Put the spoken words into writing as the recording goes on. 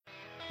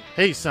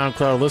Hey,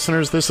 SoundCloud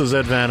listeners, this is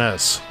Ed Van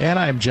Ness. And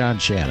I'm John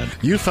Shannon.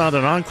 You found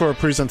an encore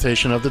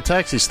presentation of the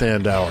Taxi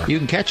Stand Hour. You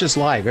can catch us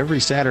live every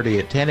Saturday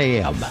at 10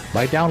 a.m.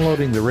 by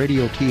downloading the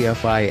Radio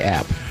TFI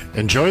app.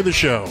 Enjoy the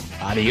show.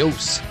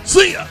 Adios.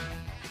 See ya!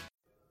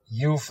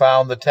 You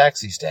found the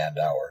Taxi Stand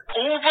Hour.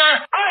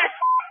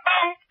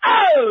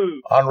 Over.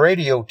 On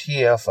Radio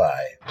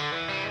TFI.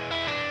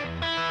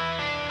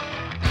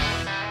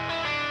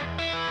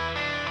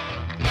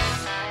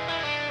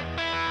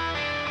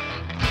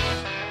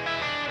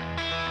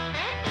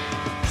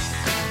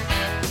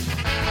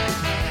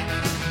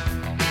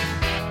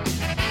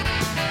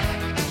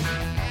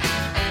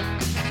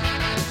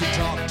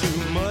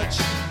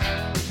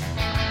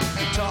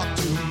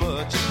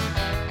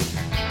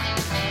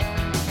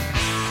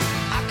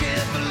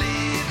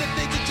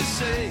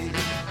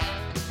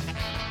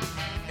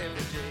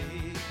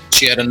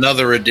 Yet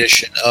another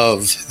edition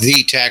of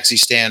the Taxi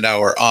Stand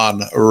Hour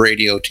on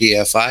Radio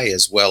TFI,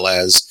 as well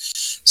as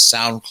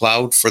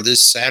SoundCloud for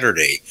this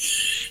Saturday,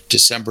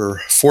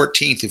 December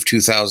 14th of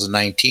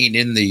 2019,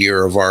 in the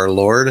year of our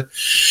Lord.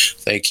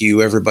 Thank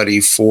you, everybody,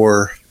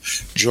 for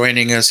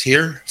joining us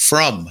here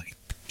from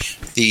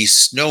the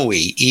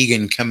snowy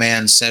Eagan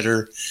Command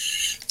Center,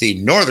 the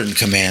Northern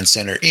Command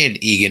Center in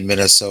Eagan,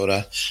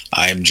 Minnesota.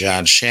 I'm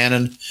John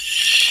Shannon.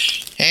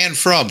 And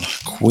from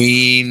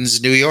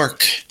Queens, New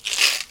York,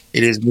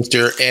 it is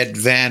Mr. Ed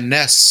Van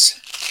Ness.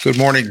 Good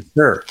morning,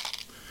 sir.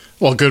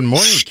 Well, good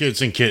morning,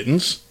 kids and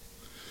kittens.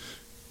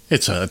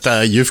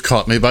 You've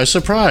caught me by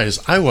surprise.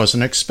 I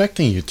wasn't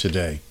expecting you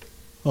today.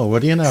 Oh,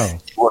 what do you know?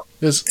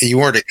 You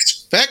weren't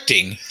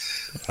expecting?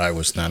 I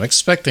was not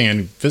expecting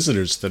any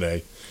visitors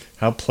today.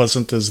 How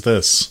pleasant is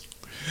this?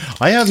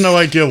 I have no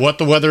idea what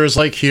the weather is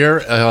like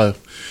here.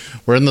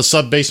 We're in the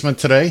sub-basement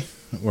today.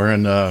 We're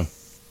in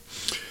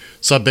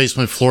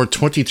sub-basement floor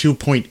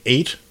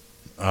 22.8.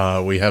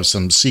 We have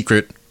some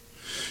secret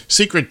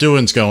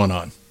doings going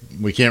on.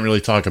 We can't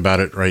really talk about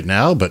it right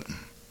now, but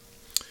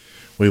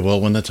we will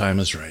when the time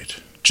is right.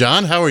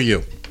 John, how are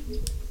you?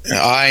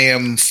 I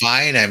am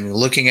fine. I'm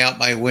looking out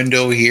my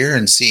window here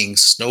and seeing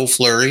snow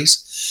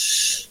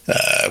flurries.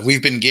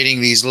 We've been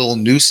getting these little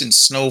nuisance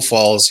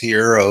snowfalls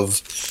here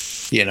of,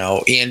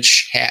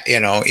 inch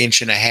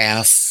and a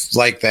half,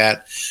 like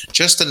that,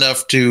 just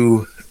enough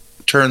to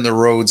turn the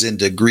roads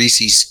into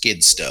greasy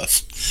skid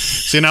stuff.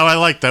 See, now I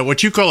like that.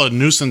 What you call a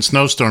nuisance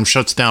snowstorm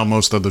shuts down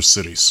most other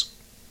cities.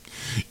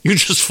 You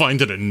just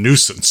find it a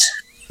nuisance.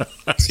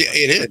 Yeah,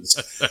 it is.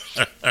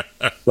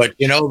 But,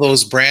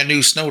 those brand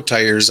new snow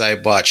tires I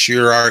bought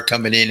sure are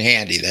coming in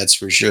handy, that's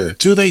for sure.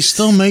 Do they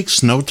still make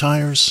snow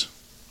tires?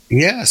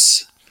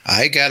 Yes.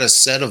 I got a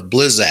set of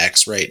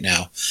Blizzaks right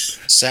now.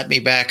 Set me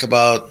back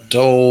about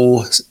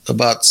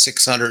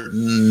 $600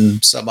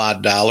 and some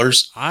odd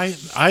dollars. I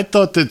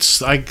thought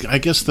that's I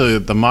guess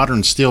the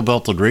modern steel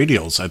belted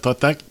radials. I thought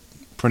that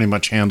pretty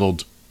much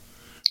handled.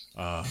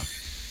 I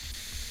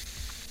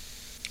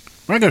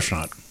guess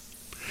not.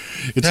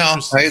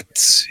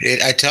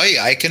 I tell you,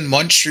 I can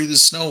munch through the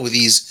snow with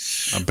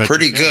these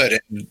pretty good.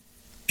 And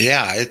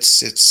yeah,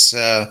 it's.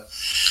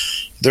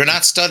 They're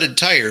not studded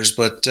tires,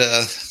 but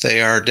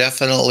they are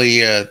definitely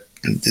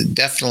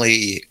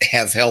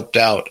have helped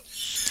out.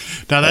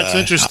 Now, that's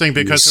interesting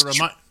because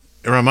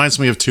it reminds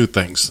me of two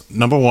things.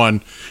 Number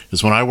one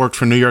is when I worked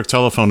for New York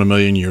Telephone a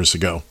million years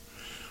ago,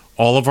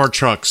 all of our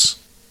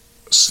trucks,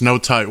 snow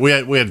tire. We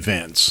had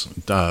vans,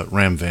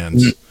 Ram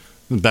vans,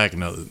 back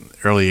in the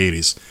early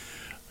 80s.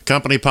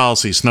 Company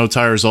policy, snow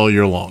tires all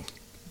year long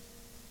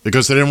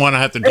because they didn't want to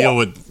have to deal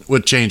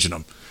with changing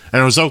them.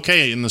 And it was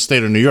okay in the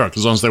state of New York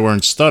as long as they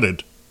weren't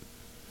studded.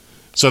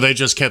 So they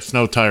just kept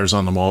snow tires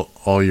on them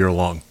all year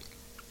long.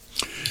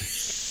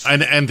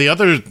 And the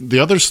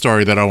other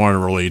story that I want to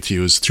relate to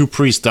you is two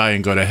priests die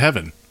and go to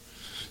heaven.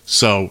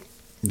 So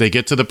they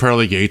get to the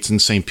pearly gates and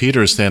St.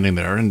 Peter is standing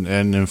there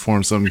and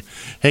informs them,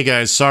 hey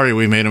guys, sorry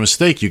we made a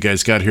mistake. You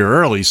guys got here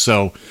early,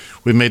 so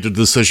we made the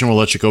decision we'll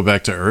let you go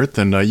back to Earth,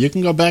 and you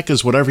can go back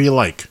as whatever you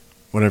like.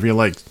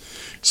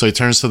 So he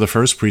turns to the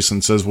first priest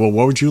and says, well,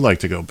 what would you like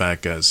to go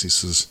back as? He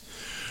says,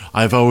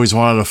 I've always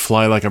wanted to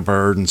fly like a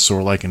bird and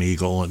soar like an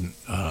eagle and,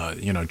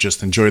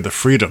 just enjoy the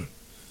freedom.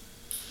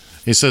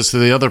 He says to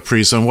the other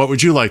priest, and what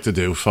would you like to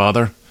do,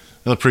 Father?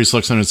 The priest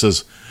looks at him and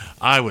says,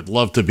 I would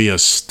love to be a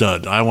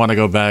stud. I want to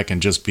go back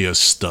and just be a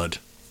stud.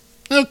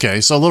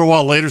 Okay, so a little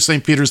while later,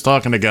 St. Peter's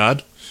talking to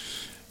God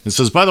and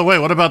says, by the way,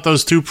 what about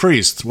those two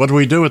priests? What do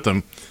we do with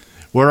them?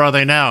 Where are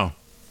they now?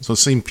 So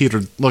St.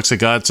 Peter looks at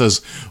God and says,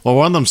 well,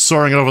 one of them's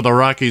soaring over the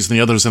Rockies and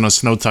the other's in a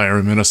snow tire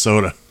in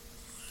Minnesota.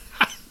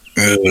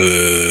 That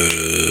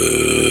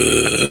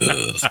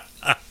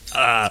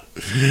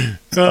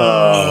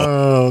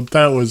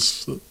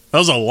was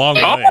a long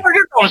way. Oh,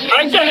 you're going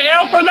straight to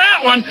hell for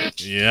that one.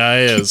 Yeah,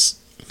 he is.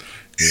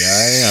 Yeah,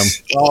 I am.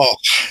 Oh,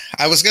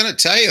 I was going to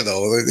tell you,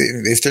 though,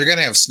 if they're going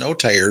to have snow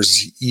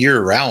tires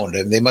year round,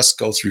 and they must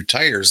have went through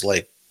tires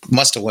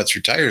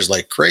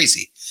like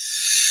crazy,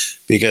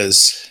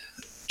 because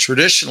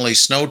traditionally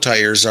snow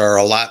tires are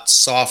a lot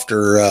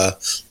softer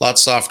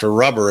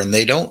rubber, and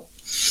they don't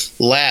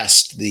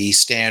last the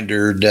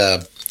standard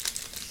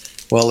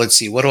Well, let's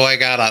see. What do I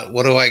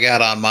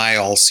got on my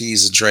all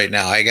seasons right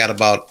now? I got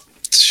about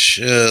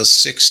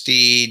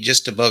 60,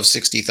 just above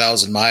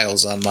 60,000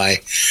 miles on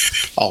my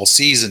all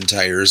season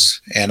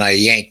tires, and I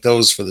yanked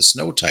those for the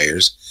snow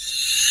tires.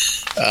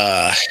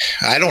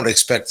 I don't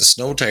expect the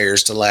snow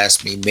tires to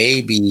last me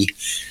maybe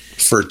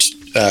for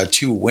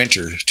two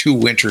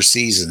winter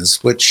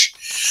seasons,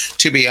 which,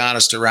 to be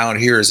honest, around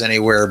here is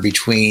anywhere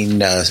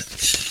between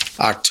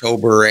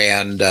October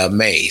and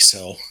May.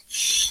 So.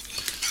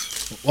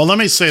 Well, let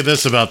me say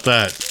this about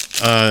that.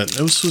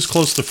 It was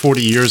close to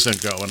 40 years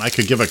ago, and I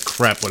could give a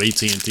crap what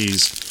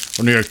AT&T's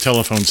or New York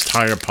Telephone's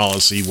tire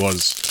policy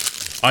was.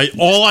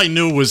 All I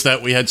knew was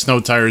that we had snow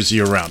tires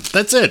year-round.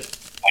 That's it.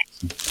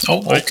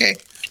 Oh, okay.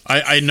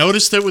 I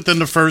noticed it within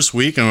the first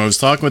week, and I was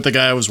talking with the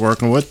guy I was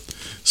working with,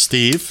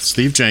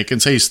 Steve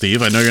Jenkins. Hey,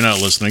 Steve, I know you're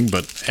not listening,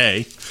 but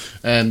hey.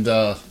 And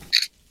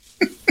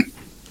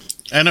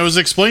and it was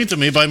explained to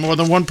me by more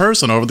than one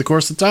person over the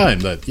course of time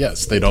that,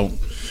 yes, they don't.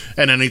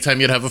 And anytime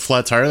you'd have a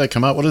flat tire, they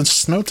come out with a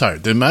snow tire.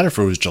 Didn't matter if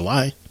it was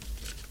July.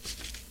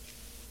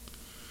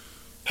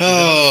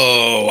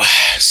 Oh,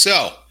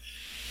 so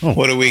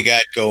what do we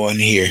got going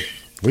here?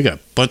 We got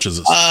bunches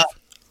of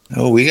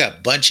we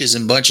got bunches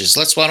and bunches.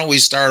 Why don't we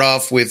start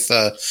off with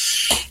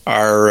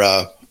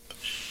our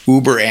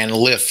Uber and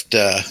Lyft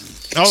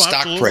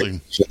stock absolutely.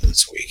 price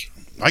this week.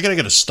 I got to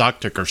get a stock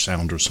ticker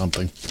sound or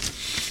something.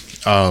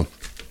 I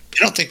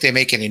don't think they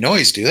make any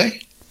noise, do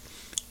they?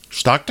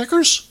 Stock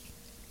tickers?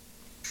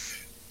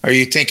 Are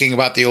you thinking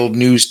about the old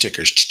news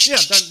tickers? Yeah,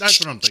 that's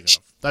what I'm thinking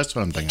of. That's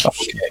what I'm thinking of.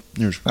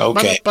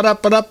 Okay.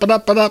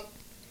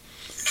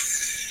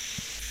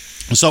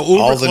 So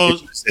Uber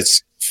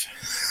closed.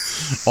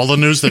 All the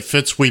news that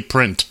fits, we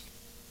print.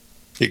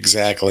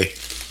 Exactly.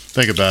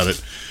 Think about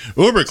it.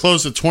 Uber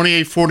closed at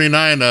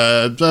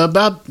 $28.49,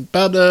 about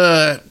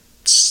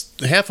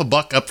half a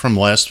buck up from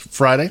last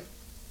Friday.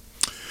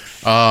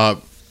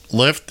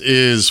 Lyft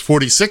is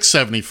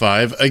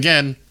 $46.75.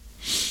 Again,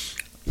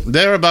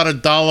 they're about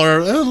 $1.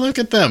 Oh, look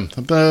at them.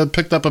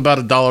 Picked up about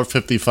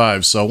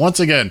 $1.55. So once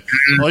again,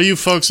 all you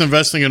folks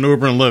investing in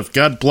Uber and Lyft,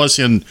 God bless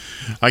you. And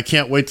I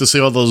can't wait to see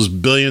all those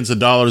billions of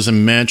dollars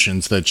in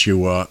mansions that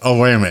you. Oh,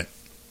 wait a minute.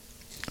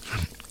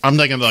 I'm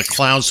thinking of the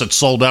clowns that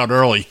sold out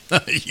early.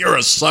 You're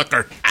a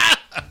sucker.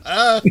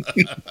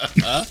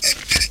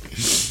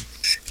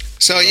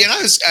 So,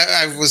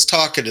 I was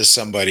talking to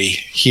somebody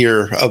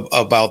here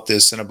about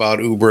this and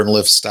about Uber and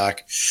Lyft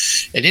stock.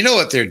 And you know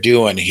what they're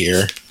doing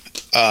here?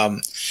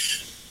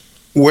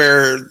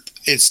 Where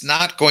it's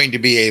not going to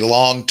be a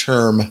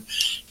long-term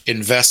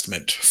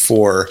investment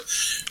for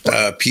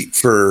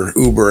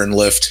Uber and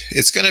Lyft.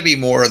 It's going to be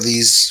more of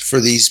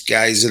these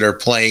guys that are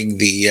playing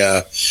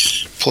the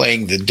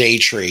day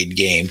trade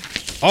game.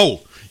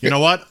 Oh, you know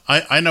what?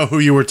 I know who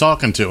you were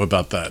talking to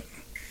about that.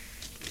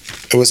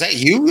 Was that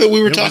you that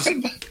we were talking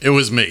about? It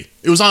was me.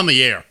 It was on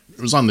the air. It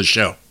was on the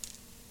show.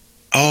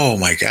 Oh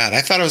my God!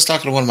 I thought I was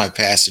talking to one of my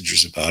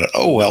passengers about it.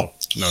 Oh well.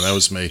 No, that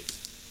was me.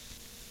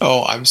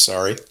 Oh, I'm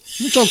sorry.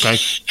 It's okay.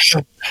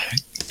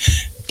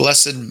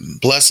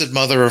 Blessed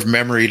mother of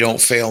memory,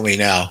 don't fail me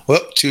now.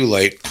 Whoop, too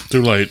late.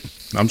 Too late.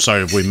 I'm sorry.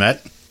 Have we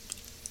met?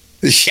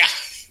 Yeah.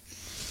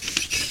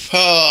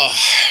 Oh,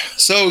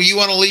 so you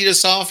want to lead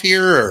us off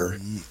here? Or?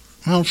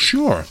 Well,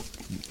 sure.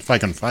 If I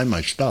can find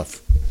my stuff.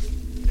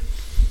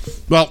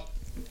 Well,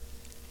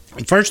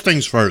 first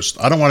things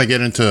first. I don't want to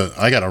get into.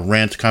 I got a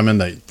rant coming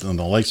that on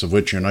the likes of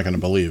which you're not going to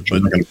believe.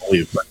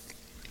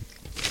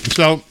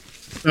 So,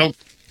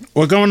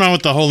 we're going on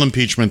with the whole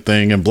impeachment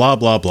thing and blah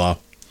blah blah.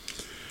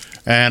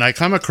 And I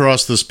come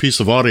across this piece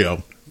of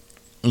audio.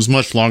 It was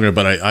much longer,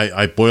 but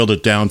I boiled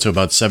it down to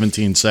about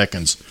 17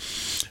 seconds.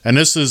 And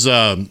this is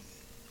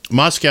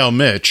Moscow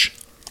Mitch.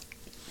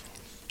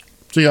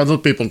 See, other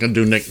people can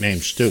do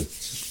nicknames too.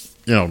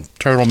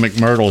 Turtle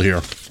McMurtle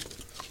here.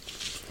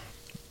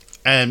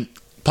 And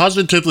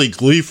positively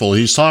gleeful,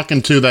 he's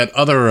talking to that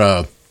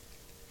other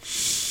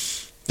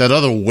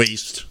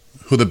waste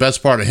who the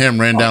best part of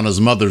him ran down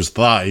his mother's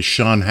thigh,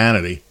 Sean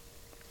Hannity.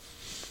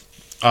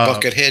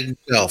 Buckethead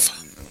himself.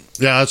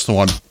 Yeah, that's the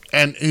one.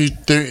 And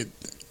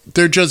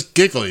they're just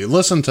giggly.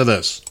 Listen to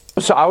this.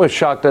 So I was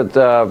shocked that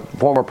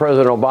former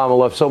President Obama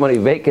left so many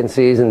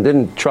vacancies and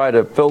didn't try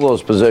to fill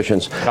those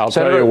positions. I'll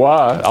tell you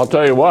why.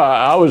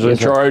 I was in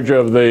charge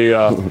of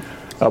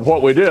of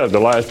what we did the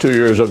last 2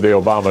 years of the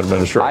Obama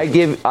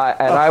administration.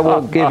 I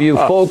will give you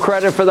full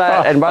credit for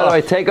that. And by the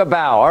way, take a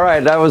bow. All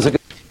right, that was a good.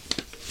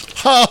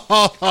 Ha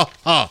ha ha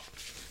ha.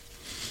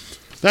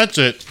 That's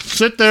it.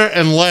 Sit there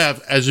and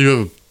laugh as you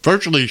have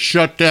virtually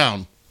shut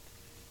down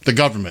the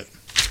government,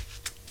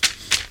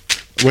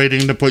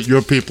 waiting to put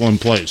your people in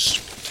place.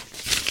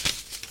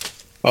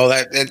 Oh,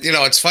 that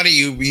it's funny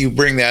you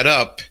bring that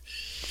up.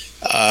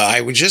 I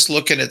was just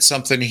looking at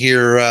something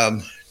here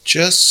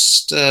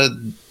just a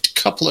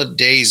couple of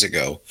days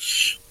ago,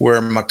 where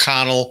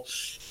McConnell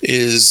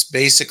is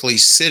basically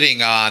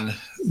sitting on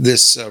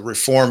this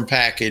reform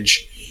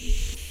package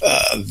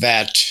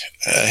that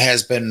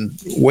has been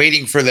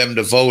waiting for them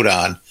to vote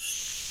on,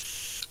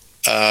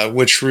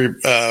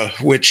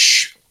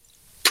 which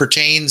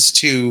pertains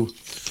to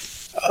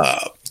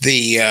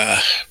the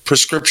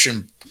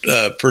prescription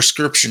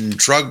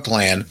drug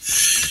plan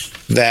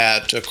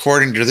that,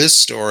 according to this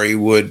story,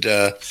 would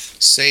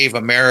save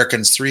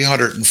Americans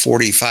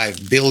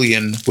 $345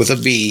 billion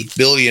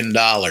billion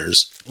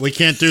dollars. We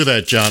can't do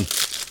that, John.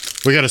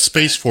 We got a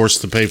Space Force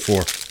to pay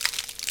for.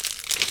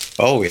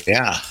 Oh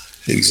yeah,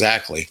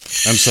 exactly.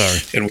 I'm sorry.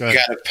 And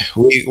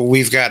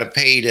we've got to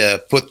pay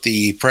to put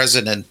the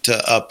president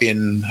up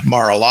in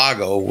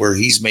Mar-a-Lago where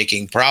he's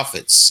making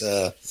profits.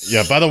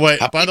 Yeah. By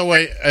the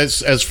way,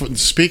 as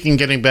speaking,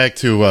 getting back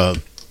to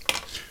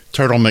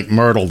Turtle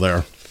McMurtle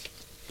there.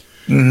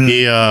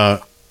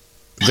 Mm-hmm.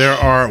 There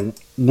are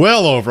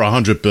well over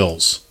 100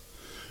 bills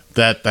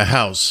that the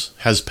House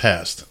has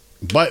passed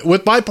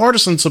with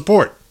bipartisan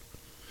support,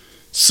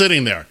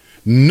 sitting there.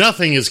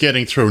 Nothing is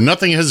getting through.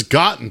 Nothing has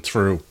gotten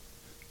through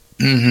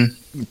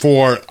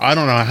for I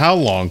don't know how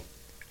long.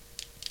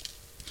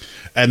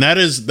 And that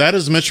is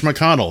Mitch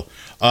McConnell.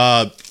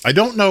 I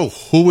don't know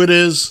who it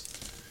is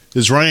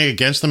running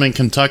against him in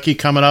Kentucky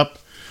coming up.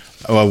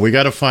 We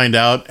got to find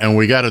out, and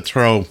we got to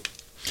throw.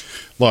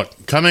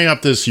 Look, coming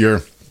up this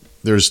year,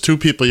 there's two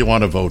people you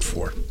want to vote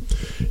for.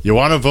 You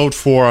want to vote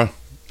for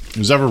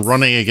who's ever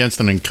running against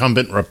an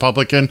incumbent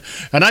Republican.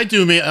 And I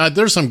do mean,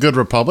 there's some good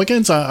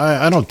Republicans.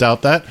 I don't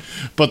doubt that.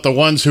 But the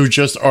ones who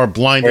just are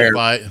blinded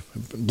by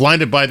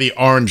the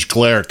orange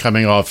glare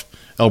coming off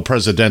El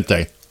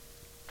Presidente.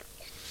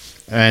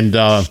 And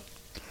the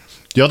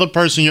other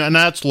person, and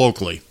that's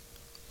locally.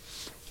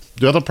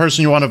 The other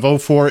person you want to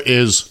vote for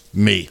is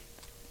me.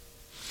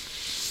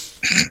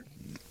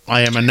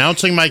 I am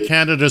announcing my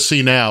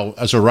candidacy now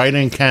as a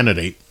write-in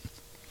candidate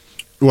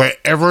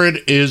wherever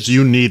it is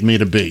you need me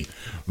to be.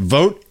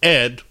 Vote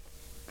Ed.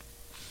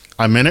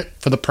 I'm in it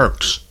for the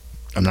perks.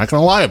 I'm not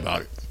going to lie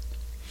about it.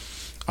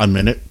 I'm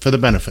in it for the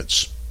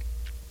benefits.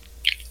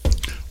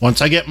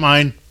 Once I get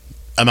mine,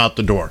 I'm out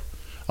the door.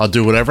 I'll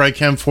do whatever I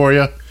can for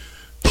you.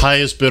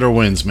 Highest bidder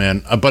wins,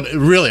 man. But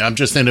really, I'm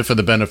just in it for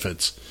the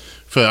benefits.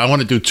 I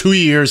want to do 2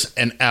 years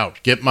and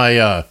out. Get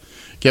my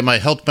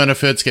health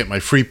benefits, get my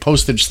free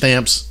postage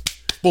stamps.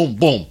 Boom,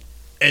 boom.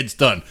 Ed's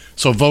done.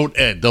 So vote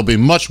Ed. There'll be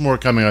much more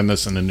coming on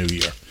this in the new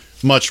year.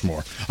 Much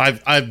more.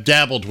 I've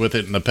dabbled with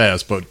it in the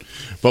past, but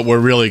we're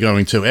really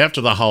going to. After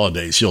the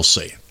holidays, you'll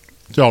see.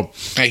 So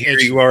I hear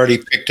you already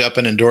picked up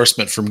an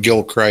endorsement from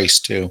Gil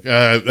Christ, too.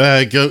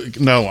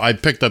 No, I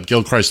picked up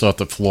Gil Christ off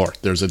the floor.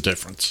 There's a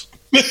difference.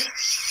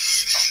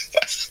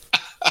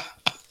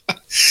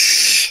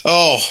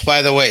 Oh,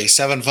 by the way,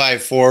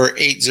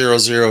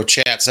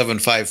 754-800-CHAT,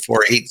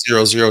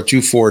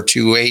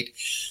 754-800-2428.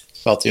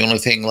 About the only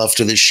thing left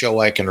of this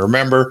show I can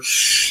remember.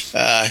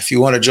 If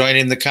you want to join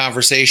in the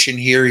conversation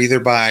here,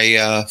 either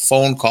by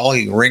phone call,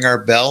 you can ring our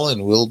bell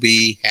and we'll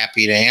be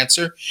happy to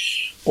answer.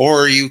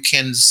 Or you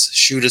can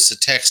shoot us a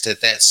text at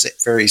that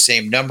very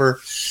same number.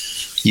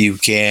 You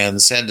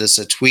can send us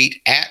a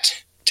tweet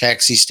at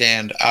Taxi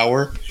Stand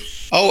Hour.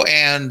 Oh,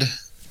 and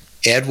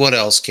Ed, what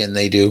else can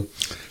they do?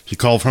 If you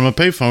call from a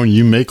payphone,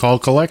 you may call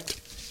collect.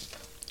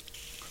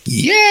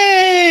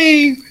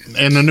 Yay!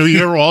 And the new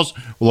year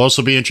we'll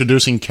also be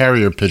introducing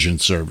carrier pigeon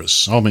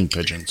service, homing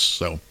pigeons.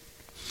 So,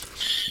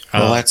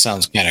 well, that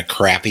sounds kind of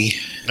crappy.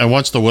 And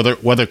once the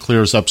weather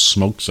clears up,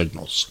 smoke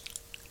signals.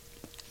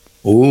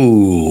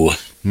 Ooh.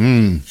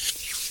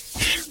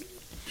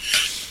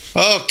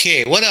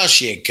 Okay, what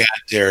else you got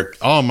there?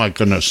 Oh my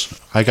goodness,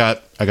 I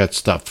got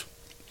stuff,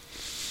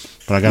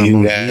 but I got to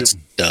move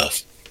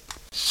stuff.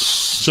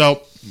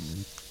 So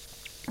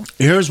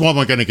here's what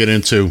we're going to get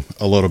into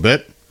a little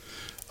bit.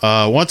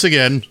 Once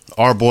again,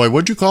 our boy,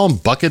 what'd you call him?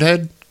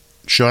 Buckethead?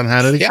 Sean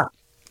Hannity? Yeah.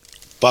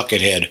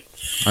 Buckethead.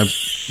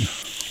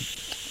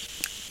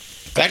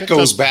 That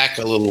goes back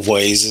a little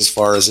ways as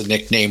far as a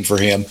nickname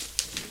for him.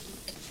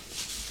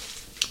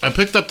 I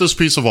picked up this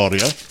piece of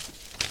audio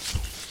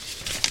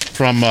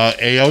from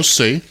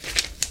AOC,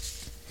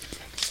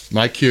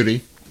 my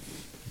cutie.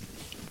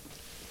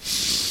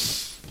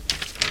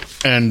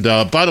 And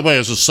by the way,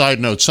 as a side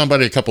note,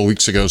 somebody a couple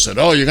weeks ago said,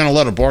 "Oh, you're going to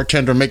let a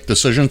bartender make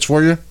decisions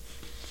for you?"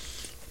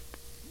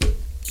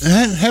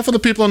 Half of the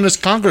people in this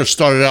Congress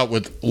started out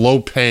with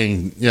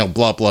low-paying,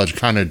 blah, blah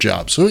kind of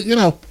jobs. So,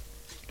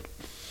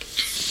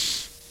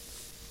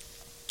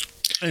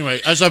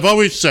 Anyway, as I've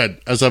always said,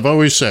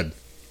 the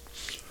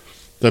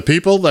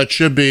people that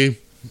should be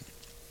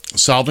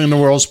solving the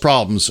world's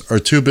problems are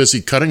too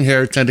busy cutting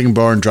hair, tending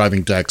bar, and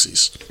driving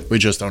taxis. We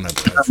just don't have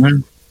time for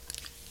it.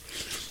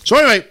 So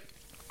anyway,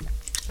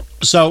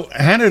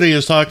 Hannity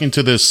is talking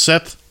to this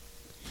Seth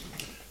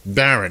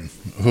Barron,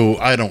 who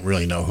I don't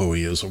really know who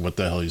he is or what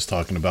the hell he's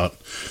talking about.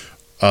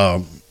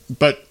 But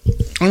I'm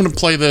going to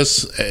play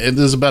this.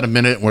 There's about a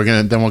minute.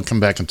 Then we'll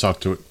come back and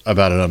talk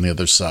about it on the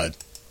other side.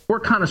 We're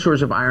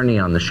connoisseurs of irony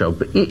on the show,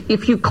 but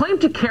if you claim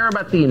to care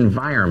about the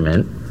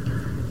environment,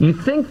 You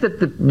think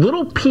that the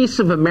little piece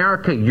of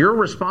America you're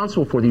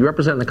responsible for, that you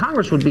represent in the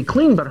Congress, would be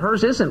clean, but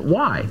hers isn't.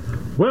 Why?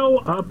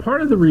 Well,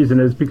 part of the reason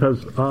is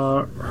because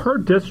her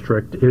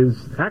district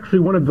is actually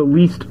one of the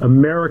least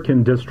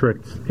American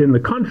districts in the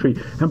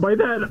country. And by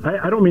that,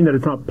 I don't mean that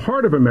it's not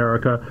part of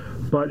America,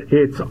 but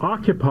it's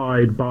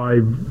occupied by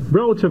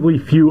relatively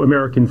few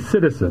American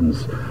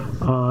citizens.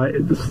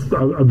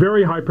 A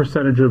very high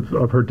percentage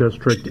of her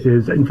district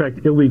is, in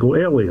fact, illegal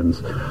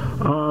aliens.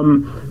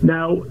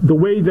 Now, the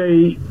way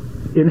they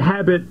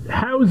inhabit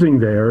housing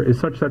there is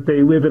such that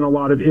they live in a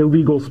lot of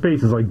illegal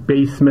spaces like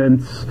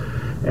basements,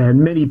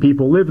 and many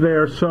people live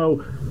there,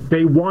 so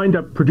they wind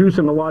up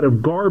producing a lot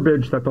of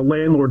garbage that the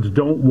landlords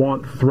don't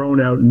want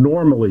thrown out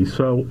normally.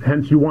 So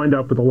hence you wind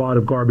up with a lot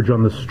of garbage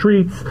on the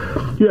streets.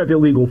 You have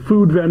illegal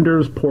food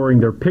vendors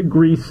pouring their pig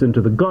grease into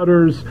the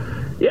gutters.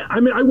 Yeah, I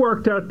mean, I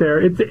worked out there.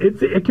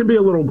 It can be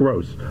a little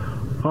gross.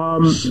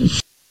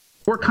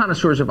 We're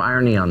connoisseurs of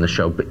irony on the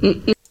show, but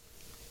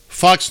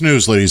Fox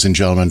News, ladies and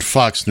gentlemen,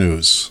 Fox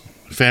News,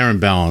 fair and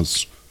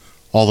balanced,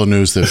 all the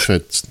news that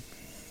fits.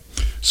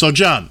 So,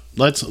 John,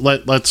 let's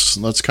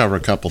cover a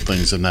couple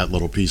things in that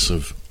little piece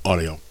of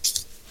audio.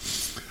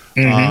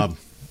 Mm-hmm.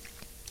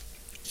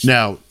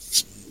 Now,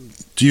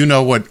 do you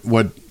know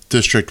what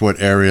district, what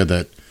area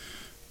that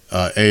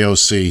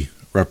AOC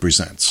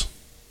represents?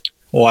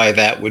 Why,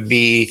 that would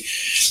be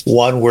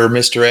one where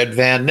Mr. Ed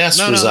Van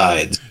Ness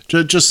resides.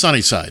 No. Just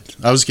Sunnyside.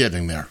 I was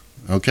getting there.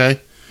 Okay.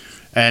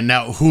 And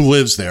now, who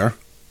lives there?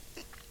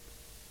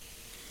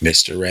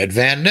 Mr. Ed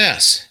Van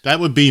Ness. That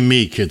would be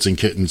me, kids and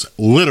kittens.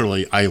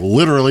 I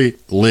literally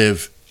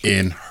live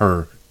in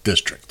her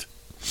district.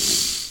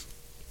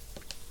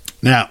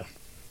 Now,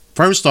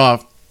 first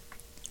off,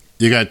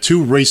 you got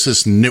two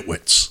racist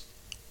nitwits.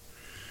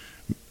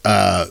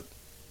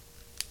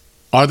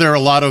 Are there a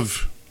lot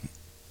of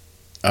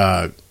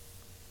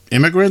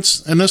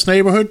immigrants in this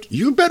neighborhood?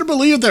 You better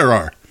believe there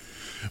are.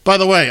 By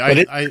the way,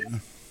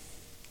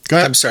 go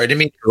ahead. I'm sorry, I didn't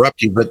mean to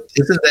interrupt you, but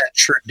isn't that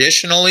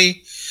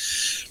traditionally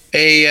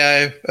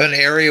an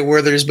area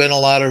where there's been a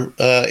lot of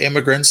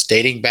immigrants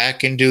dating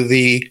back into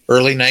the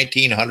early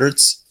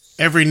 1900s?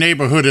 Every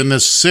neighborhood in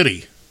this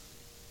city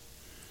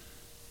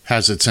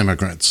has its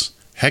immigrants.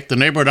 Heck, the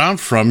neighborhood I'm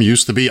from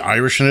used to be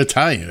Irish and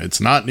Italian. It's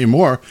not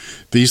anymore.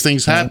 These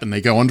things happen.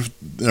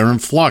 Mm-hmm. They're in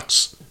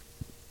flux.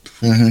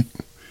 Mm-hmm.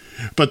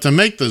 But to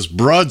make this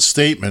broad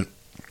statement,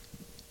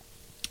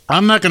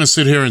 I'm not going to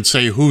sit here and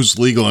say who's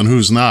legal and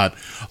who's not.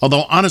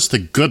 Although, honest to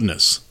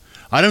goodness,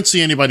 I don't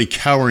see anybody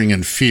cowering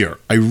in fear.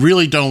 I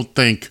really don't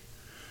think,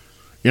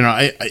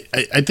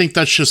 I think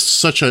that's just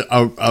such a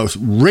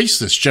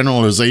racist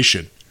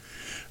generalization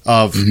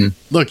of,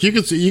 Look, you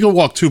can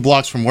walk 2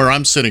 blocks from where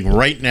I'm sitting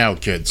right now,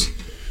 kids.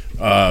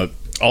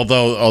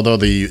 Although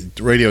the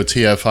Radio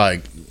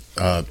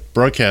TFI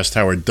broadcast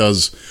tower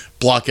does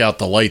block out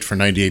the light for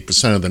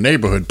 98% of the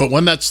neighborhood. But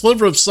when that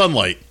sliver of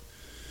sunlight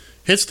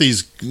hits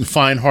these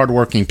fine,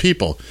 hardworking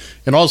people,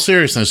 in all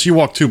seriousness, you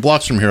walk 2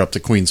 blocks from here up to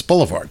Queens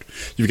Boulevard.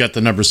 You've got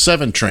the number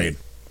 7 train.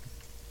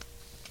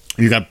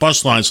 You've got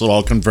bus lines that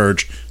all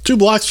converge 2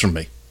 blocks from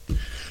me.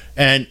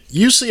 And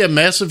you see a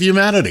mass of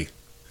humanity.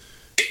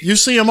 You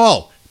see them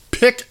all.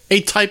 Pick a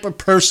type of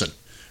person.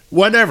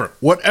 Whatever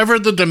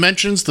the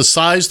dimensions, the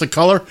size, the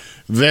color,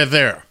 they're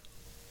there.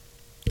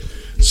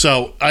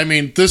 So, I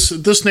mean,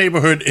 this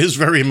neighborhood is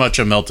very much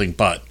a melting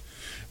pot,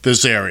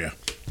 this area.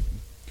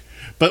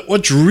 But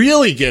what's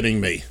really getting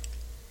me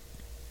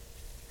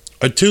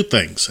are 2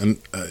 things, and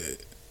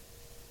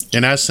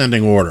in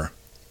ascending order.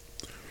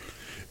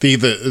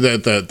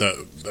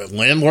 The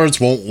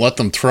landlords won't let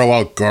them throw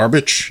out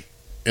garbage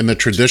in the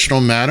traditional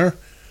manner.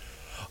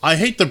 I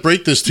hate to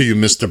break this to you,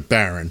 Mr.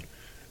 Barron,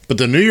 but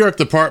the New York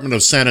Department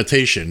of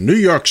Sanitation, New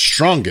York's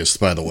strongest,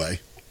 by the way.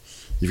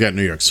 You've got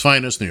New York's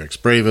finest, New York's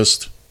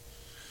bravest.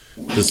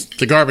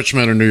 The garbage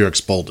men are New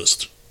York's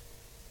boldest.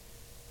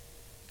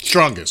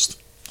 Strongest.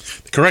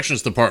 The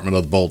corrections department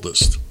are the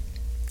boldest.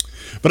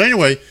 But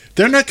anyway,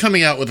 they're not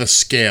coming out with a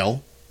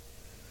scale,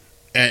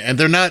 and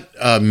they're not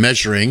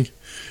measuring.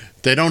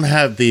 They don't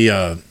have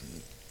the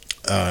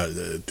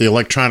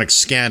electronic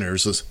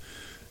scanners,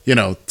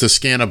 to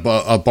scan a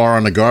bar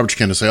on a garbage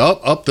can and say,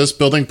 oh, this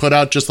building put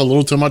out just a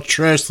little too much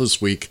trash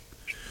this week.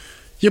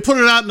 You put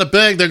it out in the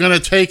bag, they're going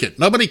to take it.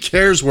 Nobody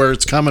cares where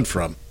it's coming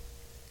from.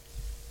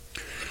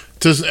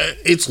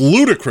 It's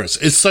ludicrous.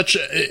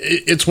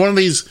 It's one of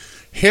these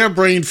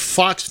harebrained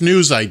Fox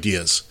News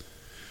ideas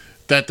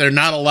that they're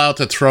not allowed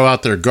to throw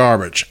out their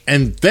garbage.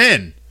 And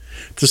then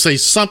to say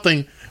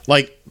something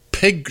like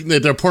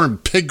they're pouring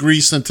pig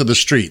grease into the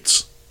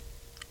streets.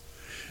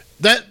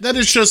 That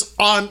is just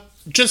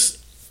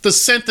the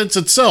sentence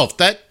itself.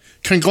 That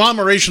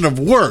conglomeration of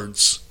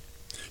words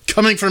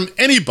coming from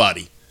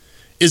anybody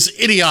is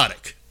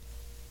idiotic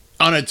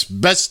on its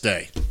best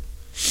day.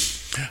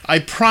 I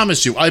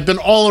promise you, I've been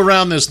all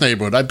around this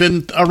neighborhood. I've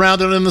been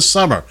around it in the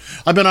summer.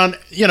 I've been on,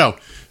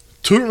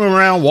 tooting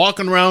around,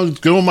 walking around,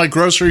 doing my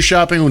grocery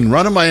shopping and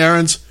running my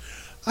errands.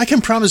 I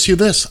can promise you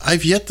this.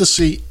 I've yet to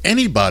see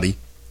anybody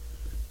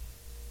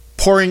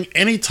pouring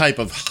any type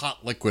of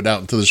hot liquid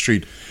out into the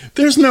street.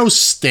 There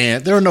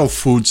are no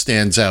food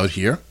stands out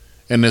here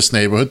in this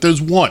neighborhood. There's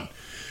one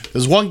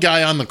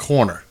guy on the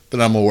corner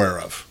that I'm aware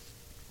of.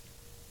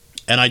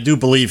 And I do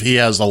believe he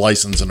has a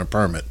license and a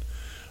permit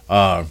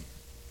on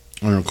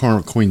the corner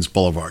of Queens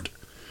Boulevard.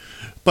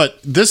 But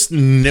this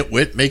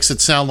nitwit makes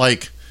it sound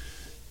like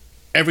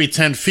every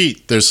 10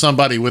 feet there's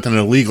somebody with an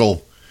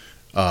illegal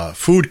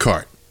food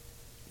cart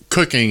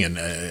cooking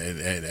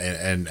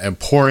and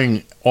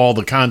pouring all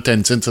the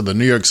contents into the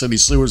New York City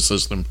sewer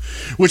system,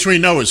 which we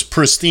know is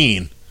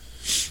pristine.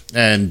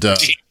 And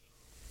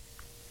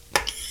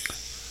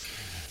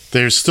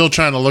they're still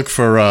trying to look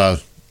for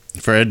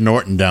Ed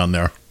Norton down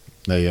there.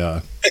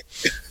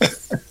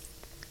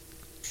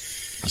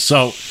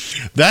 So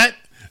that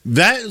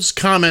is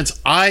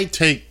comments I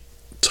take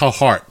to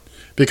heart,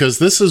 because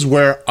this is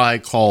where I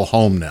call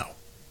home now.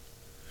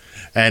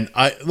 And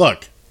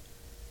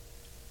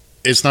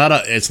it's not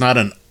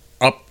an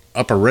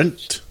upper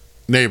rent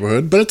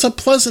neighborhood, but it's a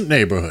pleasant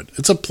neighborhood.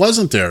 It's a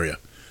pleasant area.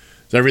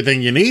 It's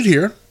everything you need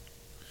here.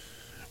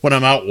 When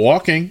I'm out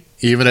walking,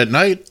 even at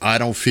night, I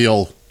don't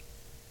feel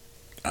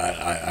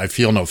I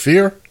feel no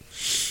fear.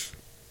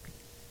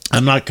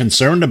 I'm not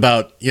concerned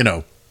about,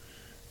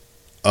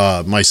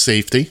 my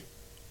safety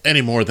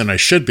any more than I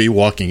should be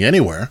walking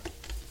anywhere.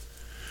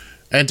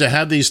 And to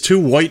have these two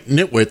white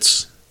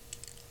nitwits,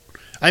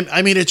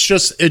 I mean, it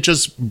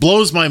just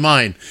blows my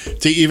mind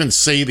to even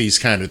say these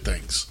kind of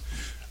things.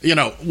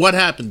 What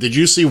happened? Did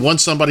you see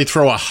once somebody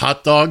throw a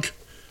hot dog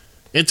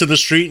into the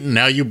street and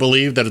now you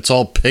believe that it's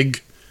all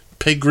pig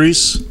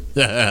grease?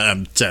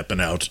 I'm tapping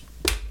out.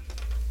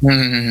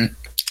 Mm-hmm.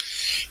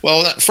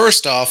 Well,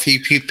 first off,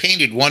 he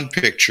painted one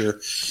picture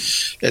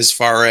as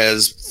far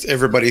as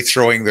everybody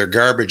throwing their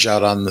garbage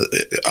out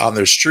on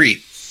their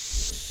street.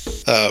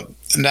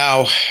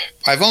 Now,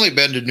 I've only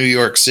been to New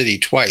York City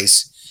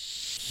twice.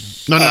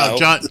 No,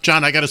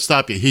 John, I got to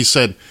stop you. He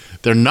said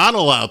they're not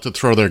allowed to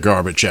throw their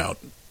garbage out.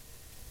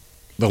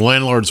 The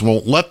landlords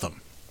won't let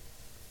them.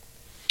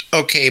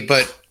 Okay,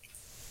 but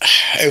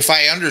if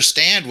I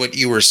understand what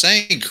you were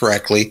saying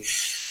correctly,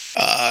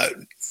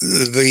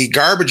 the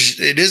garbage,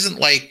 it isn't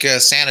like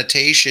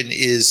sanitation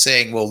is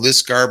saying, well,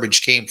 this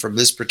garbage came from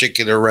this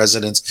particular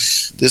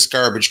residence, this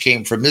garbage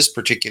came from this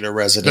particular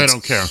residence. They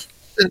don't care.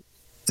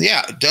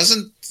 Yeah, it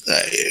doesn't.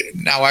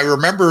 Now, I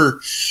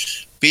remember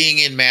being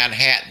in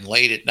Manhattan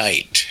late at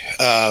night,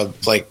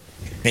 like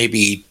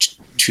maybe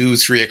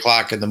 2-3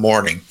 o'clock in the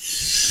morning.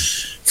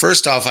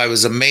 First off, I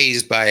was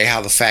amazed by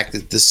how the fact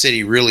that the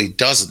city really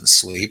doesn't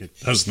sleep. It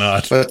does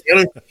not. But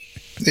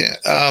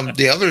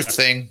the other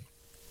thing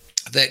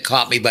that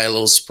caught me by a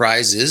little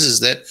surprise is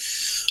that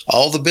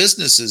all the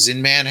businesses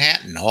in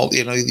Manhattan,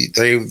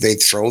 they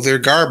throw their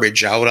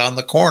garbage out on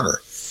the corner,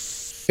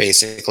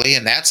 basically,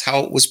 and that's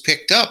how it was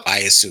picked up, I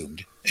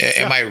assumed.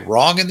 Am I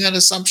wrong in that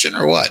assumption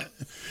or what?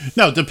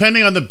 No,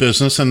 depending on the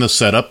business and the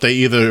setup, they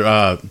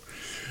either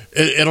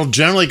it'll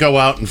generally go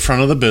out in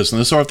front of the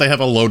business, or if they have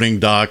a loading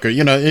dock, or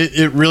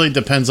it really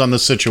depends on the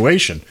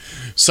situation.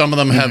 Some of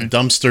them have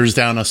dumpsters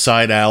down a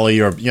side alley,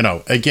 or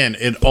again,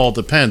 it all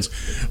depends.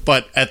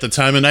 But at the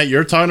time of night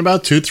you're talking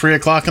about, 2-3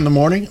 o'clock in the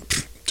morning,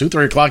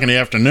 2-3 o'clock in the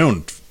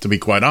afternoon, to be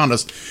quite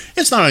honest,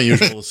 it's not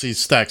unusual to see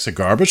stacks of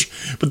garbage.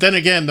 But then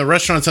again, the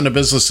restaurants and the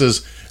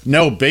businesses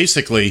know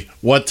basically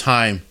what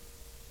time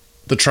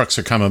the trucks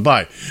are coming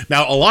by.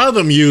 Now, a lot of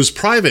them use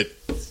private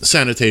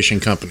sanitation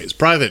companies,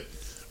 private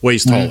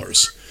waste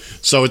haulers.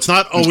 So it's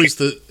not always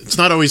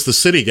the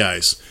city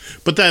guys.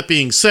 But that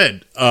being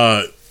said,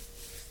 they're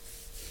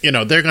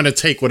going to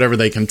take whatever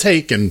they can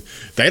take, and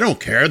they don't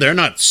care. They're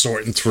not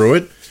sorting through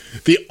it.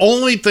 The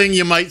only thing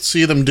you might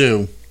see them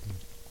do,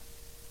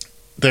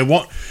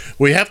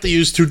 we have to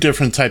use two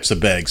different types of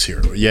bags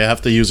here. You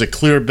have to use a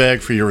clear bag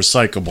for your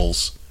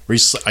recyclables.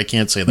 I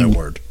can't say that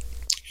word.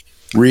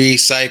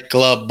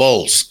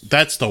 Recyclables.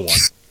 That's the one.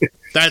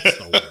 That's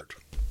the word.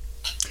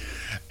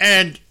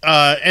 And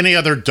any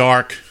other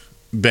dark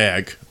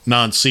bag,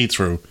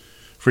 non-see-through,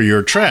 for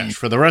your trash,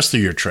 for the rest of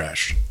your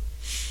trash.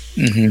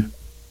 Mm-hmm.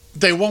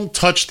 They won't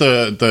touch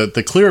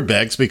the clear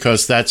bags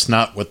because that's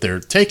not what they're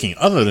taking.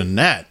 Other than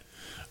that,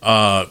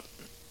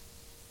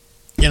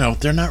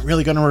 they're not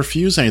really going to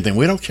refuse anything.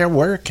 We don't care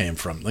where it came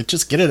from. Like,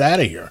 just get it out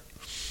of here.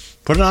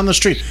 Put it on the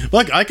street.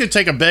 Look, I could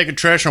take a bag of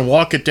trash and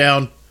walk it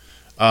down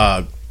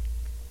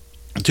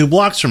 2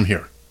 blocks from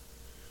here.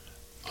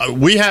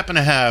 We happen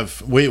to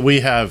have we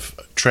have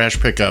trash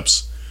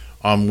pickups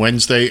on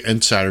Wednesday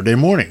and Saturday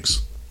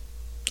mornings.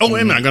 Oh,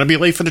 wait a minute, I'm going to be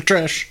late for the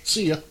trash.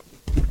 See ya.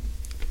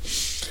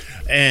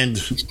 And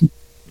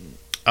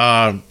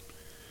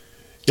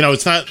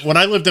it's not, when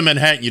I lived in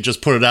Manhattan, you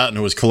just put it out and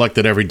it was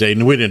collected every day,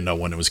 and we didn't know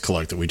when it was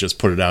collected. We just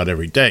put it out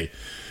every day.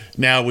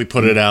 Now we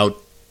put it out,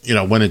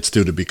 when it's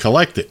due to be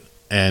collected.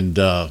 And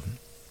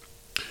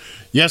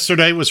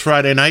yesterday was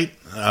Friday night.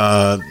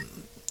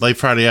 Late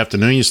Friday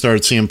afternoon, you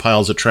started seeing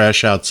piles of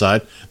trash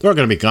outside. They're all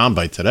going to be gone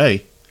by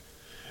today.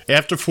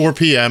 After 4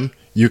 p.m.,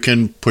 you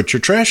can put your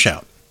trash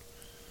out.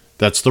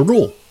 That's the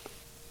rule.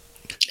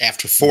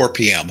 After 4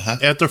 p.m., huh?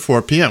 After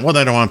 4 p.m. Well,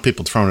 they don't want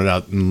people throwing it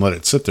out and let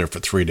it sit there for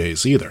 3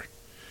 days either.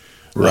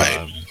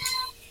 Right.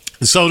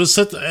 So to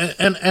sit,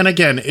 and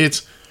again,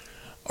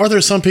 are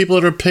there some people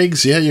that are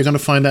pigs? Yeah, you're going to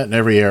find that in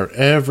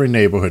every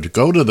neighborhood.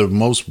 Go to the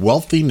most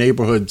wealthy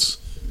neighborhoods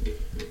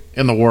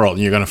in the world,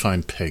 and you're going to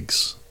find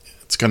pigs.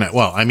 It's going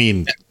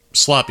to,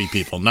 sloppy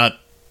people, not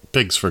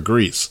pigs for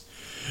grease.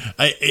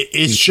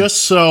 It's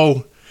just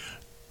so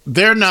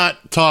they're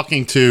not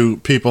talking to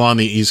people on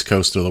the East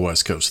Coast or the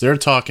West Coast. They're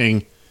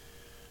talking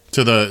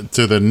to the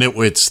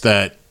nitwits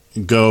that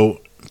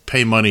go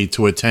pay money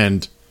to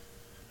attend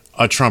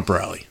a Trump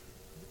rally.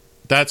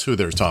 That's who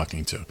they're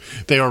talking to.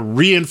 They are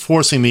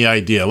reinforcing the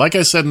idea. Like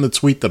I said in the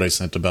tweet that I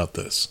sent about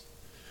this,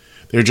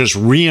 they're just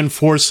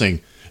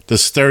reinforcing the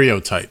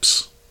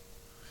stereotypes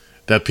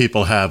that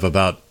people have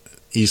about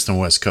East and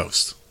West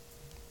Coast.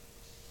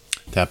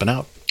 Tapping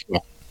out.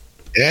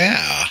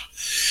 Yeah.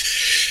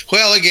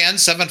 Well, again,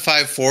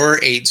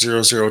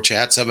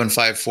 754-800-CHAT,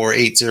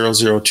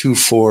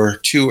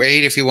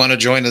 754-800-2428. If you want to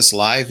join us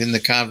live in the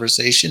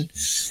conversation,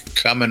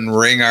 come and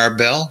ring our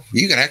bell.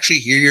 You can actually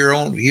hear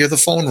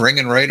the phone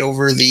ringing right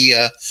over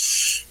the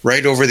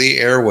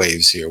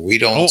airwaves here. We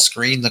don't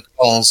screen the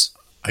calls.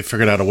 I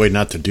figured out a way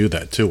not to do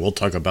that too. We'll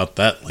talk about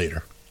that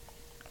later.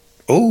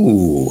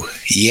 Oh,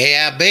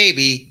 yeah,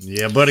 baby.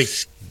 Yeah, buddy.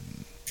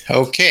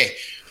 Okay.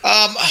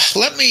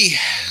 Let me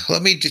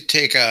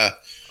take a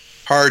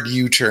hard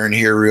U-turn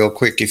here real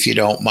quick, if you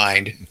don't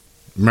mind.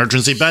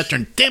 Emergency bat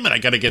turn. Damn it, I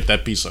got to get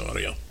that piece of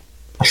audio.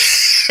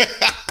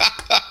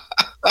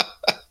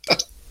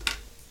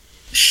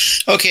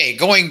 Okay,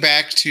 going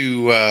back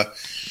to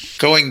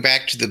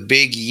the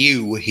big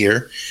U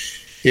here,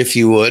 if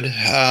you would.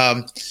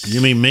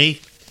 You mean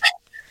me?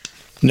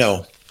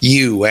 No,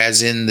 you,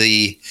 as in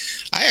the...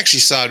 I actually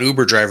saw an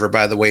Uber driver,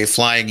 by the way,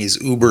 flying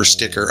his Uber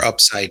sticker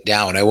upside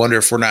down. I wonder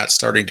if we're not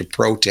starting to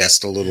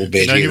protest a little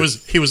bit here.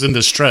 He was in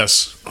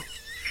distress.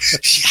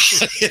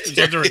 He was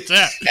under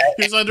attack.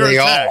 He was under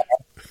attack.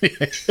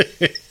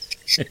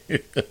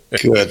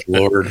 Good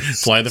Lord.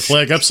 Fly the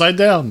flag upside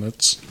down.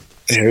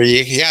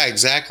 Yeah,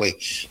 exactly.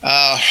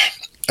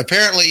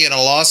 Apparently, in a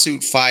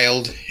lawsuit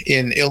filed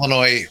in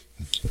Illinois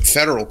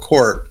federal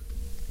court,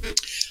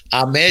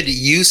 Ahmed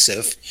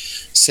Youssef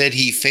said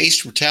he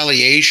faced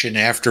retaliation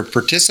after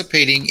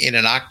participating in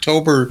an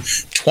October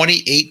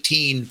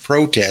 2018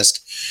 protest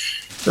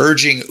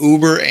urging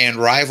Uber and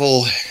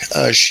rival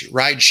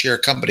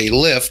rideshare company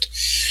Lyft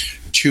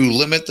to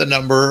limit the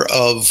number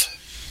of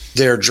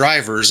their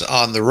drivers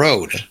on the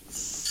road.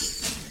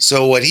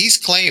 So what he's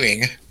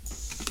claiming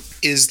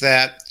is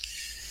that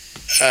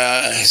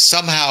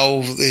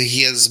somehow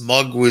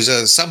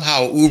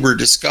somehow Uber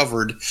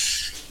discovered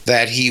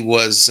that he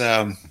was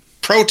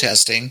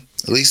protesting.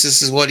 At least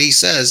this is what he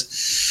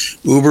says.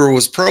 Uber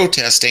was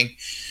protesting,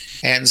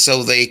 and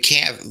so they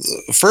can't.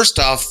 First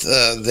off,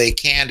 they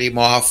canned him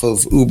off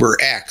of Uber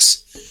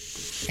X,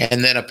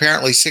 and then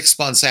apparently 6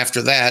 months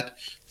after that,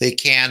 they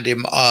canned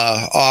him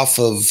off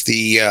of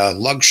the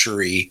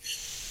luxury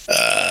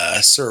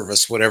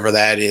service, most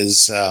that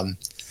is. From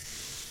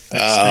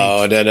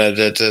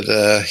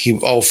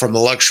the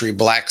luxury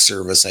black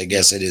service, I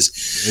guess it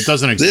is. It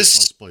doesn't exist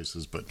most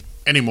places, but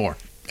anymore.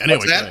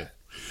 Anyway, go ahead.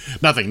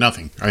 Nothing.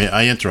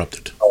 I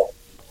interrupted. Oh,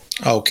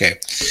 okay.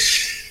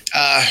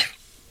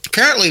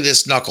 Apparently,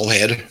 this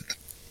knucklehead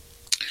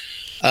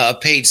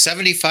paid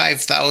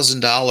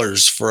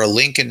 $75,000 for a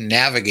Lincoln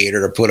Navigator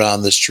to put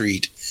on the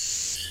street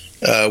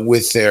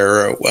with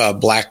their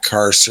black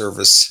car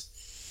service.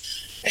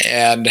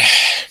 And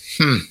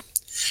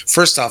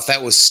first off,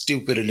 that was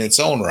stupid in its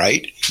own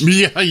right.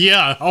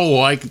 Yeah.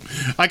 Oh, I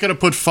could have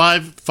put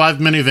five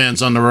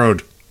minivans on the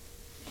road.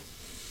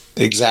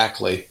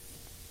 Exactly.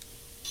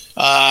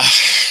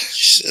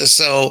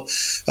 So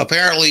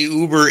apparently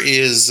Uber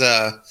is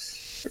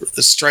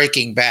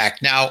striking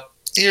back. Now,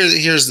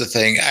 here's the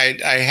thing.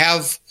 I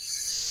have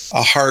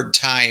a hard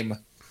time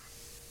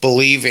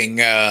believing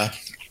that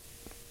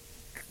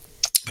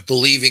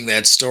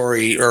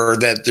story, or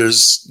that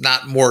there's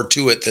not more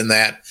to it than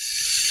that.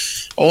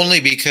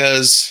 Only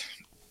because,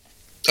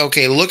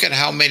 okay, look at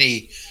how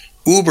many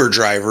Uber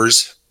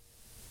drivers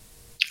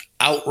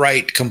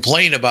outright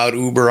complain about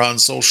Uber on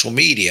social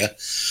media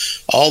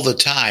all the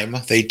time.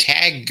 They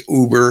tag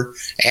Uber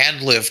and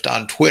Lyft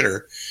on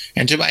Twitter,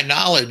 and to my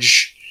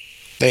knowledge,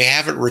 they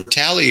haven't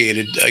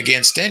retaliated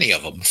against any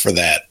of them for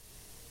that.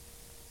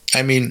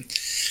 I mean,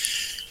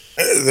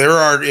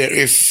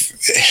 if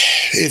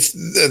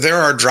there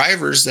are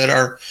drivers that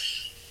are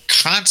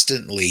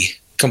constantly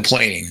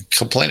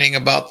complaining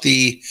about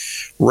the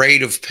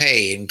rate of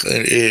pay, and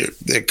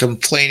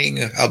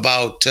complaining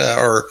about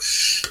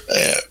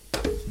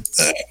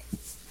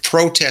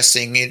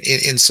protesting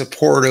in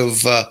support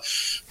of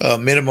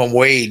minimum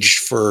wage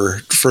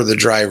for the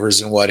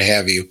drivers and what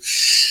have you.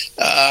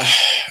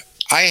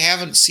 I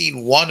haven't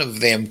seen one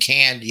of them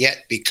canned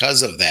yet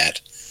because of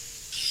that.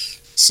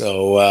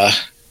 So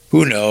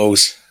who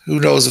knows? Who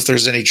knows if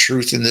there's any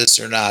truth in this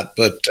or not?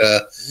 But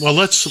well,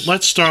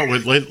 let's start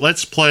with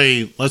let's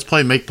play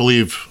make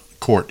believe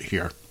court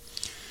here.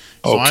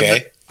 So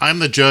okay. I'm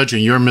the judge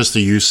and you're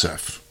Mr.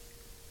 Youssef.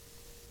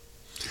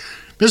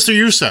 Mr.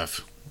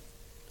 Youssef,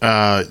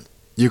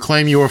 you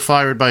claim you were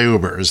fired by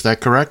Uber. Is that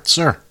correct,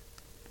 sir?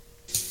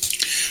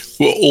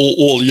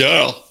 Well,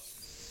 yeah.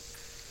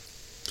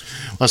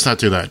 Let's not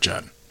do that,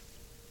 John.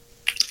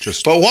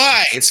 But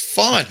why? It's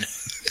fun.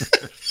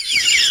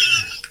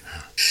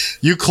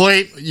 Your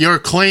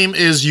claim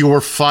is you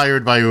were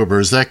fired by Uber.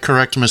 Is that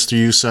correct, Mr.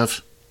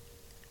 Youssef?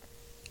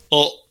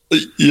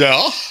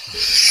 Yeah.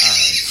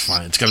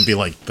 Fine. It's going to be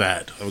like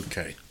that.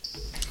 Okay.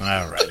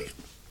 All righty.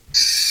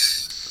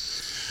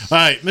 All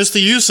right,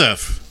 Mr.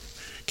 Youssef,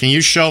 can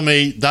you show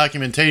me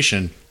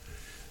documentation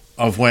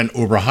of when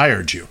Uber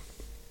hired you?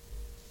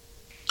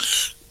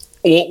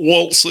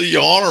 Well, see,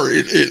 Your Honor,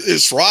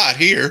 it's right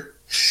here.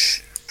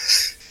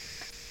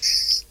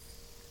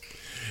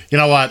 You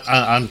know what?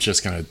 I'm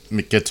just going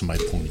to get to my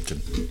point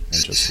and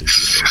just leave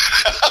you there.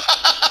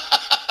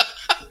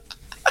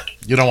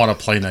 You don't want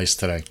to play nice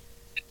today.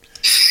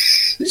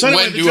 So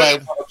anyway, when do I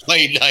want to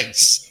play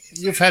nice?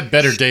 You've had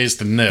better days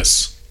than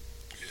this.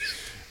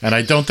 And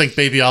I don't think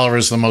Baby Oliver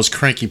is the most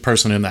cranky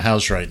person in the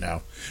house right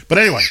now. But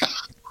anyway,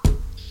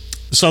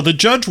 so the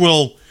judge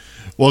will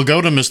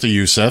go to Mr.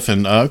 Youssef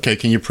and, okay,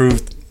 can you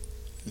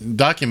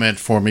document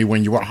for me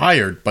when you were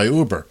hired by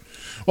Uber?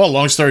 Well,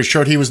 long story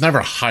short, he was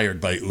never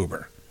hired by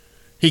Uber.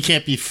 He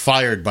can't be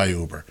fired by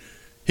Uber.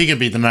 He can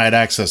be denied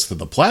access to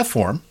the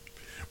platform,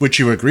 which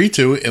you agree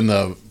to in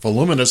the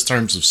voluminous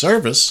terms of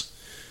service.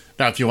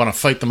 Now, if you want to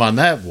fight them on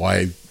that,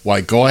 why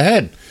go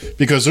ahead?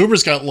 Because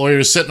Uber's got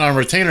lawyers sitting on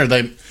retainer.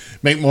 They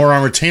make more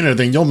on retainer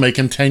than you'll make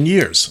in 10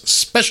 years,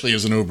 especially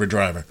as an Uber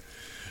driver.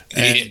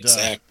 And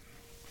exactly.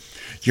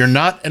 You're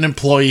not an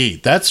employee.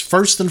 That's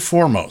first and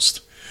foremost.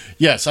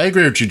 Yes, I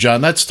agree with you,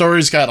 John. That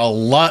story's got a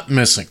lot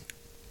missing.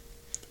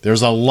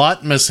 There's a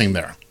lot missing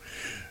there.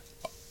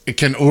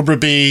 Can Uber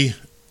be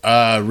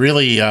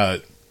really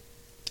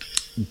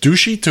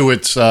douchey to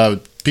its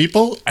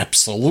people?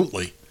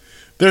 Absolutely.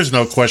 There's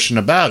no question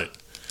about it.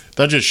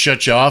 They'll just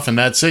shut you off and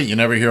that's it. You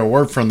never hear a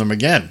word from them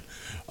again.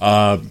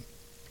 And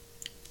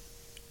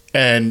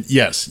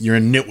yes, you're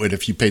a nitwit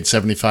if you paid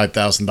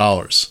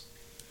 $75,000.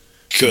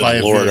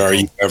 Good Lord, are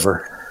you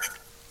ever?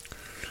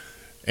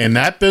 In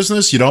that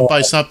business, you don't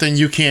buy something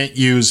you can't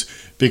use,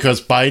 because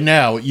by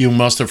now you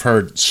must have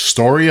heard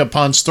story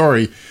upon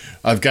story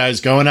of guys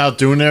going out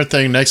doing their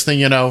thing. Next thing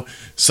you know,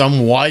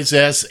 some wise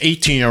ass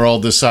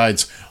 18-year-old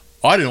decides,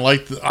 I didn't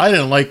like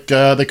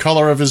the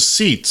color of his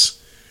seats.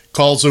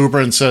 Calls Uber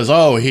and says,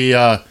 "Oh,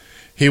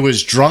 he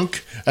was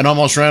drunk and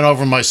almost ran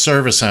over my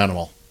service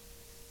animal."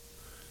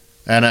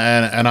 And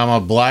I'm a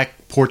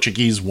black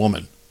Portuguese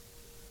woman,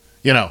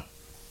 you know.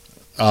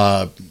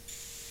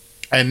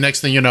 And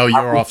next thing you know,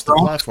 you're off the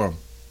platform.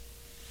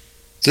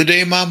 The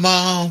day my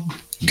mom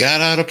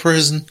got out of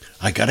prison.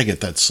 I gotta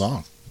get that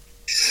song.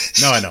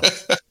 No, I don't.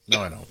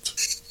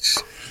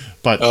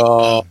 But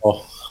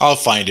I'll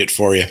find it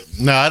for you.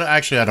 No, I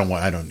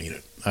don't need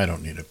it. I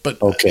don't need it.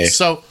 But okay.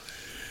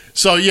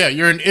 So yeah,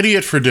 you're an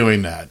idiot for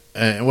doing that.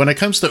 When it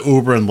comes to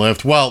Uber and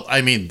Lyft, well,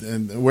 I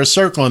mean, we're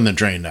circling the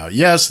drain now.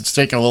 Yes, it's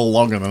taking a little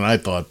longer than I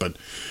thought, but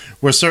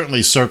we're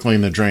certainly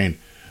circling the drain.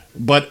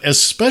 But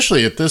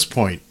especially at this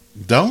point,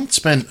 don't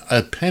spend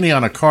a penny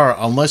on a car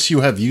unless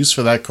you have use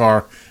for that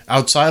car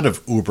outside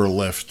of Uber,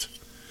 Lyft,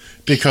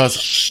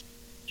 because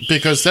they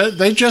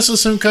just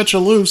as soon cut you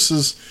loose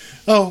as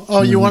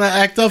you want to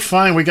act up,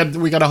 fine. We got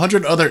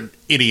 100 other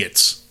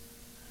idiots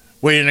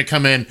waiting to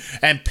come in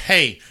and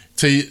pay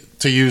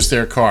to use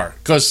their car,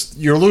 because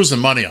you're losing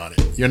money on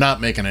it. You're not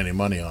making any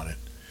money on it.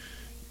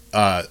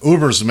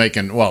 Uber's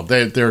making, well,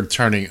 they're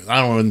turning,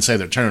 I wouldn't say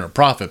they're turning a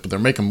profit, but they're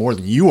making more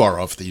than you are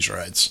off these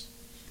rides.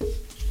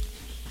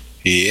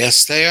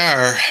 Yes, they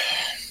are.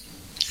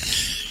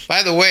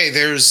 By the way,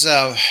 there's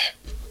a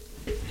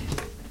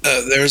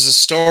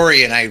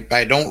story, and I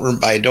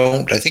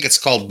think it's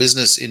called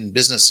Business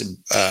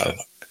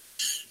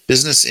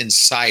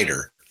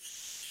Insider.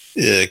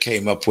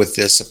 Came up with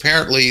this.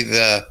 Apparently,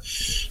 the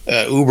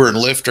Uber and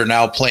Lyft are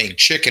now playing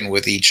chicken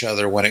with each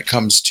other when it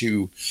comes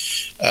to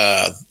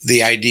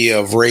the idea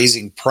of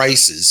raising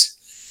prices.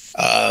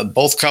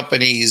 Both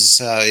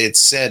companies, it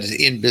said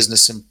in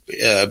Business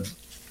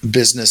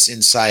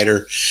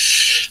Insider,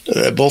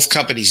 both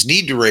companies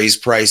need to raise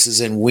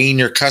prices and wean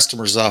their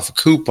customers off of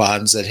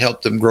coupons that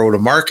help them grow to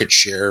market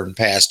share in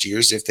past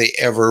years if they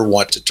ever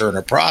want to turn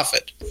a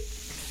profit.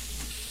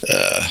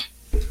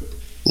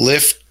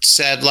 Lyft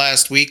said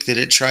last week that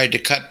it tried to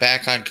cut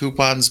back on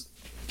coupons,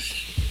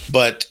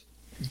 but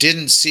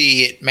didn't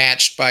see it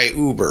matched by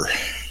Uber.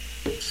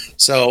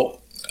 So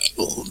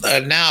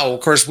now,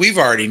 of course, we've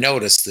already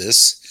noticed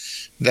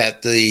this,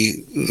 that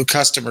the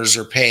customers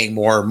are paying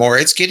more and more.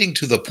 It's getting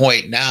to the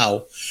point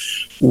now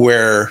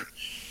where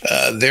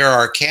there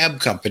are cab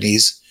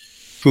companies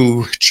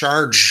who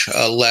charge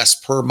less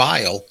per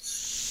mile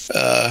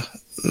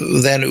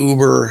than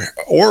Uber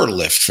or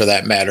Lyft, for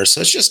that matter.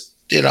 So it's just,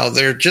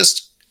 they're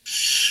just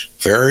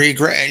very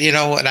great,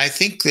 and I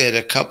think that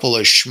a couple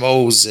of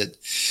schmoes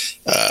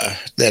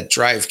that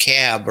drive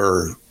cab,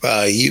 or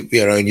you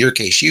know, in your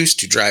case, used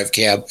to drive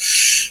cab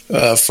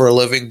for a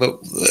living, but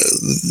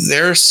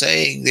they're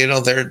saying, you know,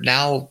 they're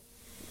now.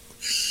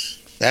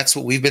 That's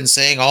what we've been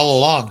saying all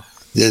along.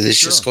 It's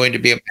just going to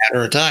be a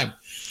matter of time.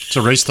 It's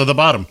a race to the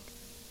bottom.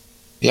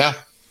 Yeah,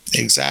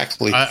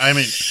 exactly. I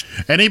mean,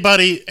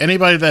 anybody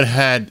that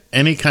had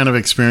any kind of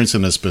experience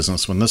in this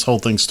business when this whole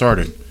thing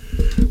started,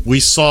 we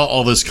saw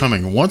all this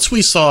coming. Once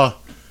we saw,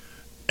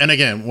 and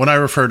again, when I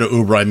refer to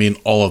Uber, I mean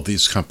all of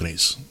these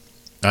companies.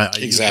 I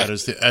use that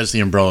as the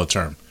umbrella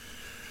term.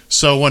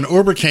 So when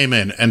Uber came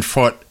in and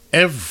fought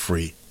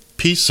every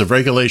piece of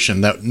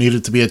regulation that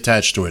needed to be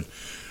attached to it,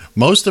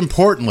 most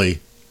importantly,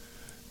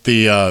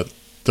 the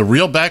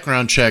real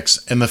background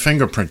checks and the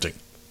fingerprinting.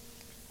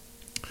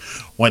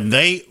 When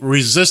they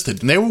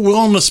resisted, and they were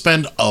willing to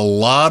spend a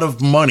lot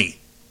of money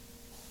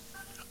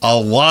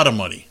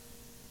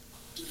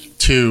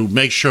to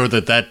make sure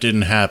that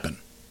didn't happen.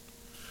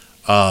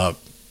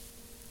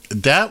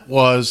 That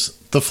was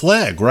the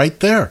flag right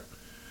there.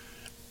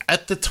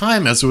 At the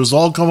time, as it was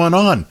all going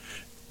on,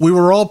 we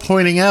were all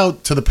pointing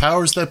out to the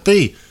powers that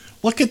be,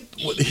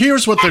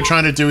 here's what they're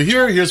trying to do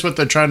here, here's what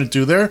they're trying to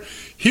do there,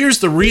 here's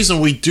the reason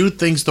we do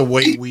things the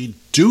way we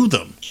do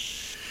them.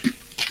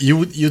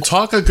 You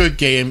talk a good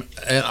game,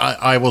 and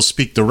I will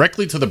speak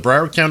directly to the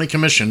Broward County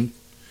Commission,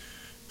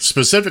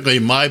 specifically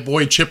my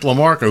boy Chip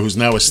LaMarca, who's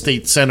now a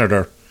state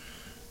senator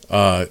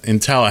in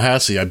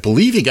Tallahassee. I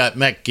believe he got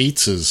Matt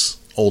Gaetz's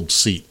old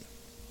seat.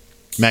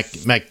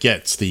 Matt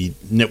Gaetz, the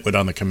nitwit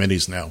on the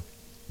committees now.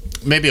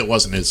 Maybe it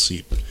wasn't his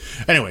seat.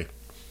 Anyway,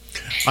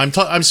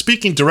 I'm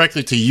speaking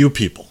directly to you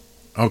people,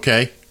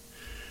 okay?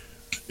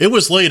 It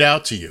was laid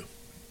out to you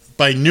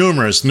by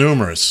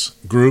numerous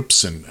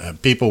groups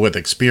and people with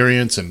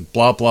experience and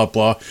blah, blah,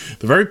 blah.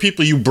 The very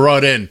people you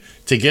brought in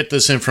to get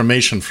this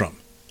information from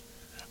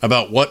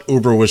about what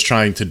Uber was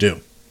trying to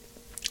do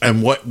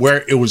and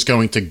where it was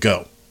going to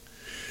go.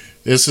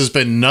 This has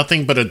been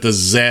nothing but a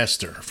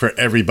disaster for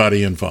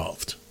everybody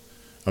involved.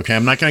 Okay,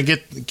 I'm not going to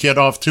get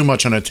off too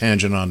much on a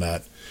tangent on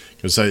that,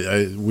 because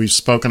we've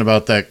spoken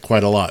about that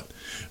quite a lot.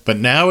 But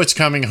now it's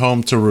coming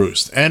home to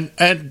roost. And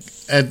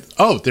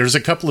there's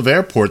a couple of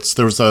airports.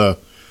 There's a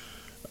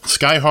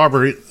Sky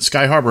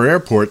Harbor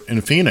Airport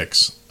in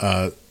Phoenix.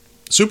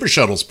 Super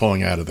Shuttle's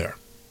pulling out of there.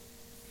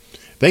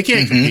 They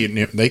can't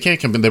compete. They can't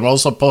compete. They're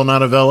also pulling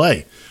out of L.A.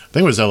 I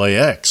think it was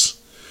LAX.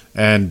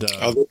 And they're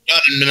done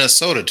in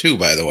Minnesota too,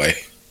 by the way.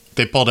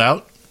 They pulled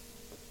out?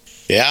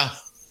 Yeah.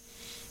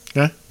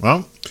 Okay.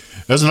 Well,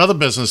 there's another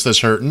business that's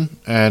hurting.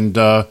 And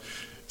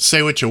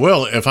say what you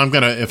will, if I'm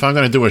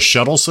gonna do a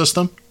shuttle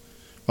system,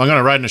 if I'm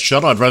gonna ride in a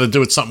shuttle, I'd rather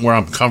do it something where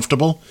I'm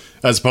comfortable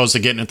as opposed to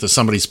getting into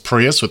somebody's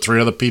Prius with 3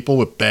 other people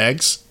with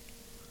bags.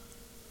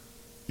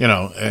 You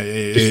know,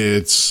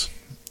 it's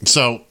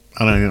so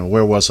I don't know,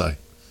 where was I?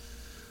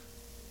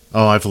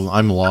 Oh,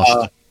 I'm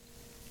lost.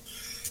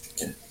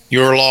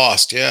 You're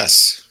lost.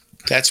 Yes,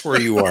 that's where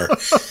you are.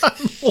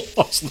 I'm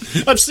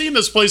lost. I've seen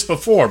this place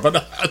before,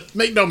 but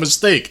make no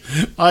mistake,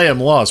 I am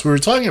lost. We were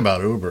talking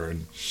about Uber,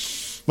 and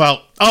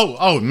well,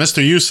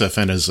 Mr. Youssef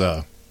and his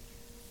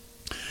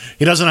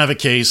he doesn't have a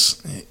case.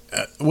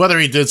 Whether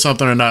he did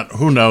something or not,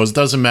 who knows?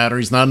 Doesn't matter.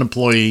 He's not an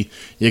employee.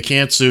 You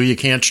can't sue. You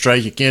can't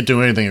strike. You can't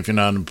do anything if you're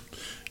not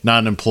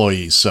an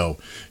employee. So,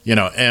 you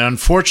know, and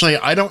unfortunately,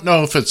 I don't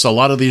know if it's a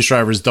lot of these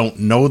drivers don't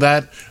know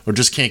that or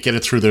just can't get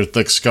it through their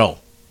thick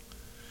skull.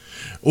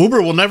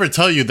 Uber will never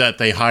tell you that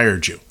they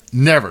hired you.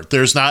 Never.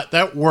 There's not,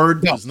 that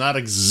word does not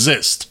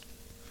exist.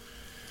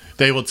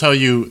 They will tell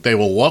you, they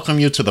will welcome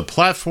you to the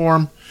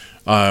platform.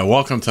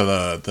 Welcome to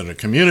the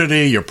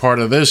community. You're part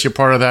of this. You're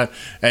part of that.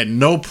 At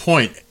no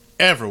point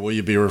ever will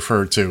you be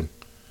referred to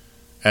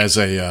as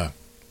a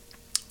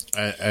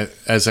employee.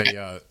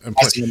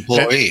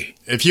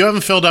 If you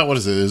haven't filled out, what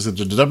is it? Is it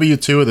the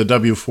W-2 or the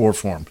W-4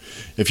 form?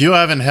 If you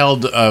haven't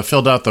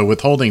filled out the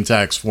withholding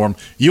tax form,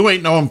 you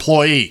ain't no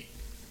employee.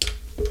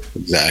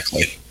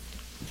 Exactly.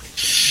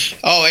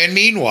 Oh, and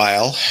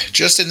meanwhile,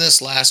 just in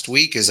this last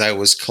week, as I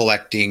was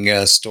collecting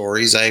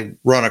stories, I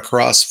run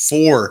across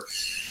 4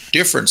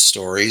 different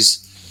stories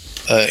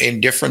in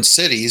different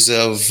cities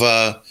of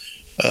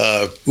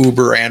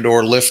Uber and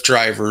or Lyft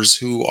drivers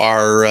who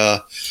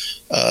are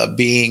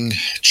being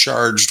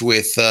charged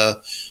with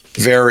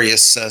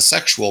various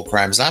sexual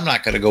crimes. I'm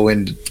not going to go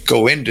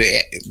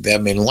into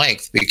them in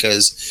length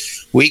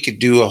because we could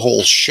do a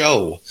whole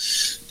show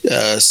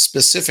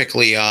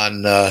specifically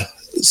on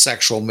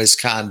sexual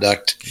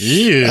misconduct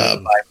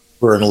by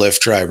Uber and Lyft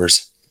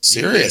drivers.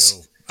 Serious.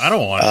 Ew. I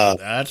don't want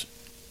that.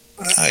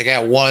 I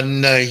got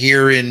one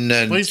here in...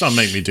 Please don't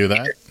make me do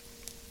that.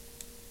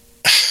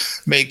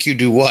 Make you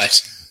do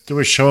what? Do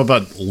a show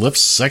about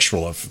Lyft's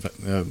sexual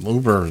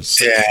Uber.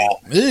 Yeah.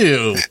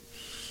 Ew.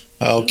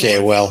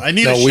 Okay, well... I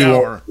need a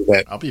shower.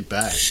 I'll be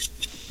back.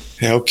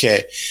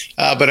 Okay.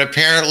 But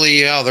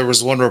apparently, there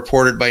was one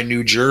reported by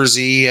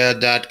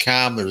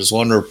NewJersey.com. There was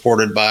one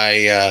reported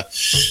by,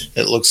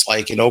 it looks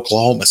like, in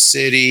Oklahoma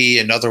City,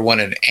 another one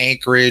in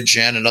Anchorage,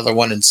 and another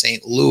one in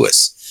St.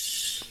 Louis.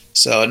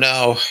 So,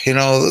 no,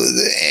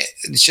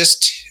 it's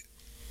just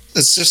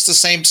It's just the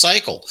same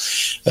cycle.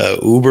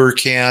 Uber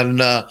can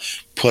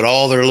put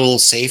all their little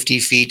safety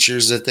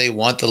features that they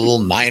want, the little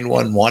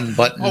 911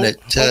 button. Wait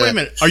a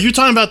minute. Are you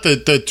talking about the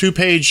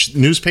 2-page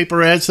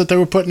newspaper ads that they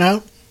were putting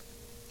out?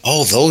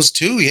 Oh, those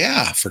too.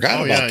 Yeah,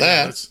 forgot about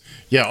that.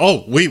 Yeah.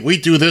 Oh, we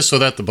do this so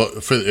that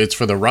it's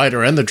for the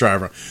rider and the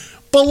driver.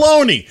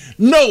 Baloney.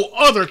 No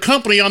other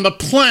company on the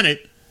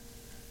planet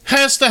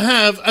has to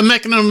have a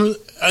mechanism,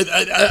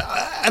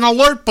 an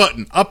alert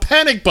button, a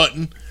panic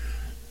button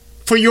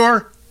for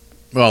your,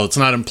 well, it's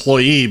not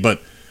employee,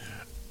 but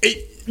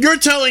you're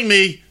telling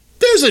me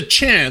there's a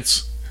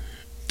chance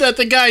that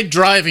the guy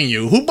driving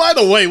you, who, by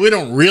the way, we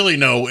don't really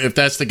know if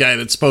that's the guy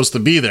that's supposed to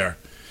be there,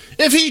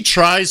 if he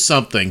tries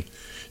something,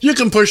 you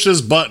can push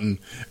this button,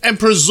 and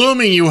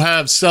presuming you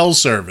have cell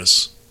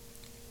service,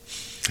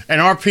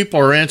 and our people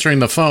are answering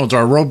the phones,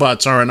 our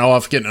robots aren't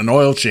off getting an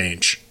oil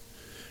change.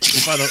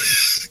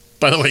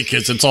 By the way,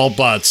 kids, it's all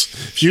bots.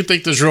 If you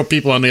think there's real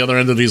people on the other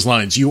end of these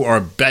lines, you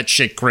are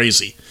batshit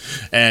crazy.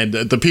 And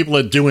the people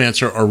that do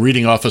answer are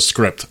reading off a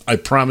script. I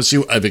promise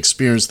you, I've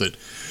experienced it.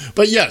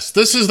 But yes,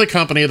 this is the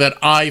company that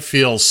I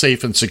feel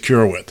safe and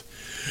secure with.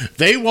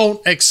 They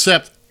won't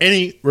accept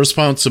any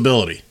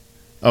responsibility.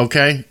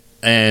 Okay?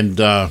 And,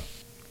 the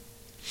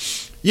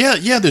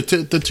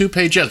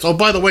 2-page ads. Oh,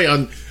 by the way,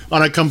 on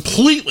a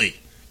completely,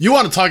 you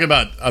want to talk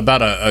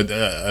about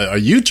a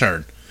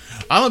U-turn.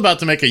 I'm about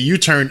to make a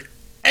U-turn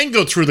and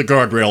go through the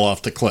guardrail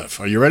off the cliff.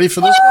 Are you ready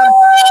for this one?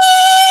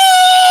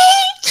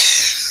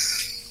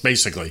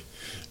 Basically,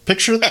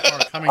 picture the car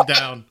coming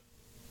down,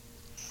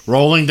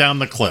 rolling down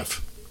the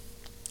cliff.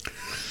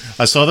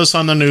 I saw this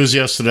on the news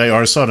yesterday,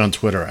 or I saw it on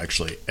Twitter,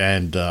 actually,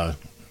 and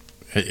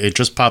it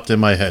just popped in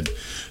my head.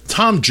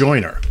 Tom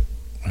Joyner,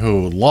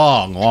 who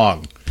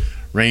long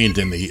reigned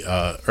in the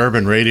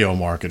urban radio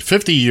market,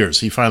 50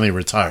 years, he finally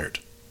retired.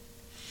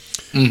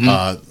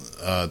 Mm-hmm.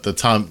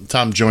 The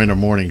Tom Joyner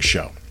Morning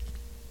Show.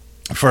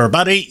 For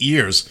about 8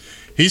 years,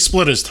 he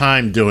split his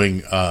time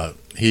doing,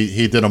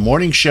 he did a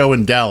morning show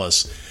in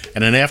Dallas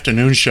and an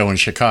afternoon show in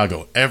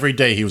Chicago. Every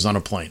day he was on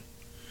a plane.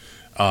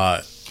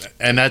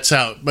 And that's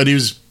how, but he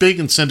was big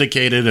and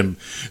syndicated. And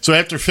so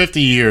after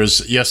 50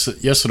 years,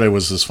 yesterday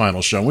was his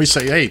final show. And we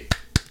say, hey,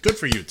 good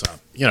for you, Tom.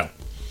 You know,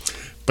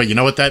 but you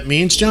know what that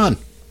means, John?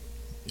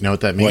 You know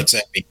what that means? What's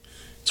that mean?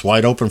 It's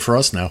wide open for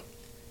us now.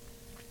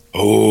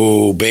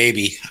 Oh,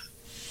 baby.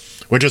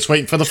 We're just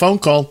waiting for the phone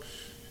call.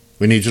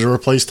 We need you to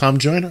replace Tom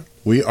Joyner.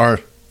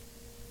 We're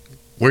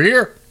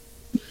here.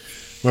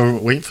 We're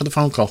waiting for the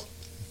phone call.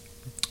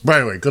 By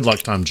the way, good luck,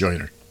 Tom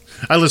Joyner.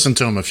 I listened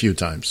to him a few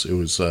times. It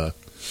was, look,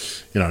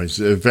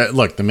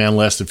 the man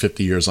lasted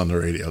 50 years on the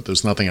radio.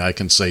 There's nothing I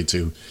can say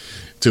to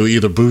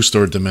either boost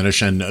or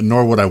diminish, and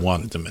nor would I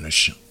want to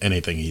diminish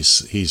anything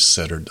he's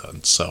said or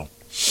done. So,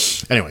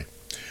 anyway,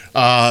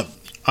 I'm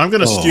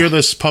going to steer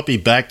this puppy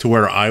back to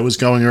where I was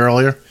going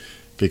earlier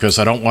because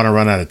I don't want to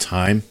run out of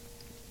time.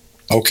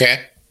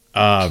 Okay.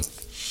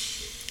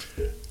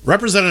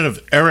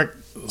 Representative Eric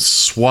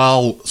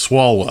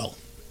Swalwell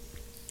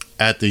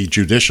at the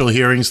judicial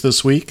hearings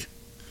this week,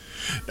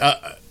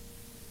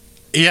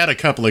 he had a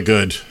couple of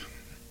good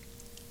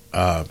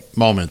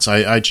moments.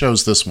 I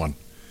chose this one.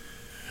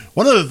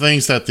 One of the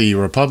things that the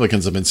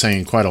Republicans have been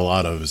saying quite a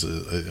lot of is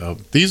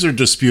these are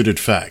disputed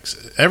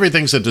facts.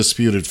 Everything's a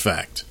disputed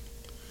fact.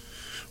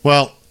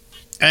 Well,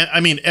 I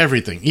mean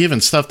everything,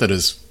 even stuff that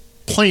has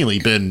plainly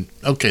been,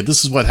 okay,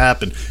 this is what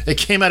happened. It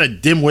came out of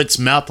Dimwit's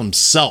mouth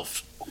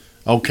himself,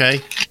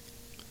 okay?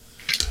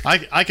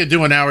 I could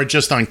do an hour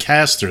just on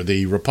Castor,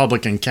 the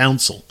Republican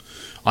counsel,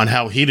 on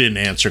how he didn't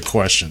answer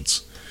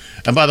questions.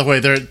 And by the way,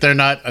 they're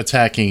not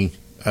attacking,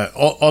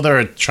 all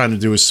they're trying to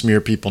do is smear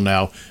people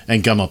now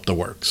and gum up the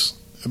works.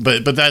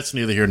 But that's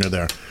neither here nor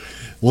there.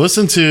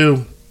 Listen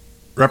to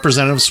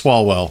Representative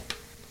Swalwell,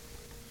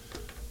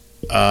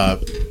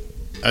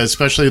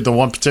 especially the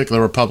one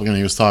particular Republican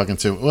he was talking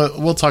to.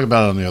 We'll talk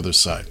about it on the other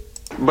side.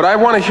 But I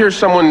want to hear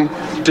someone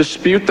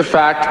dispute the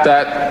fact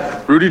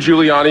that Rudy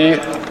Giuliani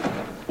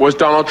was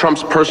Donald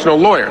Trump's personal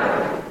lawyer.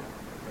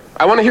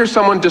 I want to hear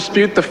someone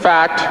dispute the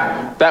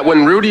fact that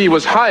when Rudy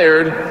was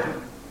hired,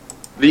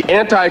 the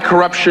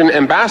anti-corruption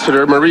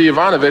ambassador, Marie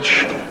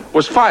Yovanovitch,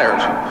 was fired.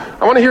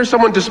 I want to hear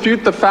someone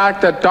dispute the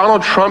fact that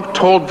Donald Trump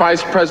told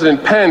Vice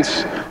President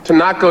Pence to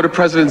not go to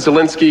President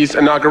Zelensky's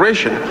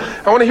inauguration.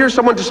 I want to hear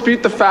someone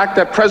dispute the fact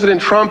that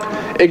President Trump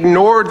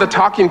ignored the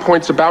talking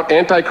points about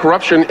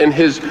anti-corruption in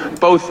his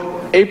both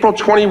April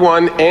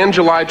 21 and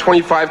July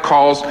 25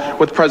 calls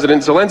with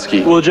President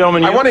Zelensky. Well,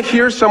 gentlemen, I want to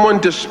hear someone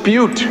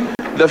dispute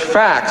the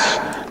facts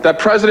that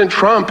President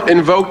Trump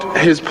invoked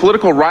his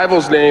political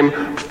rival's name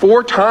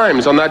 4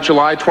 times on that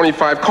July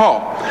 25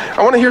 call.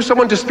 I want to hear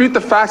someone dispute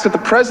the facts that the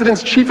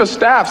president's chief of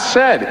staff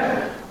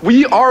said,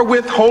 we are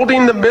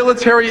withholding the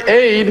military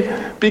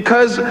aid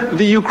because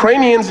the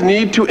Ukrainians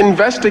need to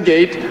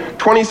investigate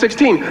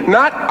 2016.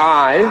 Not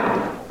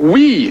I,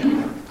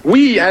 we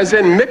as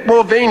in Mick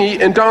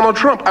Mulvaney and Donald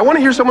Trump. I want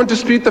to hear someone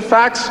dispute the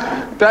facts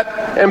that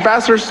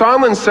Ambassador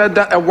Sondland said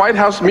that a White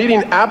House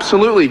meeting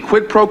absolutely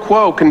quid pro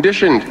quo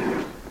conditioned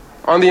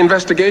on the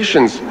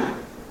investigations.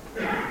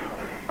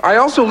 I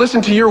also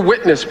listened to your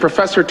witness,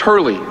 Professor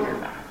Turley,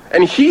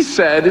 and he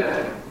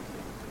said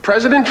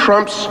President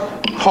Trump's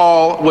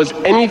call was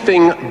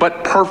anything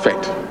but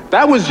perfect.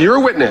 That was your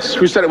witness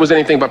who said it was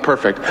anything but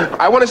perfect.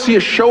 I want to see a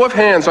show of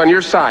hands on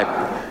your side.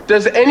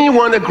 Does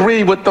anyone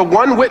agree with the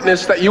one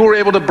witness that you were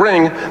able to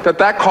bring that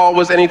that call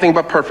was anything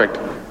but perfect?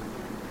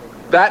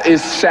 That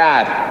is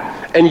sad,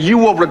 and you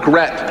will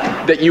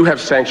regret that you have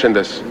sanctioned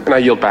this. And I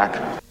yield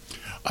back.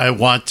 I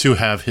want to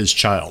have his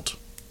child.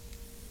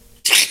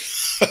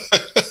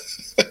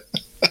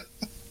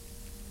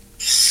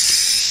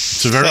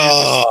 It's a very,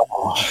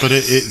 but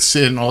it's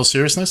in all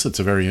seriousness, it's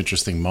a very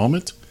interesting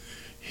moment.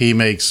 He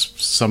makes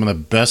some of the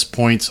best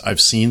points I've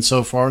seen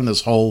so far in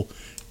this whole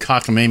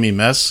cockamamie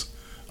mess.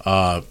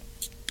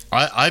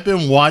 I've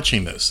been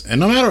watching this, and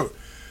no matter,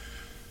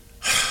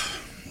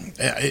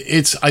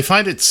 I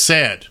find it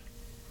sad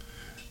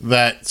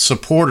that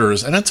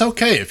supporters, and it's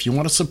okay if you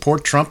want to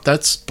support Trump,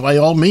 that's by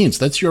all means,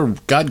 that's your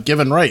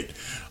God-given right.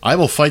 I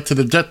will fight to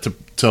the death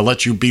to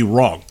let you be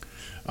wrong.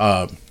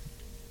 But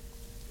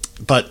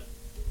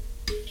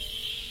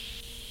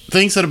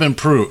things that have been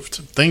proved,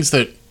 things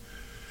that,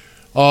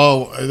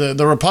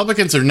 the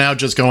Republicans are now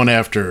just going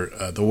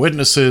after the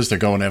witnesses, they're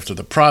going after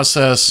the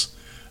process,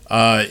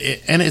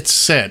 and it's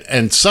sad,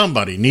 and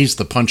somebody needs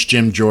to punch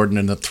Jim Jordan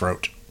in the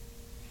throat.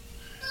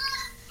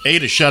 A,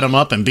 to shut him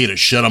up, and B, to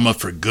shut him up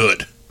for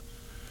good.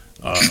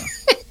 I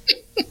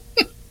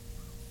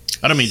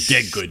don't mean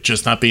dead good,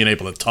 just not being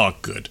able to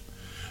talk good.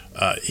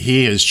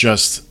 He is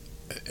just,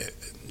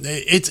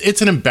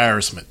 it's an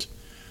embarrassment.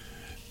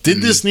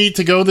 Did this need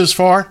to go this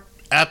far?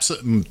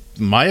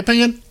 My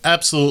opinion,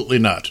 absolutely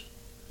not.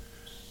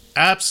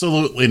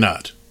 Absolutely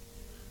not.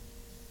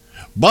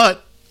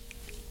 But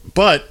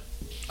I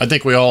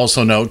think we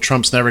also know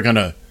Trump's never going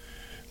to,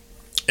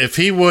 if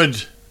they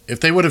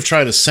would have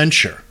tried to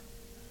censure,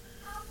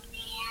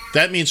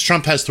 that means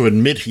Trump has to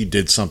admit he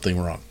did something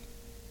wrong.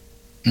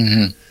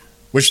 Mm-hmm.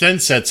 Which then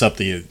sets up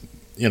the,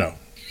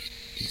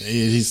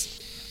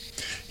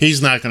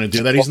 he's not going to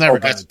do that. He's never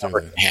going to do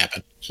that.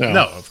 Happen. So.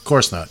 No, of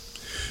course not.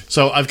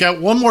 So I've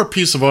got one more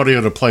piece of audio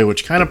to play,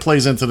 which kind of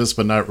plays into this,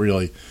 but not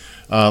really.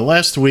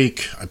 Last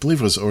week, I believe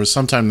it was, or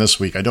sometime this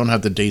week, I don't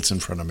have the dates in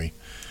front of me.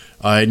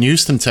 In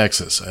Houston,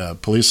 Texas, a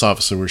police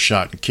officer was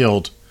shot and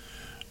killed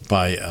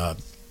by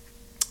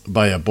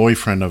a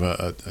boyfriend of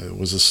a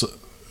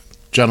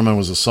gentleman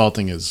was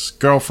assaulting his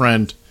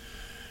girlfriend,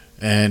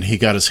 and he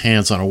got his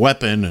hands on a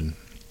weapon. And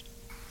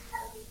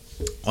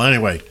well,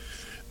 anyway,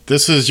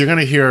 you're going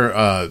to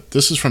hear.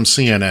 This is from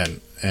CNN,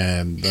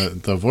 and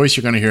the voice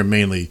you're going to hear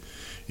mainly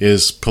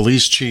is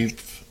Police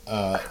Chief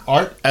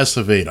Art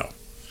Acevedo,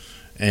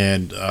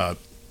 and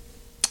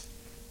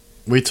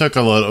we chopped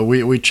a lot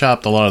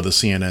of the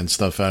CNN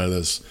stuff out of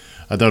this.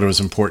 I thought it was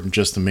important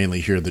just to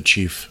mainly hear the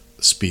chief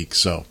speak.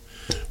 So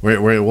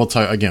we'll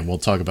talk again. We'll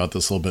talk about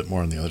this a little bit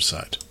more on the other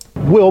side.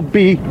 Will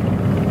be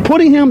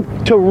putting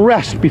him to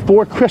rest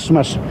before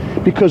Christmas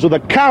because of the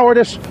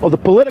cowardice of the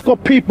political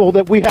people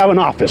that we have in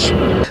office.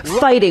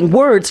 Fighting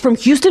words from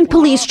Houston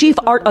Police Chief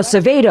Art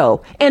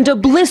Acevedo and a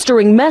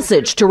blistering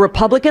message to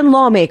Republican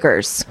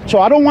lawmakers. So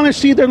I don't want to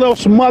see their little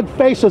smug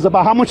faces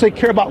about how much they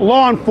care about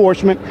law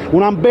enforcement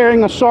when I'm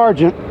burying a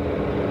sergeant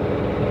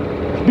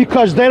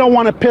because they don't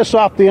want to piss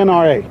off the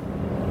NRA.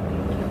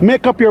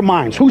 Make up your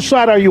minds. Whose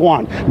side are you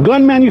on?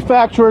 Gun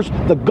manufacturers,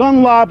 the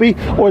gun lobby,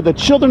 or the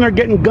children are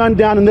getting gunned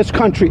down in this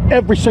country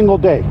every single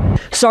day?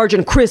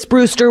 Sergeant Chris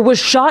Brewster was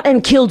shot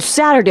and killed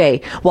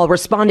Saturday while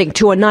responding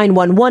to a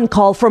 911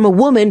 call from a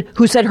woman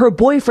who said her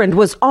boyfriend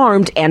was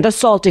armed and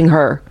assaulting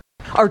her.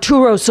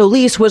 Arturo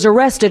Solis was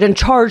arrested and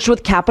charged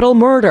with capital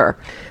murder.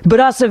 But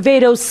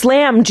Acevedo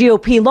slammed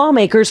GOP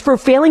lawmakers for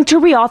failing to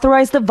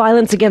reauthorize the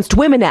Violence Against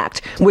Women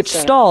Act, which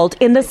stalled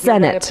in the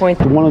Senate.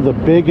 One of the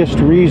biggest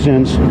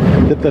reasons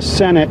that the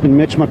Senate and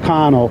Mitch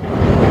McConnell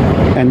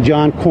and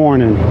John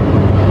Cornyn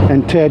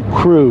and Ted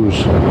Cruz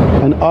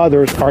and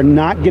others are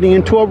not getting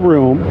into a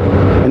room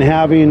and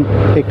having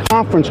a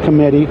conference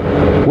committee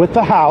with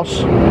the House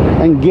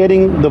and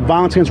getting the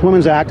Violence Against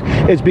Women Act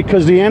is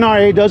because the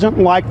NRA doesn't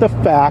like the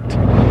fact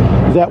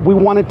that we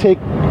want to take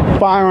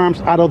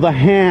firearms out of the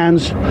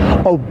hands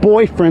of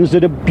boyfriends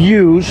that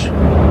abuse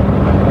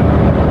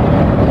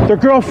their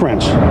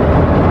girlfriends.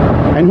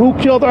 And who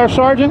killed our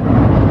sergeant?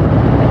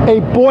 A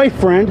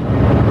boyfriend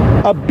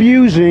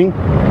abusing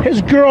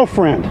his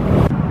girlfriend.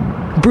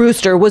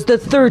 Brewster was the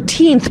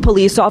 13th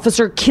police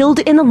officer killed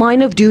in the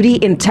line of duty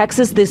in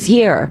Texas this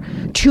year.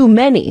 Too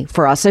many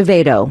for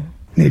Acevedo.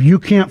 If you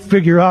can't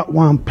figure out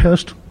why I'm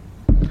pissed,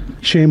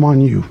 shame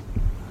on you.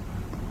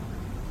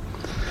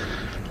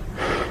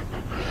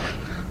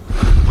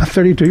 A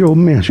 32-year-old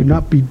man should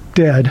not be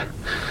dead.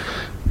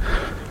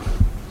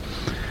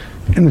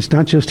 And it's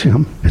not just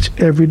him. It's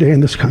every day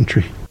in this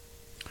country.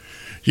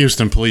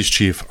 Houston Police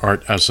Chief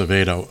Art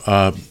Acevedo.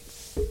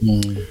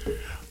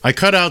 I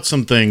cut out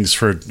some things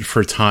for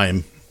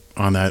time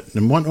on that.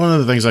 And one of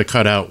the things I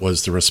cut out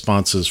was the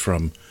responses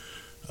from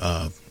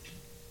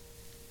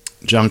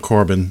John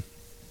Corbin,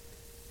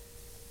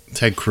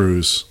 Ted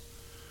Cruz,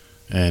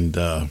 and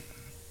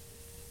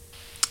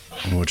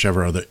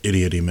whichever other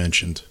idiot he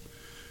mentioned.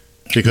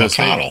 Because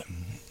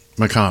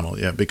McConnell,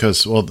 yeah,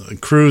 because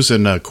Cruz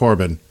and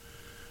Corbyn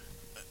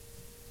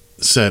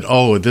said,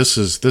 "Oh,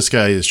 this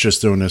guy is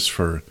just doing this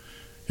for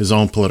his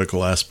own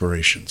political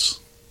aspirations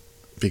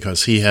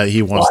because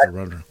he wants to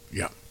run."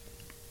 Yeah.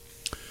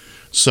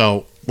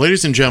 So,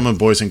 ladies and gentlemen,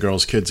 boys and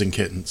girls, kids and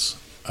kittens,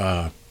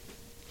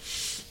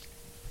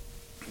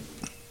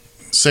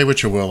 say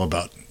what you will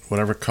about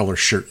whatever color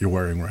shirt you're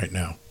wearing right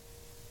now.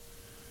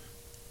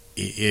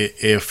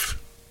 If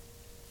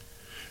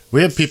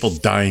we have people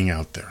dying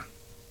out there,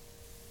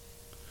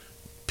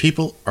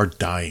 people are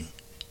dying.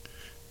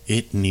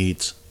 It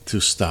needs to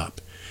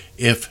stop.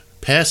 If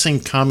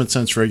passing common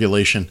sense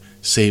regulation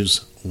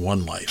saves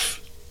one life,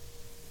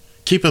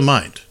 keep in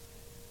mind,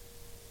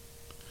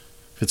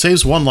 if it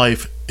saves one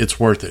life, it's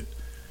worth it.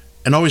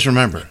 And always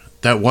remember,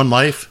 that one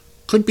life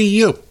could be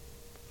you,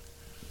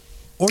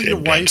 or your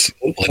wife,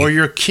 or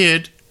your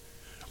kid,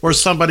 or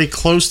somebody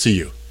close to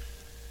you.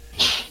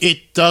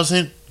 It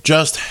doesn't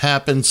just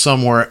happen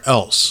somewhere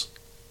else.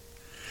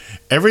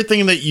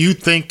 Everything that you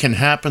think can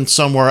happen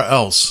somewhere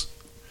else,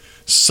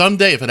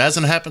 someday, if it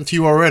hasn't happened to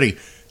you already,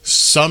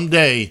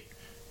 someday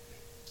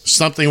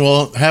something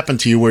will happen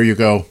to you where you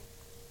go,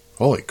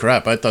 holy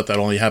crap, I thought that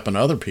only happened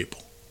to other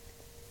people.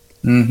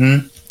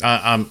 Mm-hmm.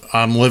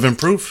 I'm living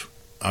proof.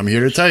 I'm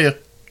here to tell you.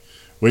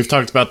 We've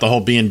talked about the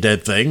whole being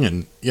dead thing,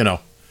 and,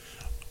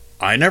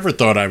 I never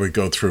thought I would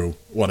go through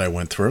what I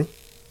went through.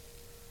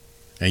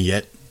 And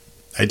yet,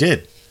 I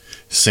did.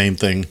 Same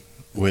thing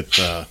with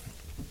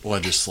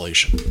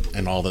legislation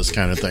and all this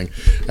kind of thing.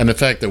 And the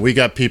fact that we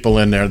got people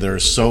in there that are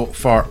so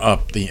far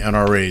up the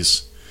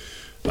NRA's,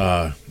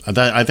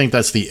 I think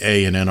that's the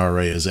A in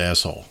NRA is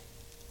asshole.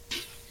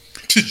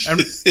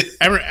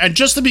 and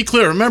just to be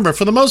clear, remember,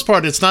 for the most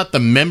part, it's not the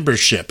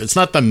membership. It's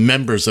not the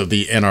members of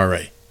the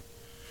NRA.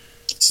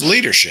 It's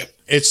leadership.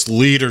 It's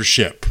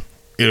leadership.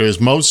 It is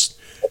most...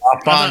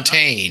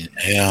 Fontaine.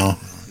 Yeah.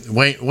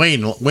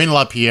 Wayne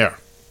LaPierre.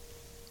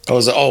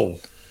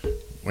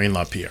 Wayne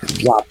LaPierre.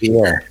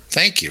 LaPierre.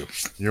 Thank you.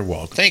 You're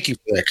welcome. Thank you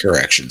for that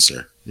correction,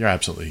 sir. You're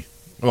absolutely...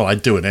 Well,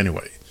 I'd do it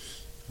anyway.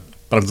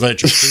 But I'm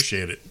glad you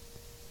appreciate it.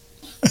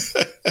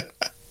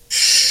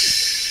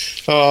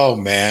 Oh,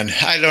 man.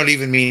 I don't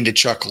even mean to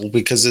chuckle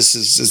because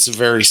it's a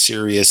very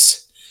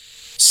serious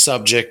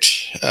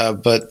subject,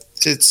 but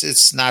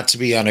it's not to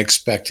be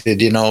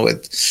unexpected.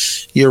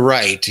 You're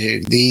right.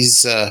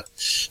 These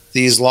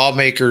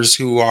lawmakers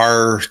who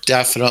are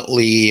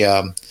definitely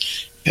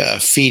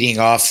feeding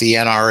off the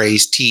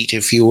NRA's teat,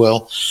 if you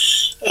will,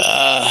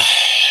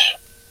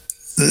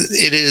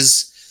 it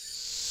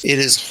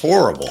is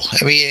horrible.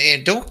 I mean,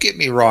 and don't get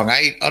me wrong.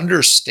 I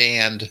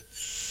understand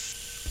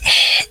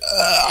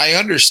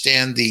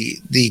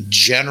the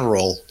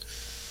general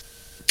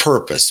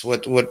purpose,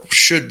 what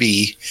should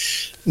be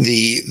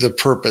the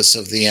purpose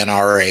of the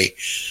NRA.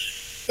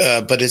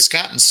 But it's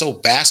gotten so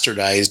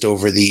bastardized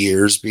over the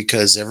years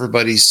because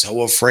everybody's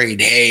so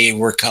afraid, hey,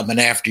 we're coming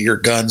after your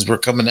guns. We're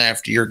coming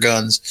after your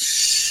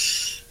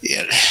guns.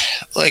 Yeah,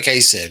 like I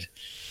said,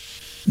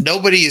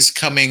 nobody is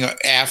coming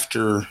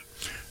after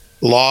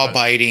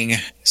law-abiding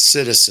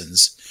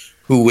citizens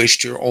who wish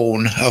to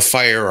own a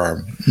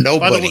firearm.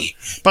 Nobody.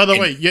 By the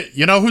way,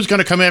 you know who's going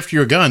to come after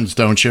your guns,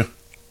 don't you?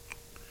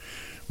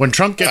 When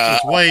Trump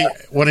gets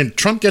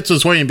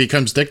his way and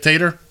becomes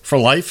dictator for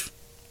life,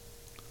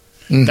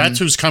 mm-hmm. That's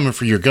who's coming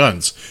for your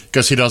guns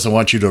because he doesn't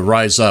want you to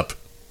rise up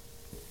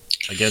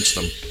against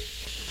them.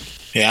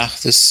 Yeah,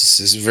 this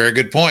is a very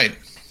good point.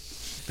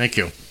 Thank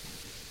you.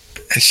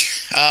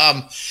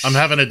 I'm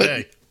having a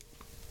day.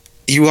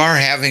 You are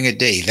having a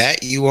day.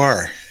 That you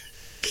are.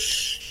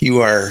 You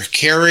are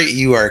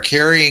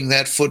carrying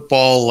that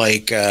football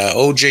like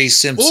O.J.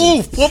 Simpson.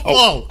 Ooh,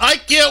 football! Oh. I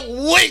can't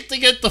wait to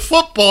get the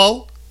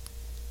football.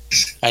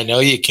 I know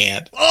you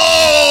can't.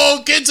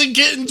 Oh, kids and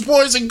kittens,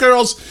 boys and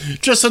girls,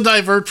 just to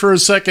divert for a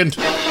second.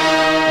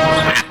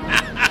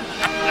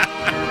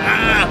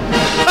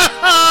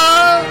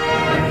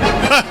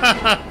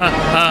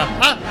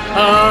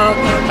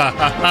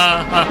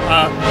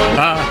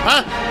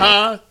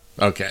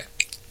 Okay.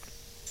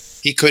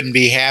 He couldn't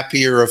be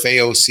happier if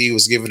AOC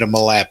was giving him a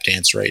lap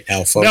dance right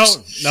now,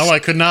 folks. No, I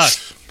could not.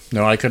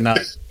 I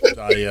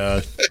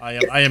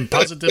am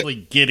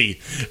positively giddy,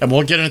 and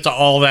we'll get into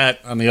all that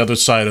on the other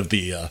side of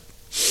the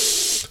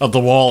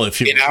wall,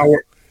 if you will.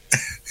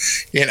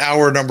 In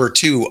hour number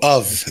 2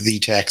 of the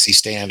Taxi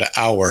Stand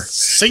Hour,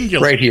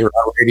 singular, right here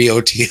on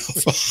Radio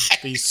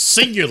TFI. The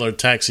singular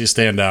Taxi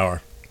Stand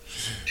Hour.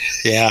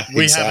 Yeah,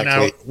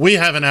 we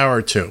have an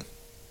hour too.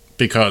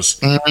 Because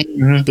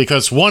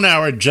 1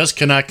 hour just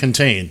cannot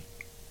contain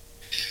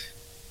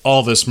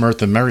all this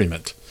mirth and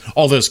merriment,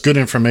 all this good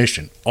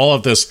information, all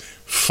of this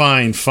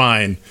fine.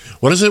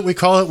 What is it we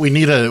call it? We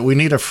need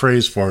a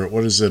phrase for it.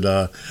 What is it?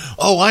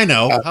 I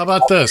know. How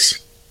about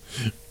this?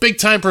 Big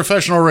time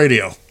professional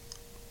radio.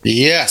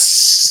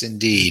 Yes,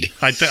 indeed.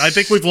 I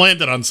think we've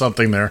landed on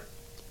something there.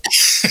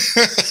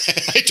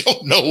 I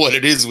don't know what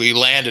it is we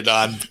landed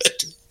on,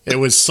 but it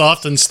was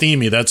soft and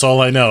steamy. That's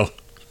all I know.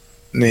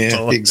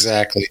 Yeah,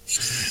 exactly.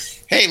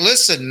 Hey,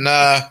 listen.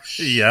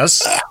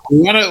 Yes.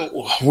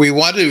 We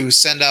want to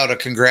send out a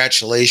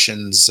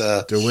congratulations.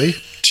 Do we?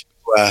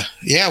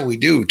 Yeah, we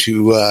do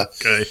to Greta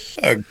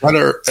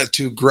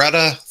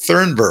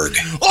Thunberg.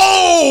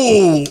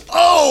 Oh,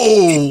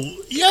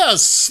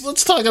 yes.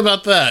 Let's talk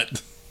about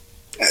that.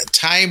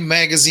 Time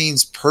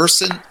Magazine's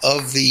Person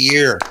of the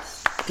Year.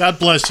 God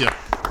bless you.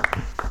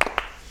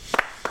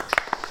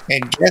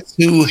 And guess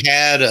who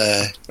had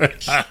a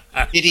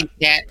kitty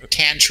cat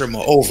tantrum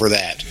over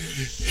that?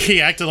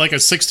 He acted like a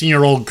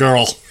 16-year-old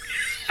girl.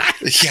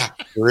 Yeah.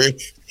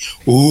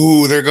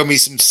 Ooh, there are going to be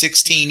some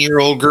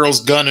 16-year-old girls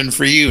gunning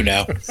for you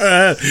now.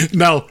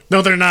 No,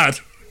 they're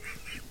not.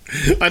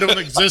 I don't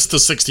exist to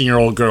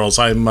 16-year-old girls.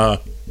 I'm,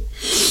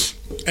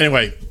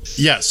 anyway,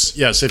 yes.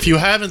 If you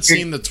haven't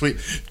seen the tweet.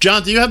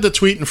 John, do you have the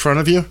tweet in front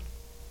of you?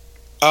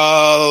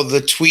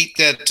 The tweet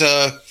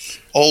that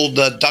old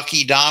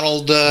Ducky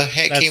Donald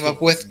came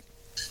up with?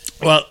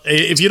 Well,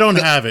 if you don't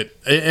have it,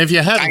 if you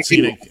haven't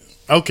seen it.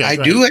 Okay. I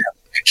do have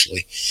it,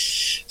 actually.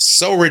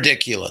 So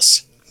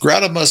ridiculous.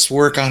 Greta must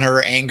work on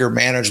her anger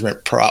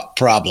management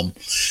problem.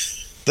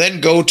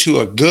 Then go to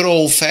a good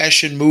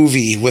old-fashioned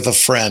movie with a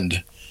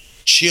friend.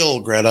 Chill,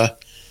 Greta.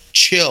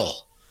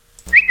 Chill.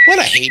 What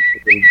a hate.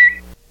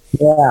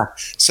 Yeah.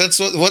 Since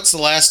what's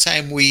the last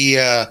time we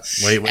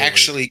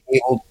actually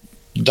gave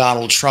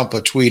Donald Trump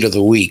a tweet of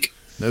the week?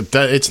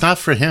 It's not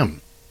for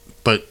him.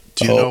 But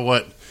do you know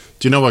what?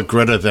 Do you know what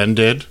Greta then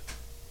did?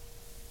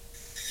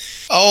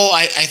 Oh,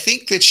 I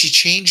think that she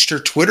changed her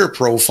Twitter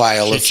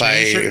profile, if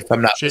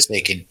I'm not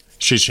mistaken.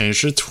 She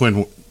changed her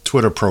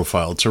Twitter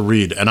profile to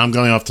read, and I'm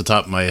going off the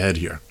top of my head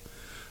here.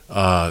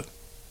 An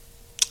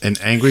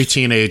angry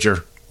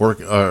teenager,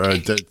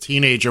 the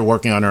teenager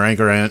working on her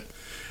anger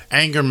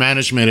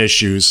management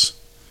issues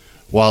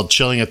while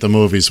chilling at the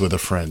movies with a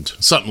friend,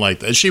 something like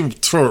that. She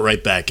threw it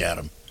right back at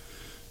him.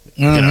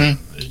 Mm-hmm. You know,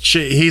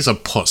 he's a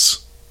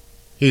puss.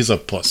 He's a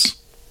puss.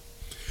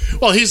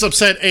 Well, he's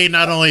upset, A,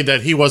 not only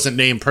that he wasn't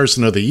named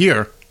Person of the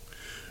Year,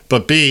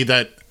 but B,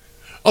 that,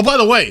 oh, by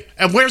the way,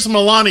 and where's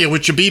Melania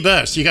with your Be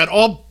Best? You got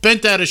all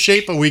bent out of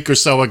shape a week or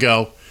so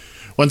ago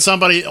when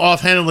somebody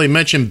offhandedly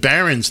mentioned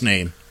Barron's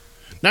name.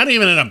 Not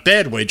even in a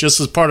bad way,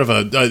 just as part of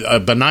a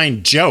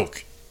benign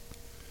joke.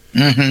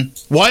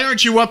 Mm-hmm. Why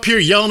aren't you up here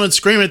yelling and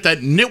screaming at that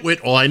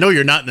nitwit? Well, I know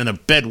you're not in a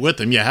bed with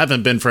him. You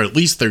haven't been for at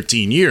least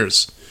 13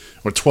 years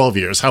or 12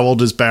 years. How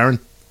old is Barron?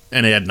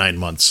 And he had 9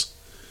 months.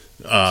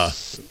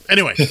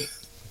 Anyway,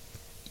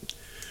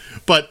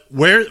 but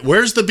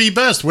where's the Be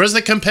Best? Where's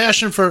the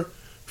compassion for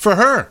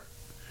her?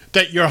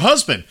 That your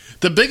husband,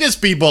 the biggest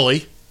bee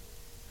bully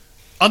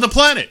on the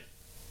planet,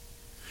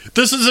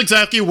 this is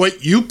exactly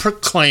what you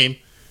proclaim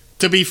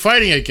to be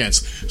fighting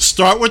against.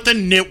 Start with the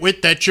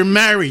nitwit that you're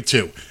married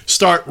to.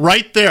 Start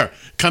right there.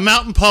 Come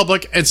out in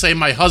public and say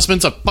my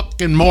husband's a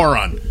fucking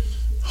moron.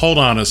 Hold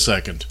on a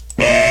second.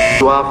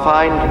 You are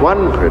fined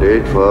 1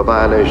 credit for a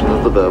violation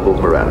of the verbal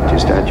morality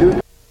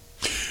statute.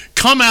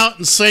 Come out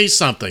and say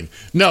something.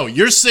 No,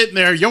 you're sitting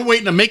there, you're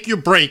waiting to make your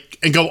break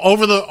and go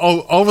over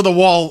the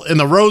wall in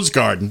the Rose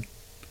Garden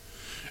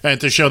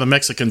and to show the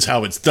Mexicans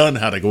how it's done,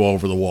 how to go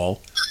over the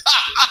wall.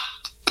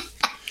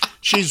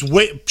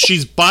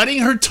 She's biding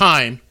her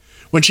time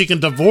when she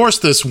can divorce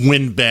this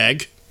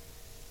windbag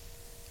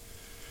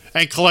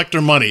and collect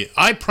her money.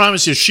 I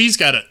promise you she's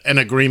got an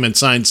agreement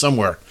signed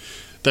somewhere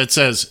that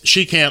says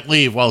she can't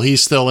leave while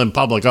he's still in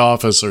public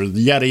office or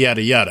yada,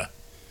 yada, yada.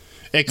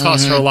 It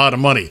costs her a lot of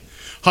money.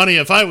 Honey,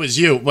 if I was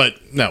you, but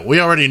no, we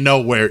already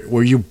know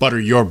where you butter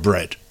your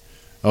bread.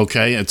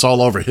 Okay? It's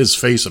all over his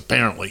face,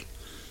 apparently.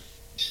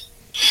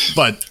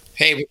 But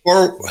hey,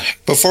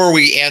 before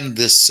we end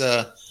this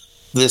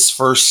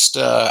first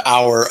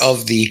hour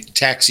of the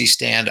Taxi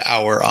Stand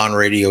Hour on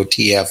Radio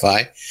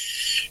TFI,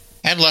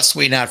 and lest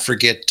we not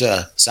forget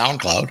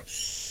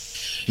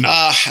SoundCloud, no.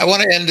 I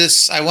want to end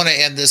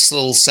this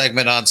little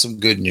segment on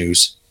some good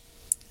news.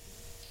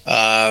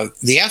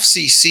 The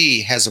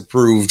FCC has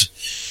approved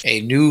a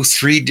new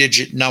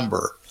 3-digit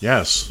number.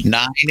 Yes.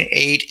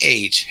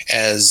 988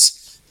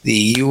 as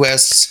the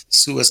U.S.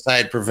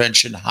 Suicide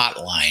Prevention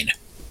Hotline.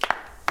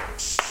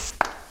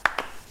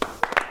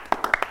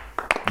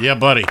 Yeah,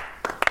 buddy.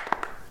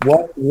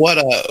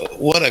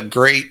 What a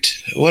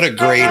great idea.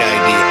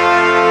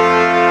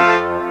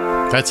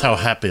 That's how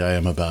happy I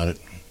am about it.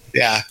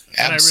 Yeah,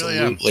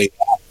 absolutely.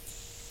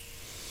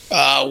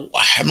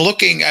 I'm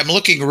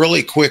looking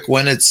really quick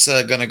when it's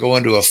going to go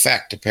into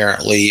effect.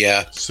 Apparently,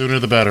 sooner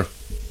the better.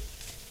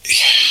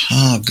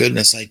 Oh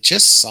goodness, I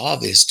just saw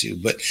this too.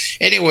 But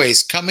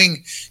anyways,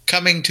 coming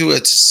to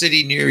a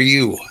city near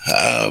you.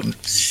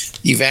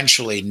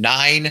 Eventually,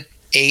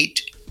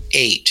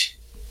 988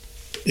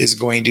 is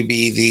going to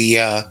be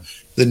the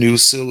new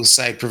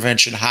suicide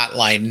prevention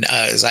hotline,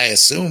 as I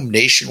assume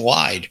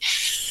nationwide.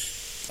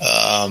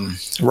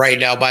 Right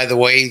now, by the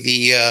way,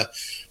 the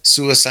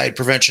Suicide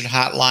Prevention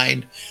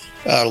Hotline,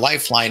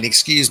 Lifeline,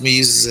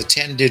 uses a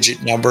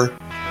 10-digit number,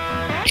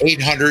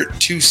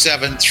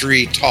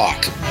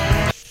 800-273-TALK.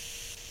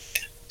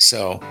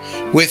 So,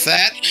 with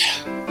that,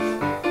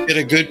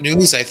 bit of good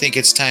news. I think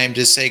it's time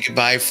to say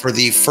goodbye for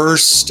the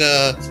first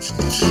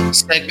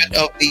segment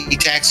of the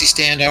Taxi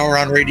Stand Hour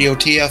on Radio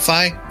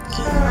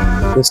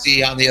TFI. We'll see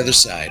you on the other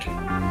side.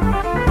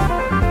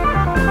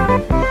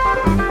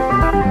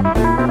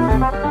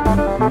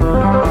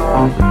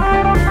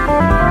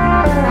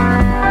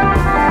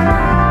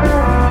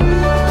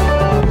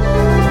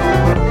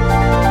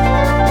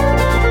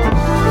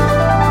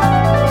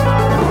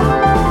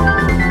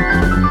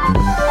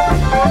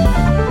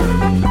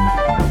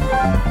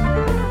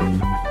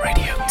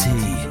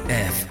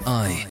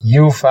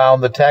 You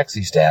found the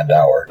Taxi Stand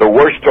Hour. The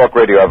worst talk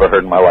radio I ever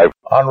heard in my life.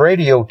 On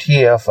Radio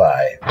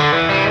TFI.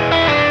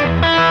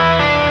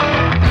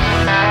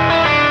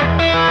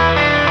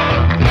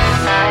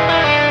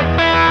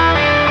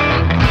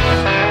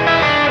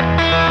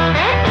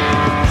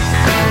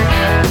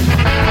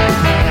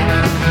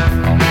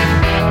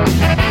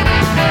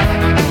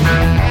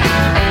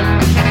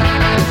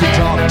 You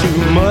talk too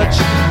much.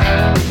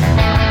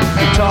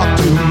 You talk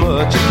too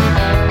much.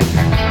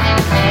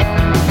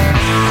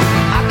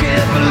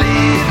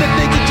 Believe the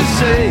things that you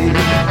say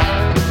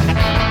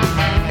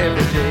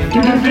every day.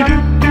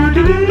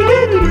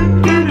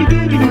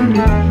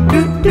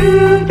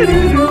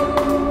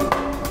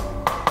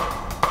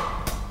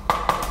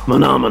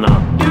 Phenomena.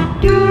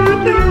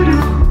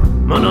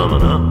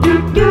 Phenomena.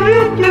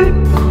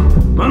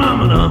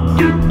 Phenomena.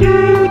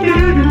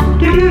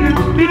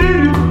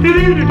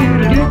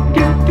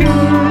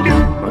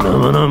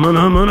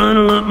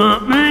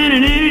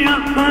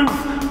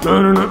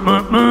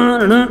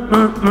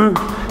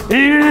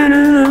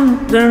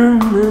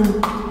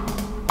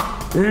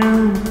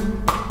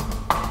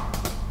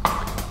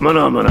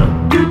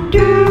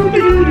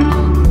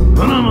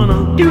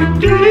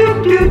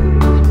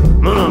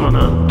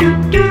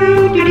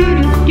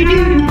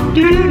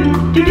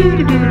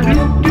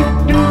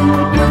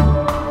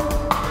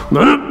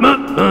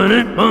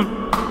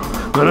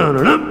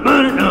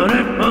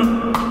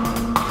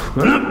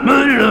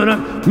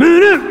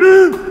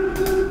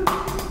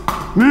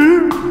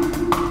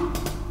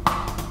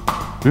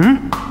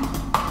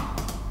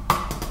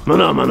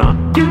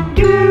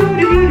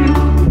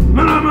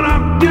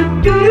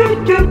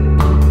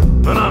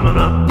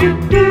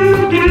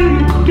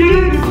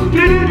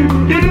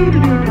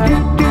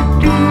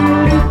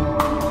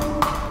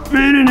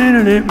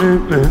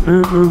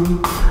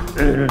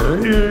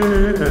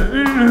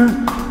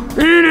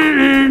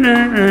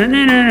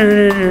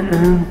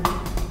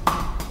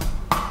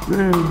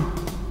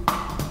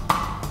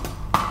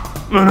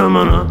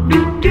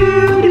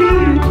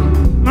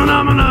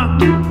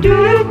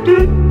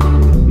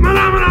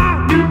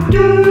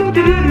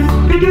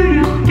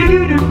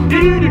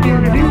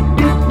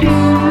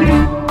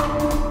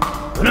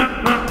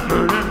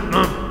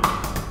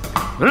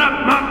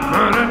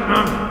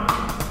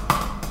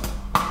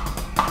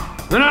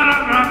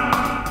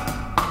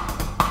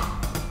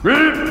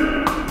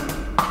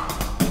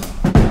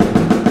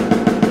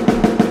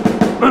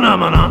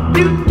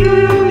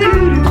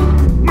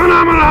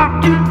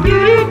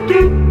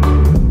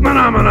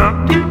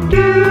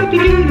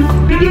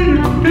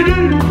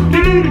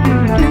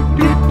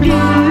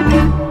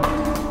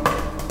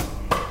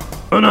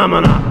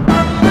 Phenomena.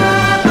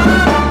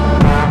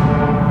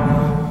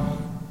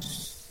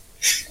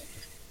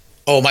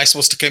 Oh, am I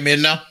supposed to come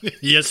in now?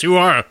 Yes, you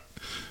are.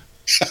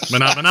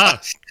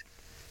 Phenomena.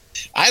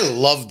 I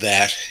love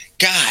that.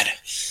 God.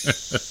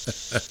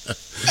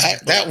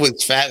 That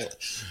was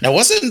fabulous. Now,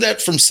 wasn't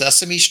that from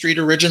Sesame Street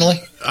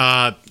originally?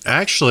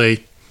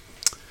 Actually,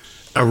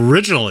 you're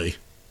going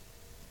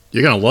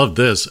to love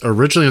this.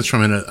 Originally, it's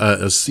from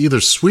it's either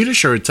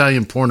Swedish or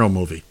Italian porno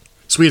movie.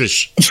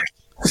 Swedish.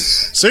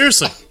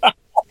 Seriously.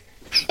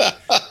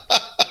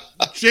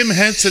 Jim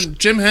Henson.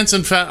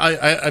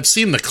 I've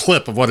seen the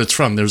clip of what it's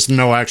from. There's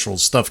no actual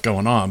stuff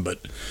going on, but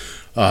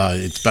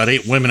it's about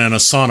 8 women in a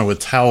sauna with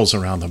towels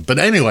around them. But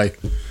anyway,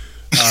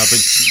 but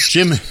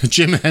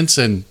Jim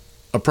Henson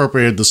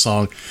appropriated the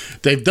song.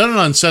 They've done it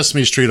on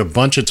Sesame Street a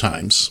bunch of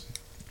times.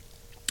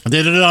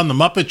 They did it on the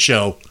Muppet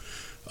Show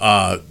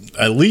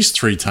at least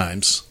 3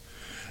 times.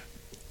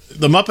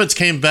 The Muppets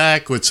came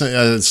back with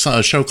a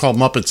show called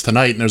Muppets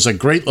Tonight, and there's a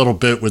great little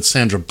bit with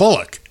Sandra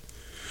Bullock.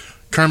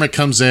 Kermit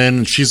comes in,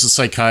 and she's a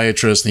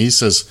psychiatrist, and he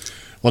says,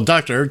 well,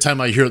 doctor, every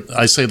time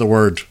I say the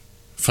word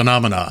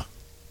phenomena,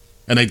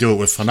 and they do it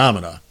with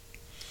phenomena.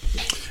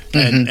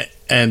 Mm-hmm.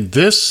 And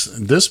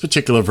this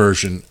particular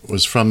version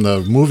was from the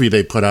movie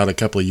they put out a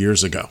couple of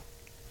years ago.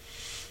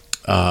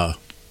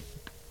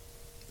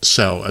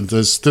 So I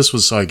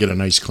get a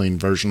nice clean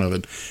version of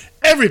it.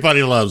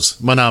 Everybody loves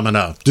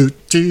phenomena.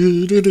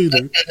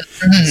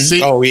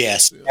 See, oh,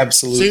 yes,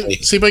 absolutely.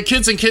 See, but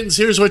kids and kittens,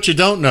 here's what you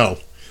don't know.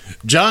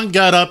 John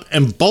got up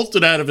and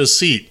bolted out of his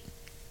seat.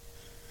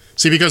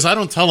 See, because I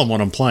don't tell him what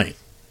I'm playing.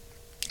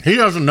 He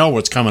doesn't know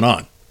what's coming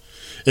on.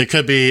 It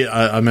could be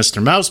a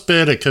Mr. Mouse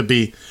bit. It could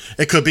be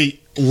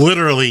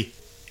literally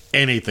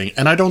anything.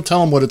 And I don't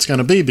tell him what it's going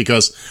to be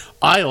because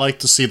I like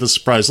to see the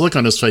surprised look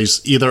on his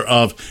face, either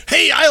of,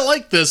 hey, I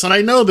like this and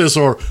I know this,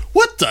 or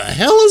what the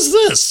hell is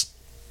this?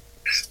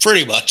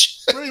 Pretty much.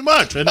 Pretty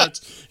much, and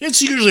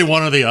it's usually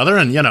one or the other.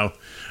 And if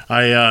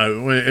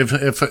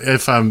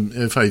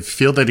I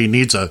feel that he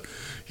needs a,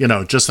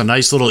 just a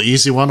nice little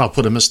easy one, I'll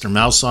put a Mr.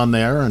 Mouse on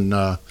there, and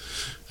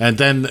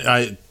then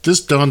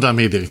this dawned on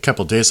me a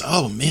couple of days.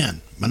 Oh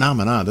man,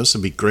 Mana, this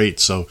would be great.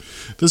 So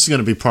this is going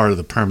to be part of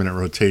the permanent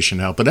rotation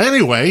now. But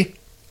anyway,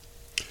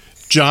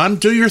 John,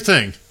 do your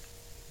thing.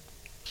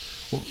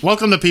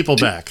 Welcome the people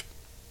back.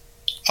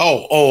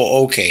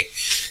 Oh, okay.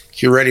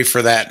 You're ready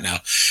for that now.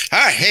 All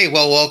right. Hey,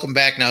 well, welcome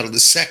back now to the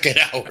second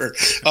hour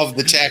of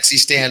the Taxi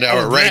Stand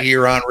Hour right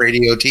here on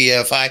Radio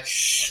TFI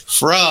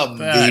from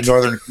the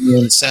Northern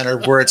Community Center,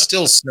 where it's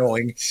still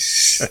snowing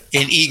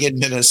in Eagan,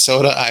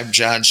 Minnesota. I'm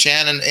John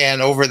Shannon,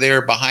 and over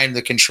there behind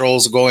the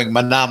controls going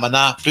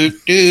mana, do.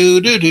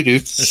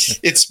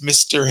 It's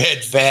Mr.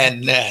 Ed Van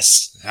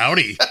Ness.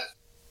 Howdy.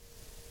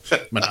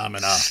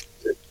 Mana.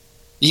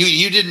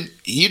 You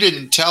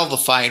didn't tell the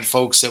fine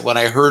folks that when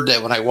I heard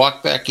that when I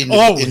walked back into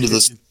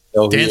the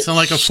dancing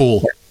like a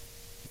fool.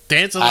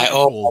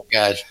 Oh my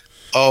God.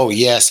 Oh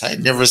yes,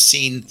 I'd never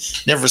seen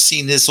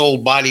this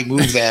old body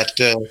move that.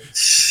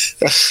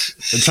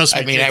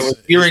 Trust me, I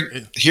was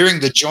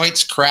hearing the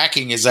joints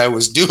cracking as I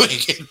was doing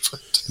it.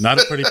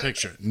 Not a pretty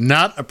picture.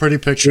 Not a pretty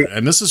picture.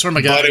 And this is from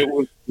a guy. But it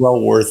was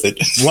well worth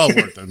it. Well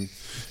worth it.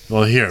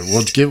 Well, here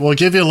we'll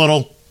give you a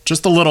little,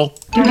 just a little.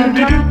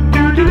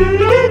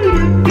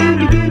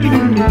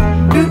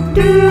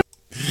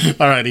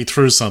 All right, he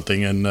threw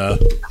something and.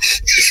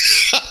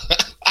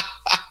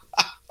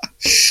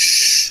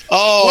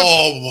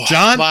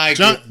 John,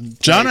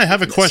 I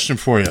have a question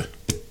for you.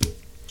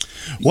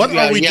 What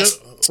are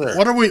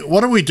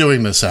we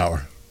doing this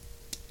hour?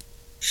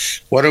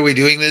 What are we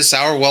doing this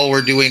hour? Well,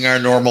 we're doing our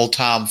normal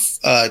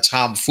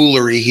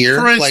tomfoolery here.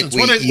 For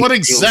instance, what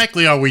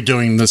exactly are we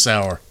doing this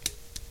hour?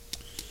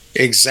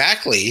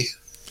 Exactly.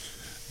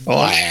 Oh,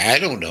 I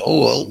don't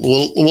know.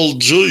 Well,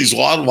 geez,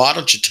 why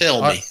don't you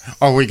tell me?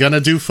 Are we going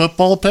to do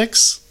football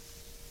picks?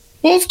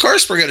 Well, of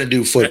course we're going to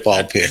do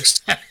football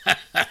picks.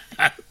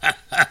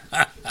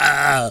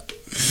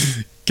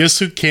 Guess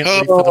who can't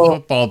wait for the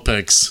football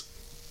picks?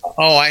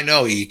 Oh, I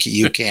know you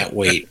can't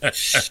wait. But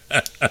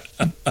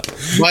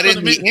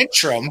in the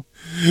interim,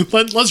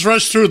 let's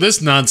rush through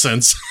this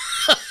nonsense.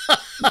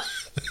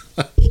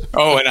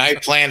 Oh, and I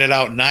planned it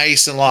out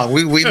nice and long.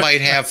 We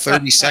might have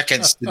 30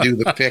 seconds to do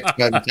the pick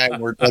by the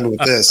time we're done with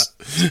this.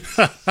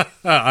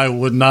 I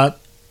would not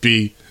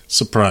be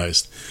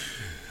surprised.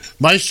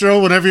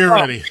 Maestro, whenever you're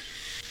ready.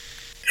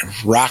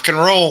 Rock and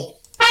roll.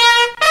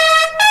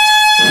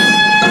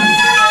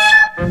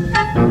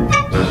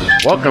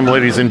 Welcome,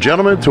 ladies and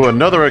gentlemen, to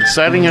another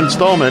exciting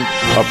installment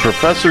of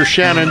Professor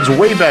Shannon's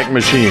Wayback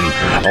Machine,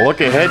 a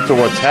look ahead to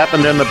what's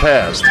happened in the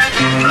past.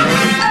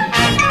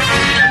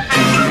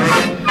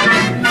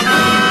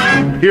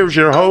 Here's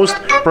your host,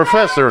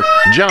 Professor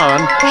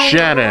John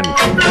Shannon.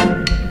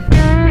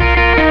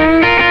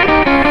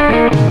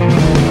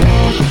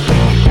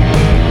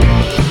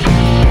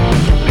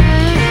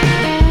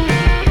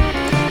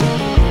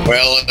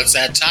 Well, it's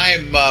that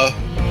time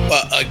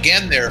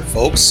again there,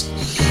 folks,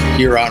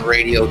 here on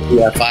Radio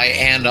TFI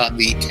and on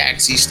the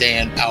Taxi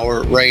Stand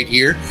Hour right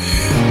here,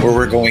 where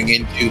we're going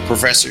into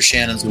Professor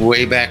Shannon's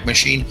Wayback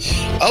Machine.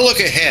 A look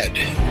ahead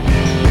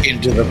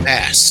into the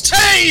past.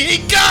 Hey, he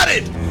got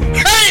it!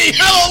 Hey,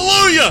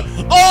 hallelujah!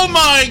 Oh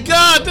my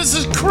God, this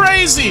is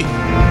crazy!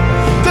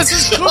 This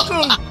is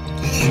cuckoo!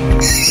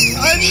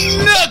 I'm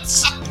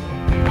nuts!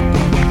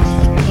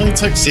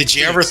 Did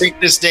you ever think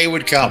this day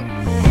would come?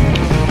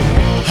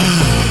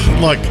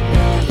 Look,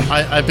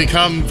 I've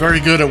become very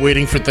good at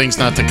waiting for things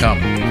not to come.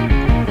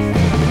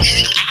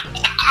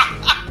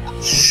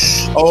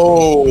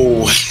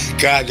 Oh,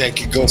 God, I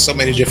could go so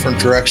many different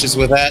directions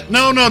with that.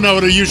 No,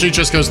 it usually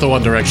just goes the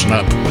one direction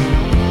up.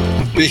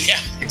 Yeah,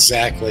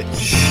 exactly.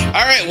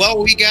 All right,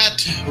 well, we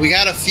got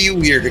a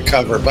few here to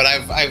cover, but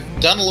I've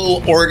done a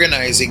little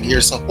organizing here,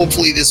 so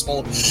hopefully this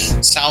won't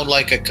sound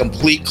like a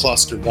complete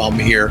cluster bomb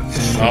here,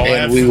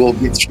 and we will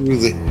get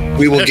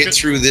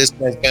through this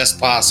as best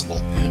possible.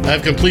 I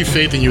have complete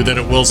faith in you that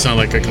it will sound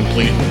like a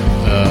complete.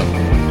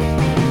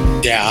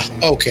 Yeah.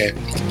 Okay.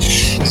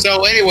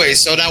 So anyway,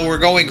 now we're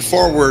going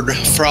forward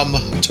from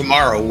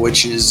tomorrow,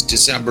 which is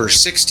December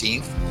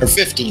 16th or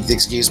 15th,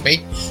 excuse me.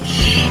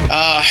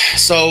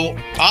 So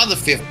on the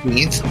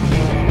 15th,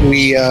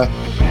 we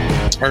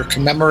are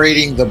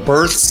commemorating the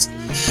births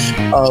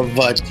of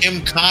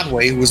Tim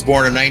Conway, who was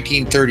born in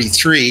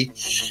 1933,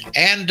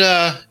 and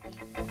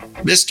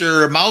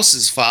Mr.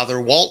 Mouse's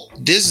father,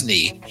 Walt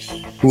Disney,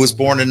 who was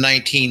born in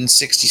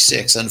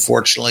 1966.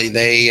 Unfortunately,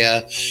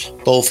 they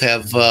both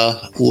have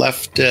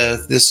left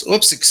this.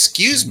 Oops,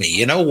 excuse me.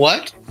 You know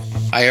what?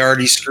 I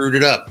already screwed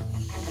it up.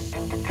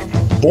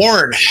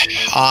 Born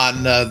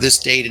on this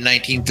date in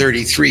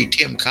 1933,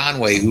 Tim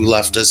Conway, who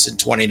left us in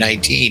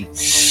 2019.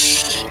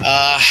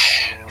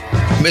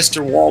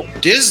 Mr. Walt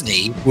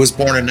Disney, who was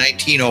born in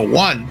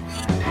 1901,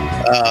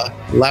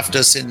 left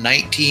us in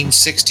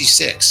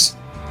 1966.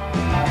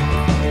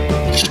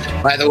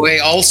 By the way,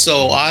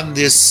 also on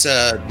this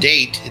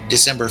date,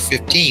 December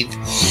 15th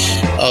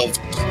of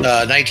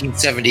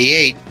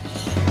 1978,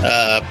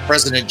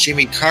 President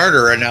Jimmy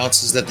Carter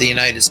announces that the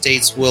United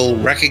States will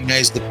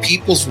recognize the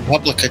People's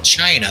Republic of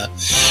China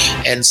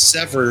and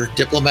sever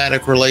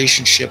diplomatic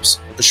relationships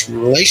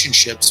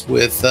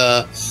with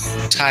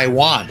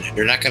Taiwan.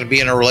 You're not going to be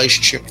in a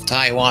relationship with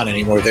Taiwan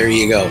anymore. There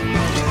you go.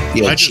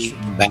 You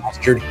cheating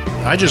bastard.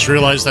 I just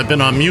realized I've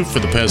been on mute for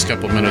the past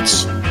couple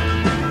minutes.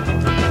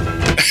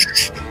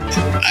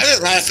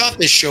 I thought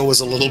this show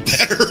was a little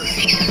better.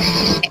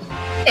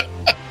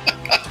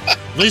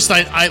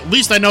 At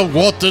least I know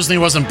Walt Disney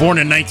wasn't born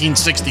in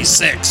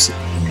 1966.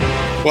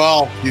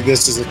 Well,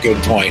 this is a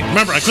good point.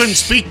 Remember, I couldn't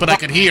speak, but I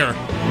could hear.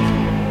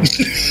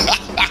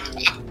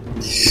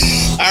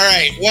 All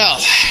right. Well,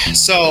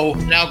 so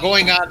now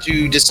going on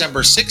to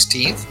December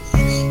 16th,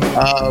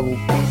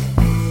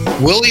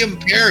 William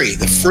Perry,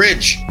 the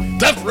Fridge.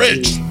 The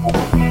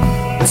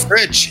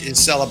Fridge is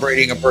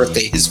celebrating a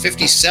birthday, his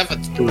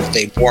 57th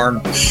birthday,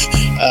 born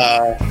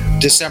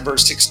December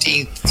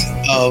 16th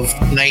of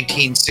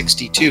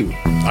 1962.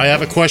 I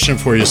have a question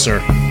for you,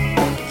 sir.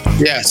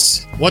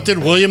 Yes. What did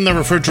William the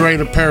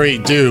Refrigerator Perry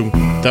do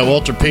that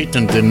Walter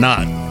Payton did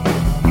not?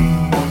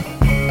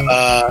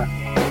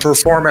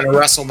 Perform at a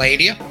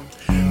WrestleMania?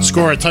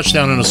 Score a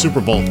touchdown in a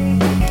Super Bowl.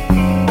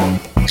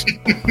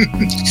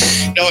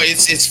 No,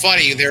 it's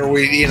funny.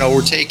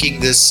 We're taking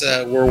this.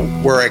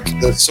 We're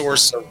the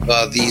source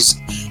of these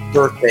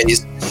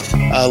birthdays.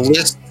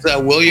 Lists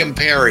William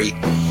Perry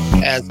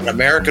as an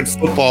American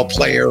football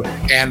player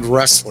and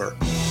wrestler.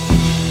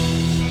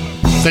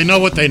 They know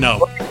what they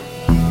know.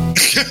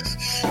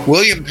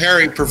 William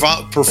Perry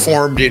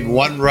performed in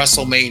one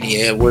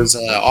WrestleMania. It was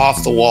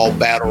off the wall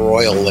battle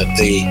royal that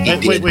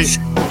Wait.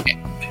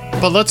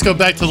 But let's go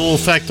back to the little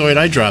factoid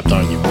I dropped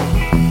on you.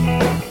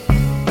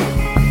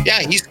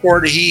 Yeah, he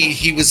scored.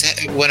 He was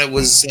when it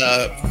was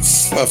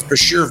for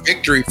sure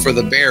victory for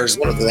the Bears.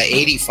 What was it,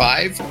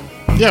 85?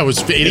 Yeah, it was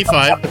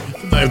 85.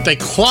 They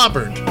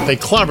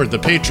clobbered the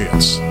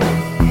Patriots.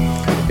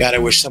 God, I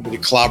wish somebody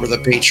clobbered the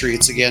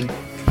Patriots again.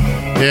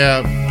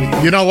 Yeah,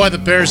 you know why the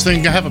Bears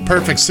didn't have a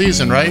perfect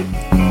season, right?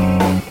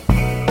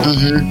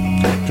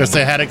 Mm-hmm. Because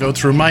they had to go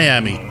through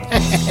Miami.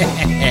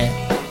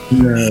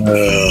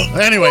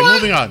 Anyway,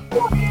 moving on.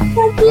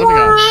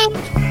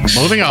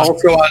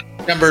 Also on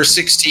December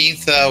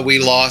 16th, we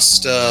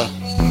lost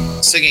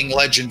singing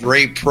legend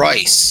Ray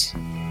Price.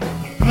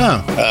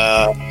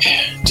 Oh.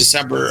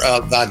 December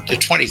of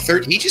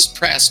 2013. He just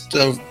passed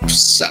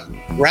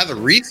rather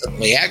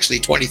recently, actually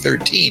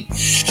 2013.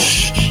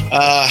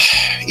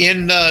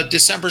 In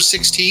December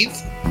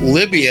 16th,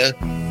 Libya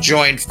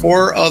joined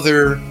 4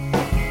 other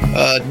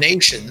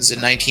nations in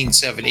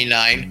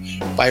 1979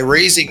 by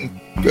raising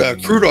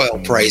crude oil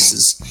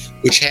prices,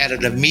 which had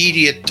an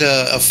immediate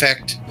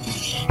effect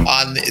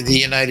on the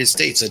United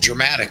States, a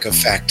dramatic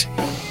effect.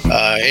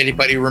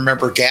 Anybody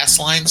remember gas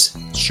lines?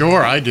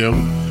 Sure, I do.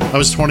 I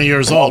was 20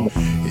 years old.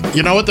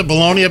 You know what the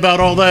baloney about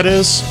all that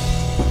is?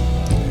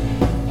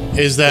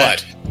 Is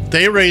that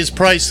they raise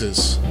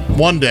prices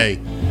one day,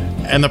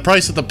 and the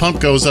price at the pump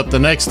goes up the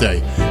next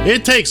day.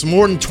 It takes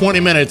more than 20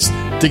 minutes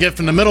to get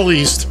from the Middle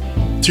East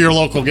to your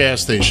local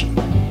gas station.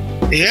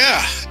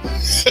 Yeah.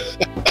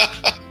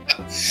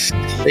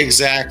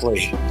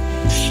 Exactly.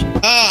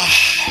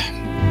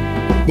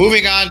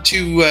 Moving on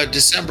to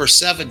December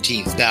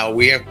 17th now.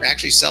 We are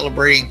actually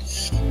celebrating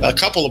a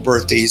couple of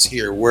birthdays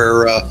here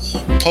where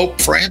Pope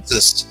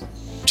Francis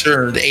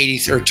turns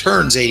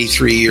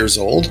 83 years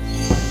old.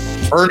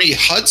 Ernie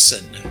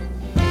Hudson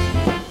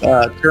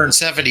turned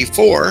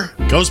 74.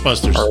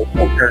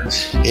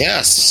 Ghostbusters.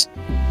 Yes.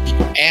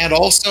 And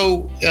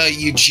also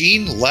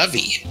Eugene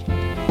Levy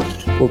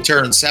will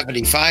turn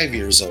 75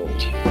 years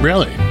old.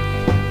 Really?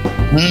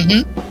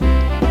 Mm-hmm.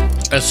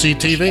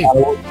 SCTV.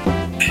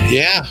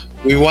 Yeah.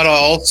 We want to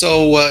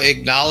also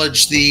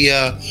acknowledge the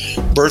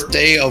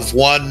birthday of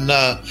one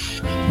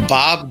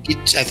Bob,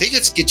 I think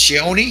it's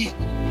Guccione,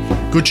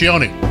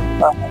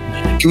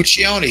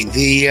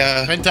 the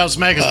Penthouse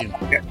Magazine.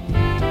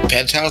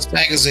 Penthouse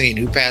Magazine,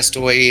 who passed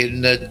away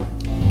in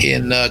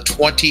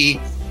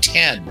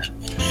 2010.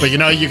 But you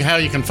know how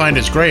you can find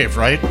his grave,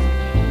 right?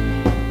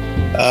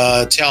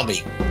 Tell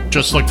me.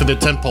 Just look for the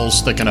tent poles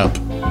sticking up.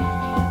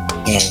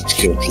 Oh,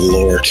 good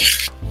Lord.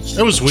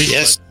 It was weak.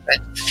 Yes.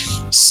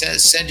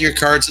 Send your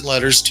cards and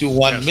letters to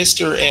one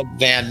Mr. Ed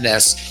Van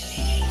Ness,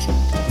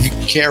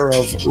 care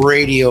of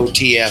Radio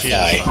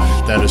TFI.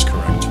 That is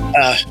correct.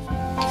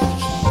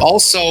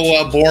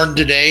 Also born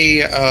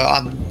today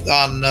on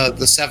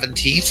the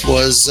 17th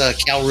was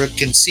Cal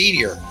Ripken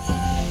Sr.,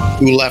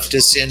 who left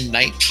us in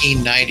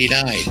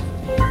 1999.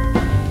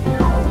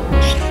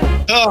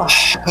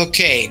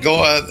 Okay.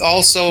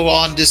 Also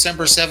on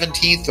December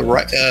 17th,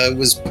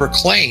 was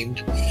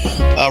proclaimed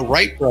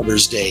Wright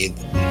Brothers Day,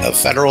 a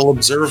federal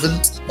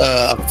observance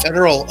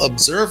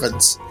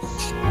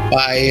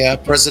by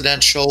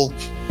presidential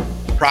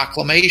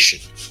proclamation.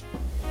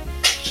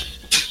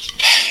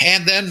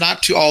 And then,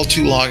 not too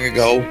long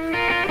ago,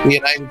 the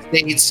United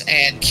States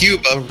and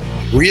Cuba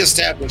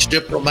reestablished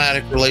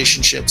diplomatic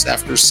relationships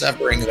after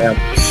severing them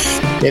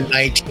in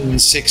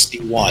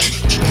 1961.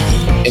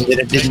 And that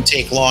it didn't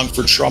take long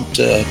for Trump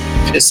to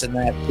piss in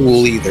that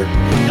pool either.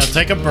 Now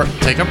take a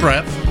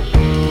breath.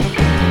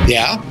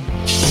 Yeah.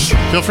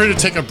 Feel free to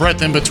take a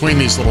breath in between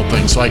these little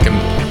things so I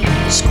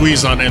can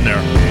squeeze on in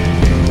there.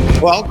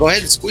 Well, go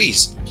ahead and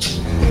squeeze.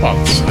 Well,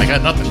 I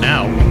got nothing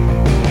now.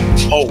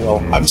 Oh,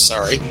 well, I'm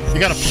sorry. You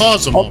got to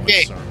pause a moment,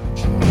 sir.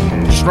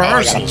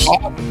 Rehearsals.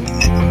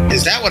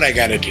 Is that what I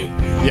got to do?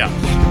 Yeah.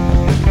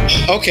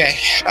 Okay.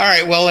 All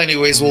right. Well,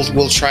 anyways,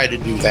 we'll try to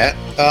do that.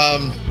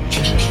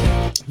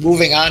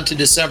 Moving on to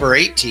December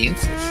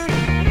 18th.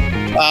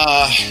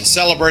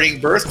 Celebrating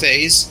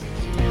birthdays,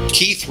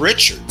 Keith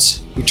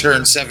Richards, who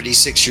turned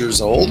 76 years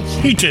old.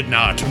 He did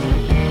not.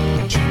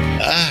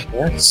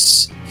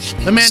 Yes.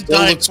 The man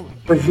died.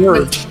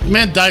 The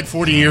man died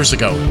 40 years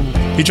ago.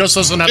 He just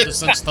doesn't have the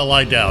sense to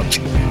lie down.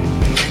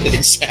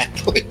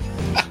 Exactly.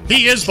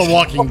 He is the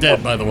Walking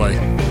Dead, by the way.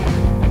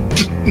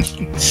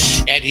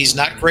 And he's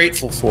not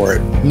grateful for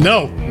it.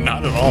 No,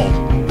 not at all.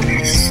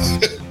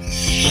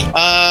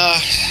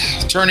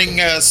 Turning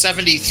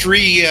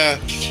 73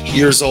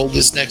 years old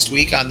this next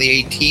week on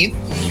the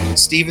 18th,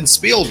 Steven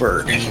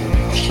Spielberg.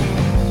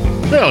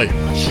 Really?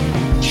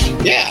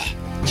 Yeah.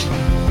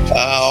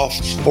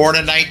 Born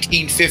in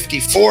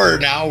 1954,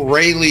 now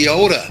Ray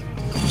Liotta,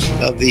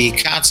 the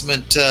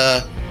consummate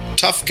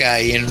tough guy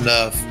in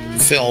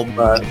film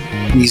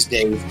these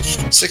days,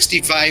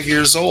 65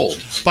 years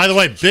old. By the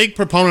way, big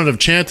proponent of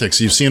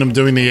Chantix. You've seen him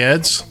doing the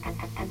ads?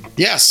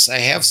 Yes, I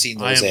have seen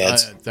those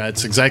ads.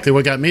 That's exactly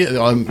what got me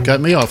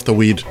off the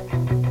weed.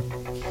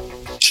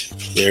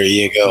 There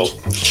you go.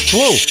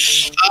 Whoa.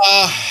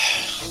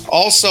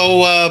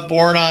 Also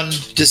born on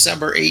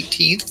December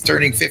 18th,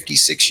 turning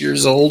 56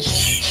 years old,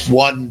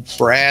 one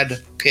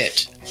Brad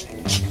Pitt.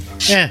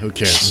 Who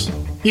cares?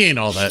 He ain't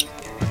all that.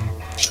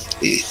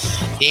 He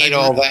ain't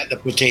all that. The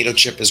potato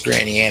chip, as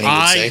Granny Annie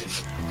would say.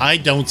 I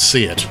don't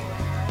see it.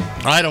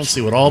 I don't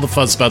see what all the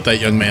fuss about that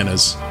young man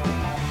is.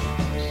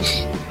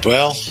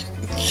 Well,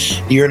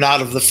 you're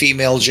not of the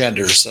female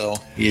gender, so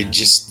you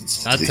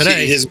just... Not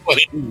today. It is what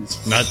it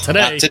is. Not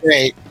today. Not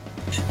today.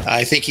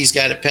 I think he's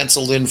got it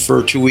penciled in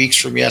for 2 weeks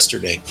from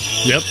yesterday.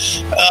 Yep.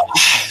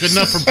 Good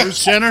enough for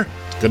Bruce Jenner.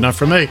 Good enough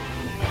for me.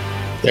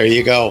 There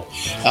you go.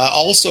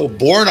 Also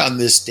born on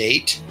this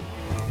date,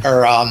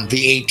 or on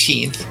the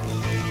 18th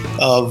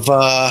of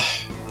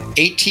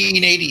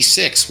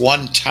 1886,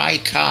 one Ty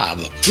Cobb.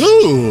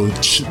 Ooh,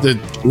 the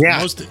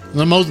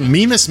most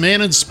meanest man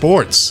in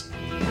sports.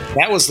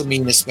 That was the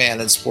meanest man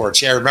in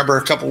sports. Yeah, I remember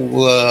a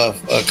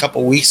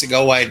couple weeks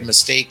ago I had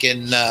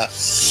mistaken. I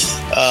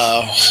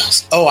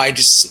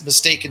just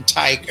mistaken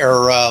Cy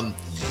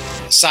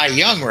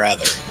Young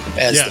rather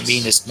as the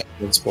meanest man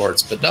in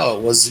sports, but no,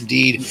 it was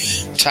indeed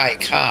Ty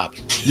Cobb.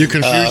 You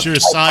confuse your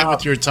Cy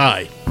with your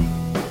Ty.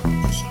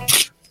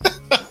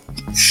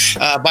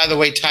 By the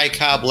way, Ty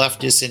Cobb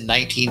left us in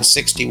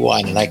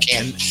 1961, and I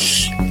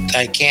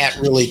can't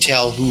really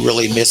tell who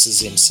really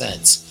misses him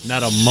since.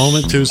 Not a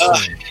moment too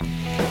soon.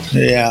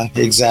 Yeah,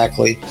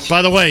 exactly.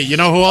 By the way, you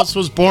know who else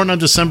was born on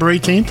December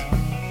 18th?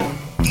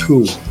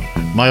 Who?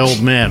 My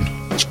old man.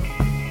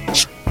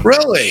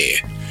 Really?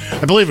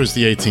 I believe it was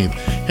the 18th.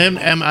 Him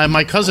and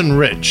my cousin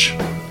Rich.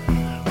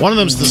 One of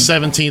them's the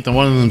 17th and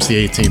one of them's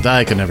the 18th.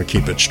 I can never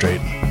keep it straight.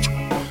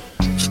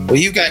 Well,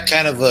 you've got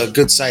kind of a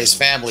good-sized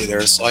family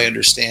there, so I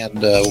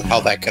understand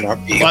how that can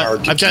be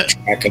hard to keep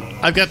track of.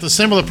 I've got the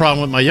similar problem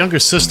with my younger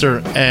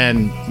sister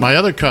and my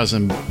other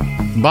cousin,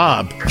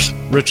 Bob,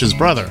 Rich's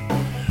brother.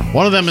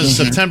 One of them is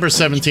September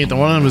 17th, and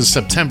one of them is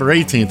September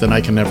 18th, and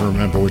I can never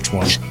remember which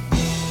one.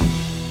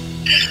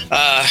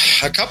 A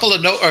couple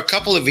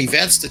of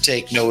events to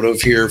take note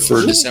of here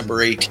for December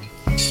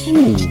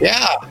 18th.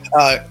 Yeah.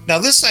 Now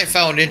this I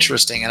found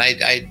interesting, and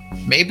I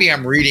maybe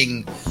I'm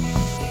reading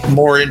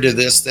more into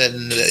this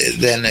than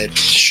it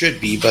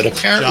should be, but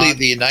apparently John,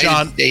 the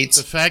United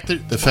States.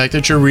 The fact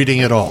that you're reading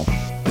it all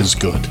is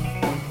good.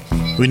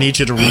 We need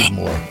you to read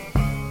more.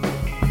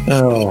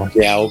 Oh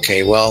yeah.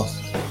 Okay. Well.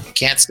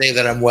 Can't say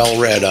that I'm well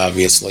read,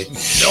 obviously.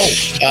 No.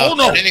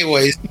 No. But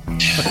anyways, in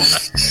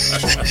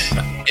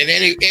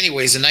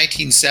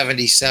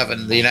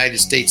 1977, the United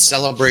States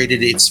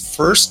celebrated its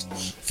first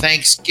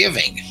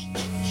Thanksgiving,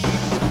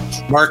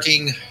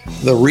 marking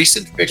the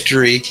recent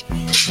victory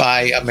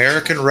by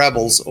American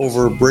rebels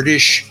over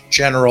British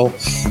General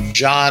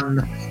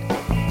John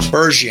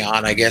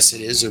Bergeron, I guess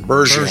it is, or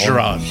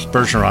Bergeron.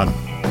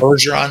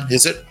 Bergeron,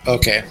 is it?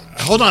 Okay.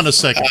 Hold on a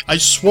second. I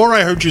swore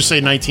I heard you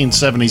say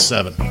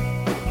 1977.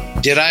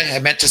 Did I? I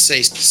meant to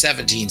say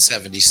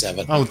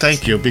 1777. Oh,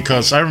 thank you,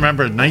 because I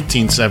remember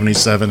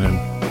 1977, and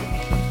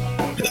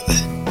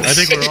I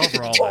think we're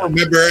over all that.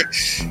 Remember,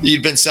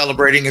 you'd been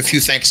celebrating a few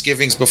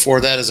Thanksgivings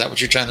before that? Is that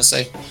what you're trying to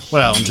say?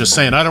 Well, I'm just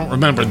saying, I don't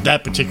remember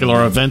that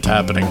particular event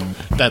happening,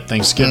 that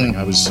Thanksgiving.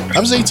 I was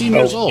 18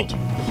 years old.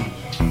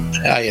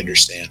 I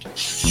understand.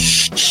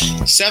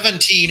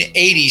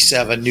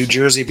 1787, New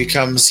Jersey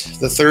becomes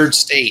the third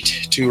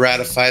state to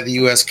ratify the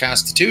U.S.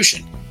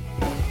 Constitution.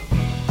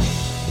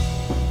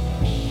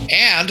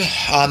 And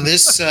on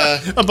this, by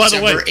the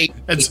way,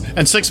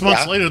 and 6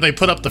 months later, they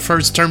put up the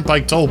first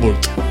turnpike toll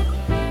booth.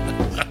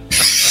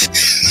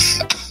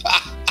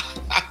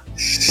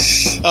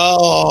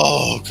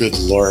 Oh, good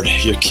Lord.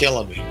 You're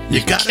killing me.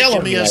 You got to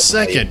give me a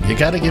second. You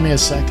got to give me a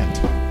second.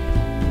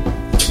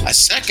 A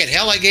second?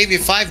 Hell, I gave you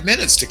 5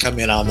 minutes to come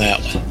in on that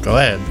one. Go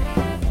ahead.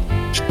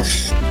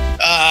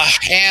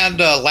 And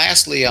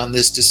lastly, on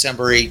this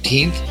December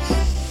 18th,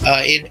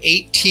 in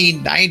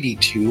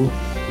 1892,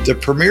 the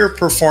premiere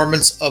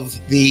performance of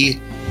the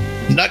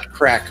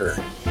Nutcracker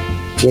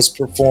was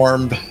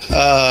performed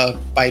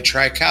by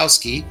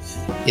Tchaikovsky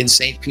in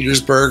St.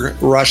 Petersburg,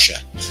 Russia.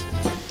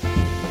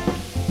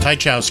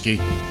 Tchaikovsky.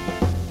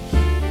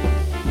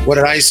 What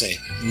did I say?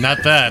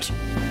 Not that.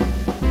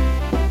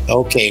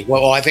 Okay.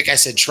 Well, I think I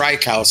said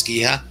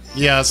Tchaikovsky, huh?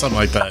 Yeah, something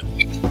like that.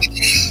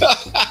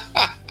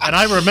 And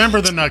I remember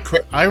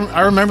the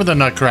I remember the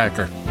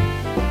Nutcracker.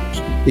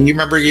 Do you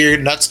remember your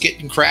nuts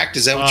getting cracked?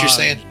 Is that what you're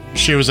saying?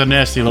 She was a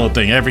nasty little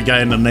thing. Every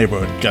guy in the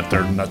neighborhood got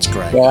their nuts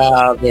cracked.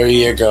 Yeah, there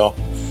you go.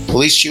 At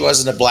least she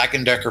wasn't a Black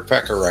 & Decker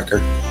pecker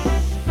record.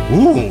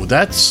 Ooh,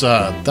 that's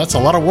a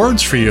lot of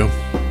words for you.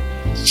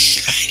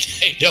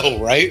 I know,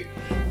 right?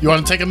 You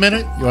want to take a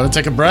minute? You want to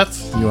take a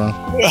breath?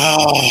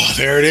 Oh,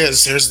 there it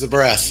is. There's the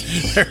breath.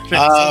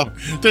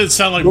 Didn't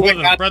sound like more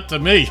than a breath to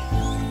me.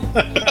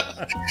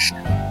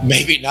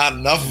 Maybe not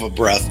enough of a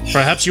breath.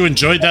 Perhaps you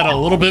enjoyed that a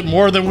little bit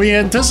more than we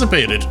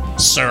anticipated,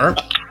 sir.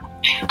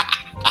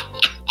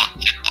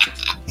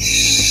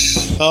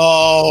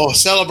 Oh,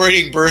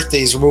 celebrating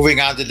birthdays. We're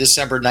moving on to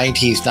December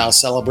 19th now,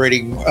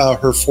 celebrating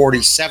her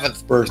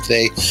 47th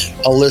birthday,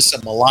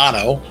 Alyssa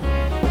Milano.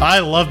 I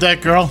love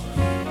that girl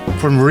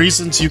for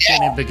reasons you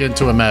can't even begin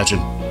to imagine.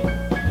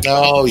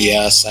 Oh,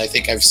 yes. I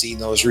think I've seen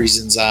those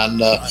reasons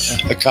on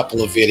a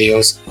couple of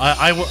videos.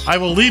 I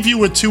will leave you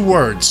with 2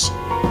 words.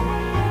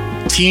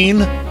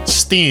 Teen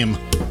Steam.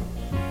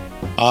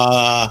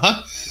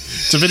 Uh-huh.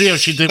 It's a video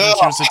she did when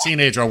she was a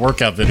teenager, a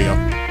workout video.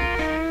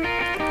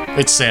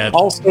 It's sad.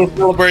 Also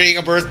celebrating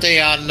a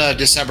birthday on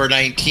December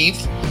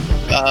 19th,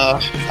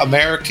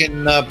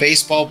 American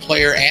baseball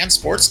player and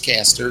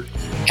sportscaster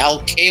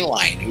Al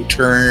Kaline, who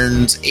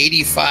turns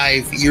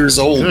 85 years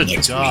old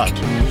next week.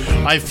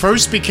 I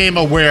first became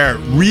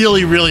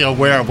really, really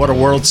aware of what a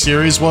World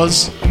Series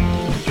was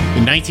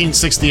in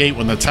 1968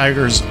 when the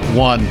Tigers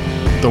won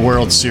the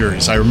World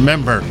Series. I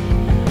remember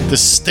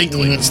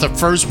distinctly. Mm-hmm. It's the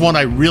first one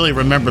I really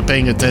remember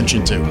paying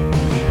attention to.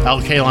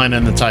 Al Kaline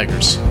and the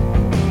Tigers.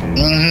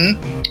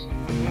 Mm-hmm.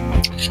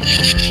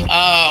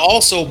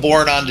 Also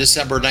born on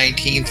December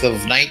 19th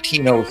of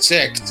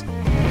 1906,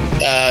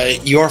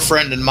 your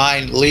friend and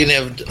mine,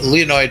 Leonid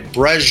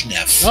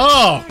Brezhnev.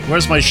 Oh,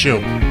 where's my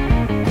shoe?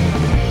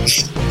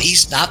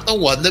 He's not the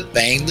one that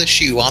banged the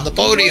shoe on the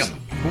podium.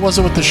 Who was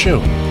it with the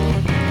shoe?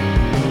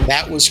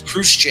 That was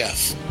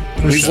Khrushchev.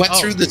 We've went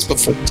through this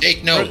before.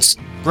 Take notes.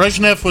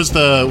 Brezhnev was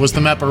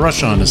the map of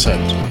Russia on his head.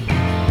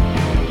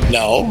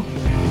 No.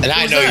 And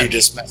I know you're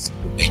just messing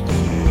with me.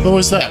 Who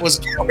was that? That was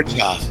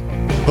Gorbachev.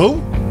 Who?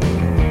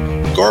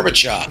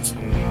 Gorbachev.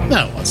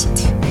 No, it wasn't.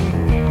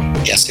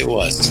 Yes, it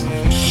was.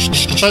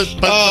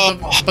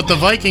 But the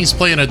Vikings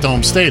play in a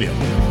dome stadium.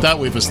 That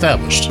we've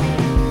established.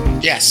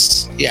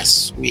 Yes,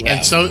 we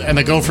have. And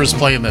the Gophers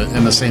play in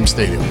the same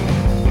stadium.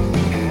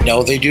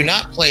 No, they do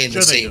not play in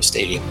the same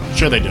stadium.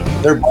 Sure they do.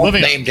 They're both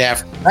named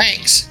after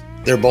banks.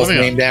 They're both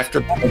named after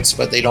banks,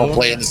 but they don't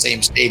play in the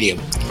same stadium.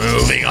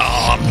 Moving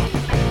on.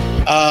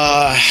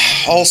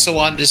 Also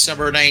on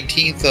December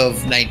 19th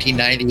of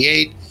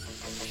 1998,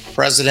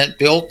 President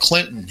Bill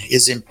Clinton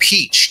is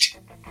impeached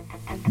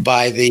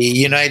by the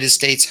United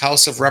States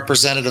House of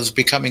Representatives,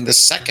 becoming the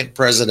second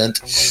president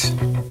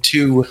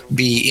to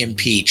be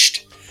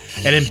impeached.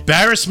 An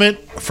embarrassment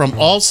from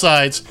all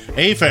sides.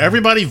 A, for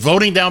everybody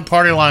voting down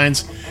party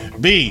lines.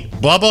 B,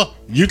 Bubba,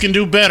 you can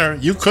do better.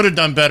 You could have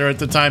done better at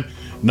the time.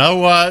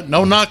 No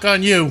knock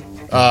on you.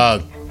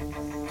 What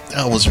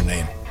was her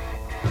name?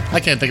 I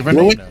can't think of her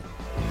name now.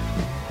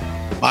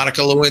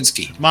 Monica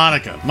Lewinsky.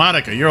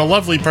 Monica, you're a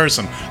lovely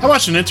person. I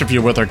watched an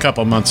interview with her a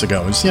couple months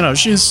ago.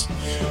 She's,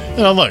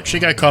 look, she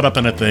got caught up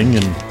in a thing,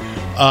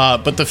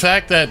 and but the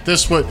fact that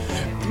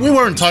we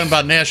weren't talking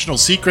about national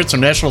secrets or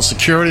national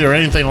security or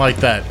anything like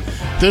that.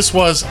 This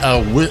was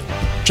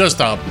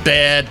just a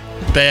bad.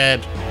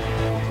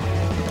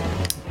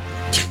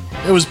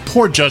 It was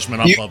poor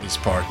judgment on Bubba's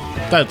part.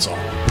 That's all.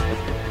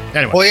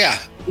 Anyway. Well, yeah,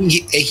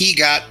 he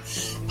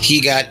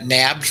got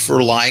nabbed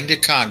for lying to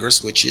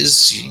Congress, which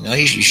is,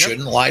 you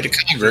shouldn't lie to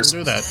Congress.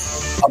 Shouldn't do that.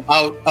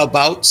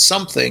 About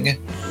something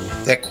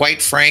that,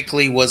 quite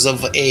frankly, was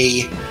of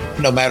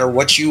no matter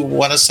what you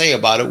want to say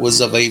about it,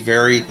 was of a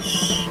very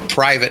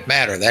private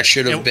matter. That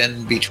should have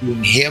been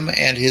between him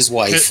and his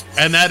wife.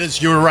 And that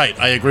is, you're right.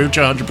 I agree with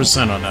you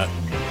 100% on that.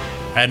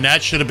 And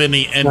that should have been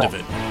the end of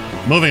it.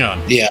 Moving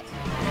on. Yeah.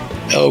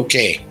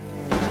 Okay.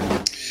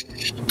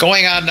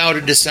 Going on now to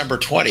December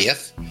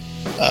 20th,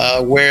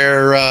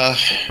 where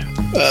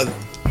in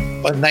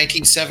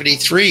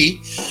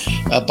 1973,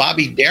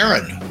 Bobby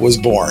Darin was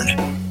born.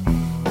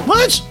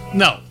 What?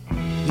 No.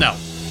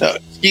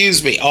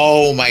 Excuse me.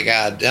 Oh my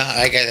God.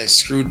 I got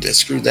screwed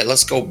that.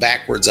 Let's go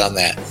backwards on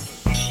that.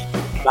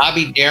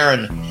 Bobby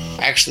Darin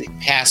actually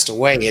passed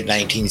away in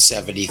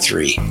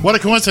 1973. What a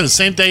coincidence!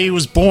 Same day he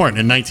was born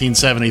in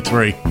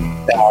 1973.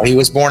 He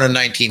was born in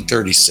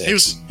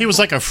 1936. He was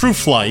like a fruit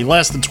fly. He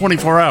lasted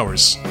 24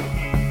 hours.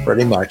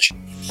 Pretty much.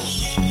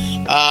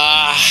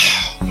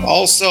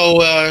 Also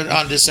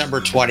on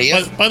December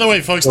 20th. By the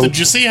way, folks, did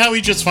you see how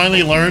he just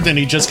finally learned and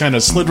he just kind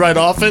of slid right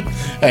off it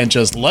and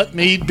just let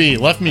me be,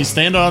 left me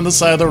stand on the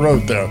side of the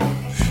road there?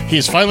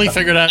 He's finally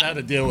figured out how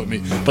to deal with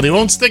me, but he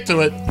won't stick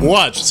to it.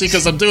 Watch, see,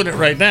 because I'm doing it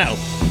right now.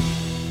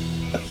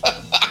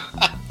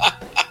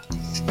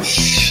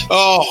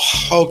 Oh,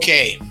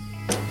 okay.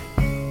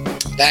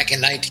 Back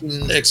in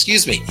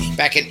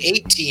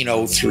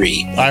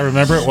 1803. I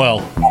remember it well.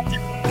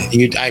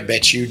 I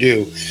bet you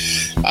do.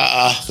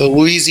 The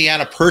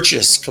Louisiana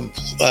Purchase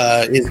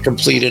is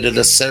completed at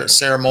a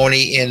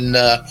ceremony in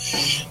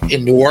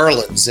New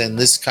Orleans, and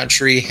this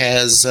country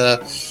has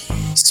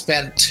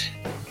spent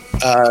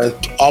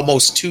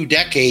almost 2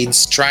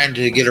 decades trying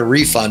to get a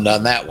refund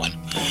on that one.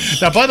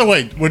 Now, by the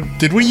way,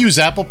 did we use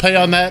Apple Pay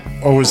on that,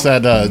 or was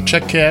that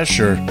check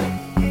cash, or?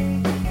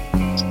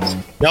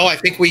 No, I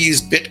think we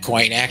used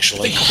Bitcoin,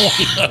 actually.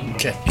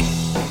 Okay.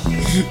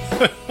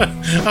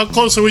 How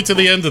close are we to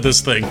the end of this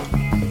thing?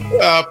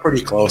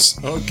 Pretty close.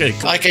 Okay.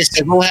 Like I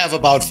said, we'll have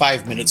about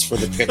 5 minutes for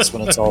the picks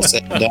when it's all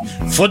said and done.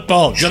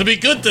 Football. Gonna be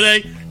good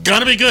today.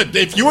 Gonna be good.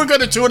 If you were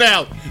gonna tune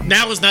out,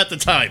 now is not the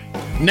time.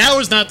 Now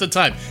is not the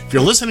time. If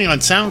you're listening on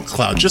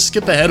SoundCloud, just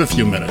skip ahead a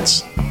few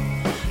minutes.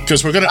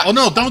 Because we're gonna... Oh,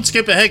 no, don't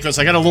skip ahead, because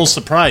I got a little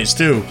surprise,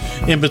 too,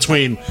 in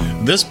between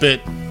this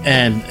bit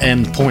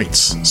and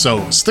points.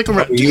 So stick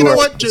around. You know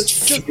what?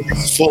 Just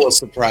full of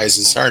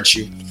surprises, aren't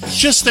you?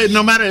 Just stay,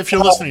 no matter if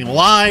you're listening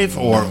live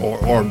or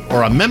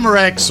on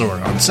Memorex or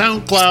on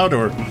SoundCloud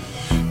or,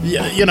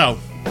 you know,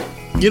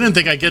 you didn't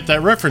think I'd get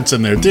that reference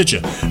in there, did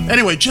you?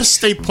 Anyway, just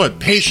stay put.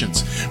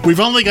 Patience. We've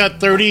only got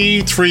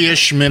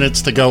 33-ish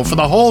minutes to go for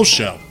the whole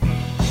show.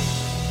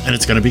 And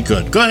it's going to be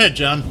good. Go ahead,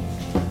 John.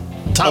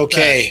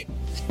 Okay.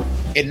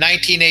 In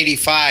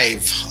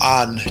 1985,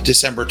 on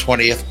December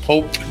 20th,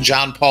 Pope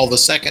John Paul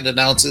II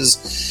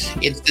announces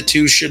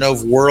institution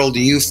of World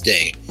Youth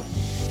Day.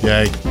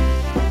 Yay.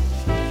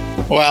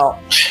 Well,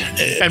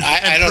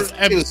 I don't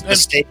think he was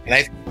mistaken.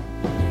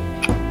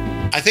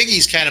 I think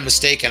he's kind of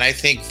mistaken. I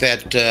think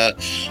that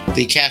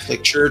the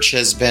Catholic Church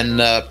has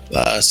been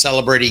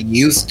celebrating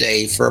Youth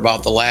Day for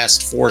about the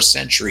last 4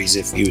 centuries,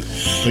 if you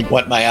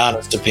want my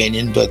honest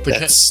opinion, but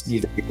that's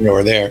neither here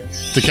nor there.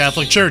 The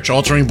Catholic Church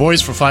altering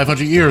boys for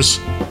 500 years.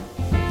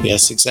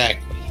 Yes,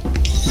 exactly.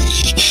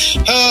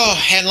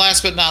 Oh, and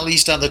last but not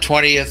least, on the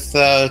 20th,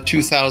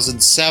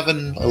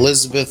 2007,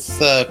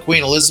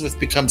 Queen Elizabeth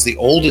becomes the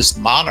oldest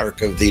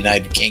monarch of the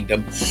United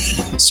Kingdom,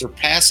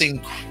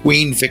 surpassing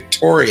Queen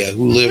Victoria,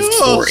 who lived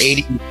for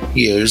 80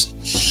 years,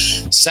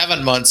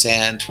 7 months,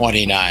 and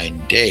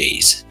 29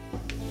 days.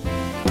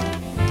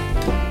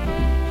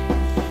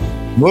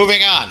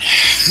 Moving on.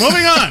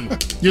 Moving on.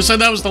 You said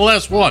that was the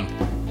last one.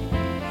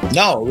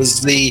 No,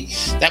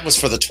 that was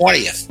for the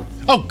 20th.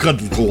 Oh,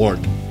 good Lord.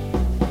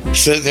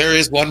 So there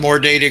is one more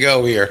day to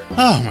go here.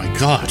 Oh my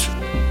God!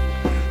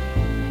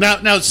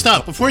 Now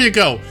stop. Before you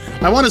go,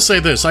 I want to say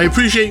this. I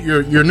appreciate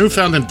your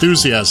newfound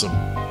enthusiasm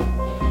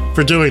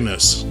for doing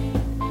this,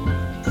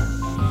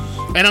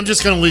 and I'm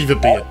just going to leave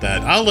it be at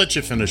that. I'll let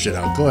you finish it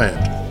out. Go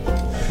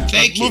ahead.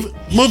 Thank you.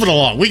 Move it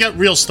along. We got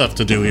real stuff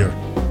to do here.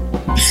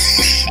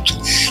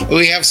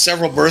 We have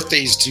several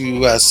birthdays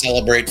to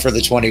celebrate for the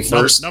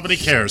 21st. Nobody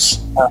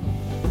cares.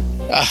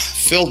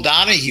 Phil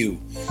Donahue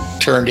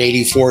turned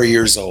 84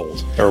 years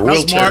old, or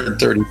will turn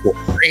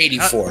 34,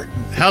 84.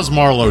 How's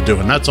Marlo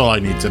doing? That's all I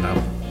need to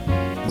know.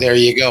 There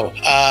you go.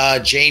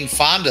 Jane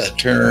Fonda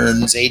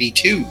turns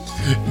 82.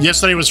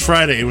 Yesterday was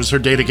Friday. It was her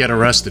day to get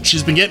arrested.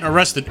 She's been getting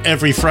arrested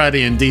every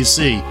Friday in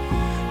D.C.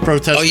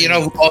 protesting. Oh, you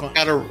know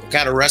who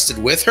got arrested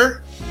with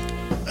her?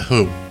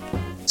 Who?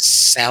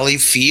 Sally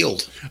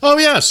Field. Oh,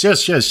 yes.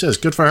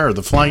 Good for her.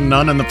 The Flying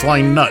Nun and the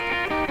Flying Nut.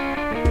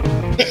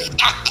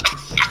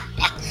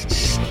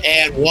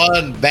 And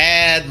one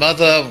bad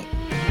mother.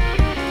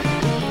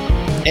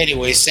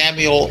 Anyway,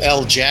 Samuel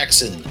L.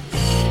 Jackson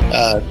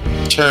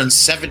turns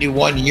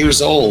 71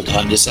 years old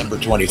on December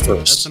 21st.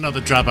 That's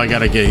another drop I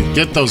gotta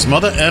get those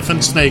mother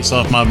effing snakes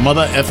off my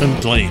mother effing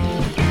plane.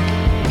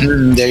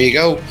 There you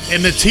go.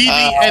 In the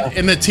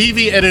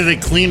TV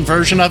edited clean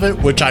version of it,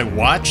 which I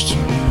watched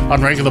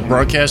on regular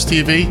broadcast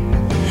TV,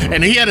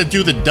 and he had to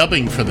do the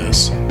dubbing for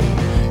this.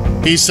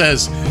 He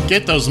says,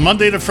 "Get those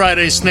Monday to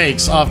Friday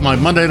snakes off my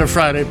Monday to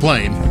Friday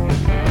plane."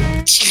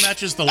 It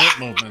matches the lip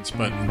movements,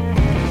 but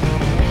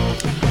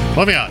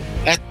moving on.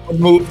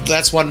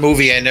 That's one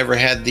movie I never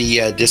had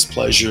the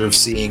displeasure of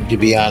seeing, to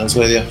be honest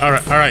with you. All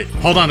right.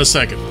 Hold on a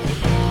second.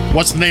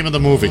 What's the name of the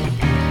movie?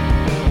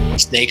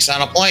 Snakes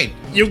on a Plane.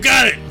 You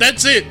got it.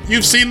 That's it.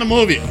 You've seen the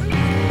movie.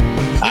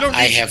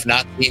 I have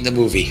not seen the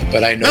movie,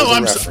 but I know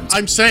the reference.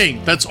 I'm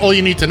saying that's all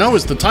you need to know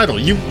is the title.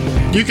 You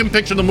can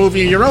picture the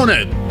movie in your own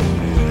head.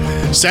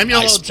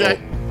 Samuel L.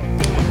 Jackson.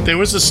 There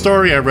was a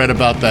story I read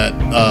about that.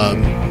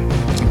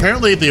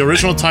 Apparently, the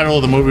original title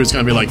of the movie was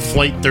going to be like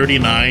Flight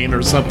 39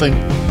 or something.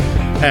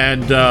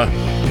 And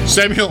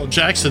Samuel L.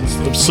 Jackson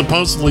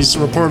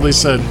reportedly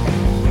said,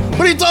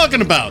 "What are you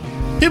talking about?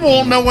 People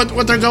won't know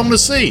what they're going to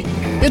see.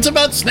 It's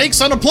about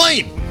snakes on a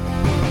plane."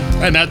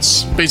 And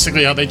that's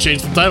basically how they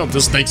changed the title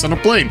to Snakes on a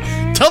Plane.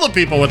 Tell the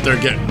people what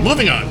they're getting.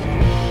 Moving on.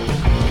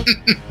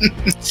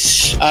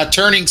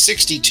 Turning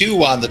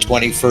 62 on the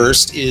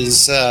 21st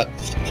is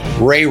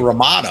Ray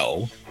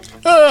Romano.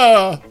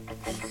 I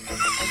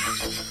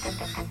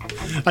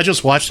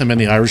just watched him in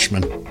The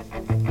Irishman.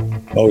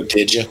 Oh,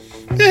 did you?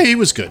 Yeah, he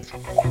was good.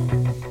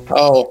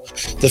 Oh,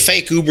 the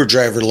fake Uber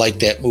driver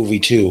liked that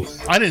movie too.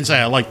 I didn't say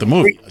I liked the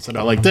movie. I said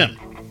I liked him.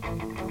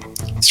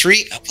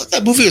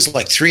 That movie was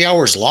like 3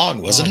 hours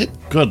long, wasn't it?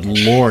 Good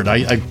Lord.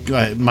 I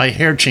my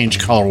hair changed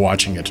color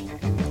watching it.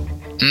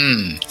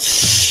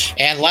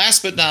 And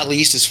last but not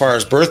least, as far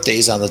as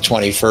birthdays on the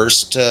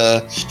 21st,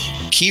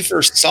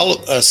 Kiefer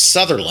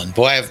Sutherland.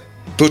 Boy, I've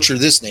butchered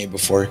this name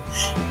before.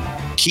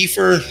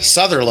 Kiefer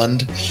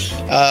Sutherland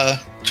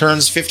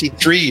turns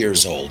 53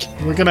 years old.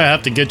 We're going to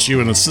have to get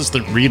you an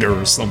assistant reader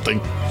or something.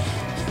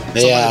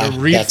 Yeah, to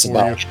read that's for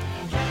about.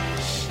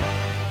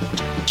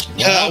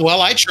 you.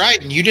 Well, I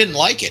tried and you didn't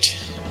like it.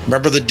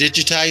 Remember the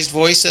digitized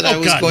voice that I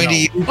was going to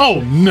use?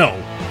 Oh,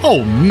 no.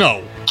 Oh,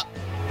 no.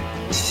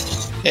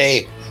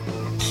 Hey,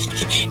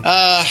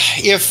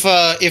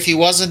 if he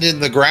wasn't in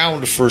the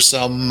ground for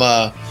some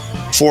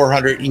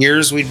 400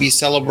 years, we'd be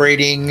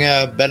celebrating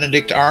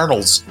Benedict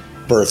Arnold's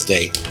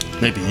birthday.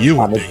 Maybe you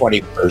on the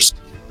 21st.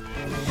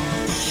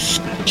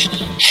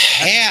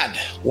 And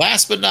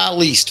last but not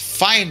least,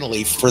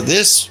 finally for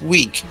this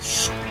week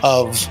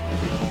of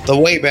the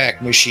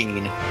Wayback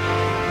Machine,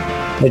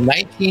 in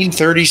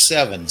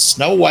 1937,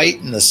 Snow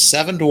White and the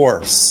Seven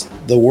Dwarfs,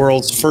 the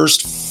world's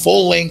first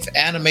full-length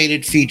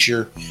animated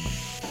feature,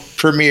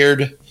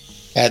 premiered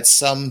at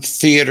some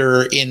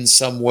theater in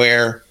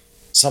somewhere.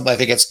 I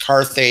think it's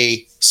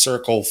Carthay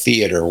Circle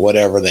Theater,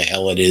 whatever the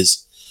hell it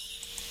is.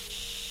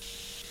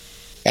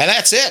 And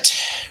that's it.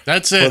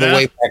 That's it.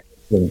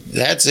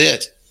 That's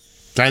it.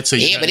 That's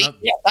it.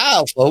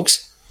 Yeah,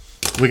 folks.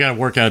 We got to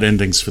work out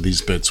endings for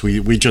these bits.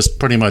 We just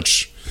pretty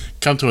much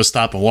come to a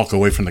stop and walk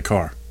away from the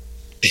car.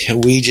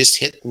 We just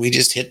hit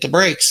the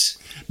brakes.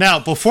 Now,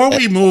 before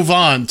we move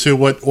on to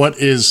what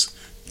is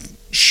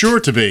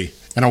sure to be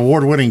an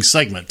award-winning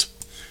segment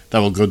that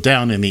will go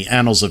down in the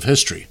annals of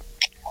history,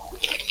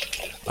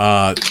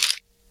 we're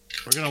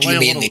going to lay a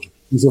little. The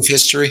annals of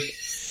history?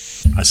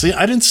 I see.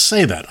 I didn't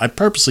say that. I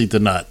purposely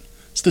did not.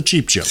 It's the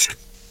cheap joke.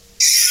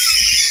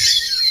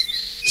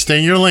 Stay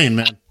in your lane,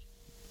 man.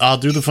 I'll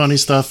do the funny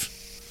stuff.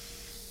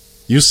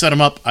 You set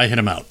them up, I hit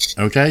them out.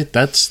 Okay?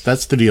 That's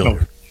the deal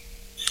here.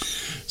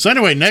 So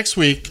anyway, next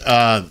week,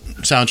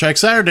 Soundtrack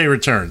Saturday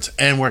returns,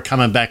 and we're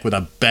coming back with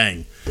a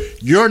bang.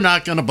 You're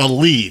not going to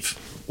believe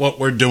what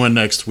we're doing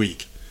next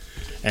week.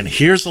 And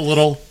here's a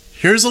little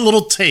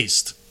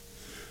taste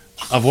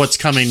of what's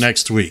coming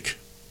next week.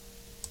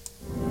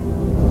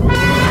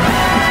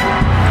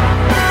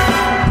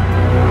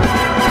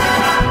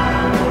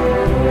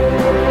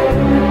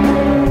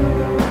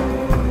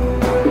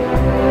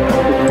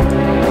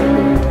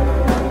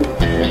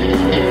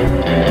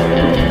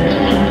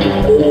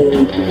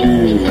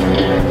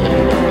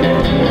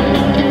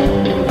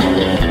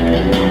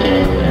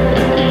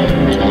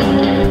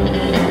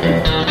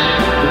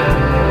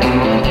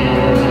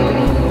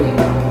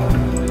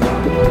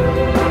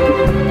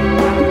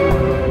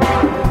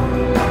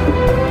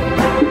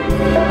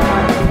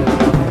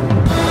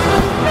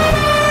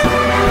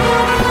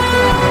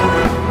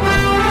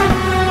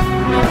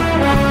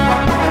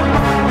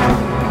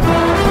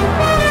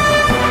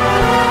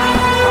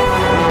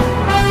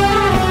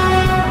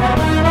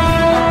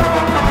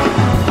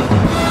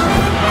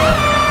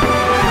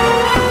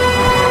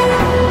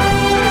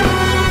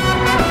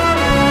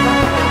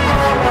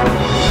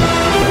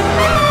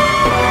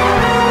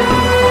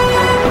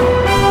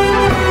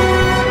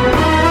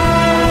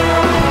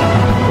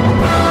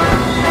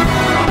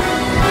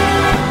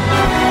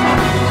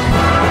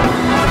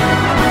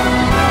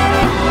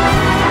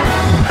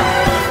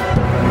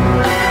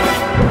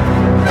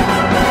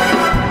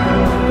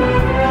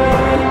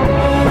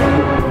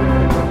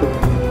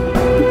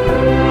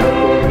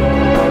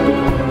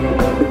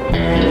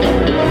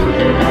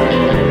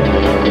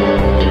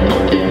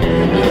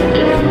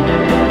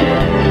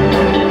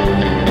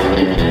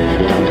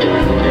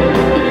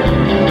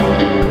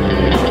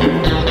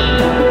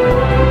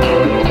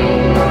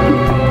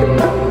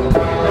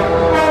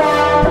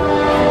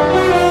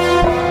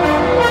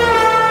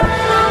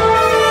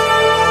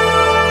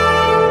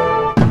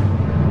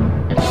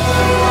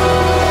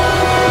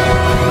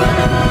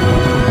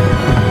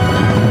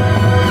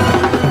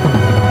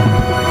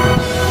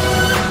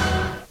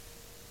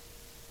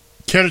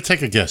 Care to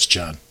take a guess,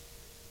 John?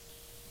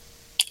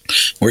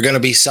 We're going to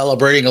be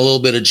celebrating a little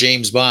bit of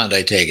James Bond,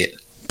 I take it.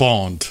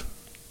 Bond.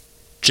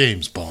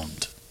 James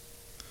Bond.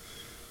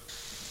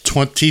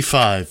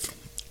 25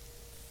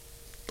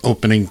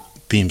 opening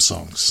theme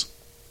songs.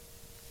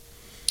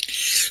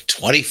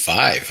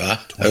 25, huh?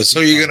 25.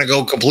 So you're going to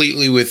go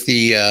completely with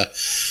the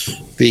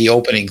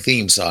opening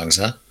theme songs,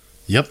 huh?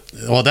 Yep.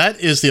 Well, that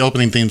is the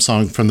opening theme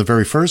song from the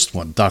very first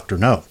one, Dr.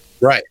 No.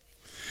 Right.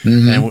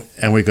 Mm-hmm.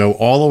 And we go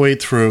all the way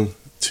through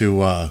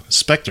to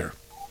Spectre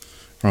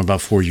from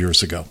about 4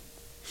 years ago.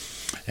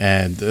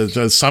 And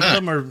some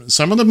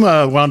of them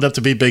wound up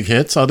to be big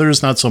hits,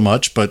 others not so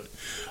much, but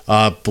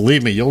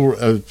believe me,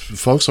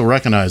 folks will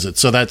recognize it.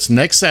 So that's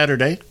next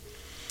Saturday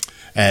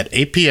at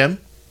 8 p.m.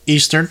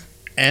 Eastern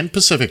and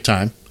Pacific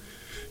time.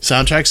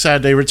 Soundtrack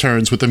Saturday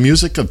returns with the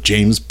music of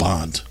James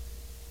Bond.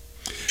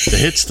 The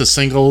hits, the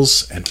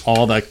singles, and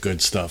all that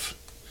good stuff.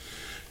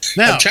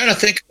 Now, I'm trying to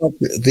think of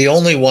the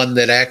only one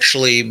that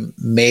actually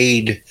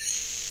made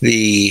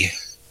the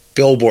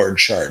Billboard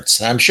charts.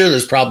 I'm sure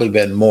there's probably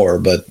been more,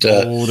 but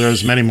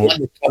there's many more.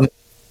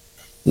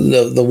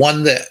 The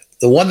one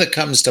that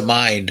comes to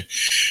mind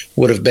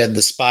would have been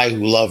The Spy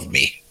Who Loved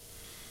Me.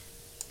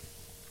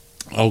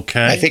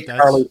 Okay, I think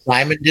Carly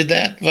Simon did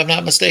that, if I'm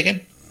not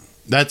mistaken.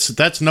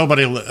 That's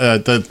nobody.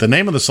 The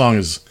name of the song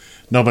is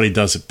Nobody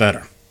Does It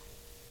Better.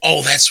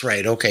 Oh, that's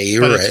right. Okay,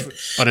 you're right.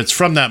 But it's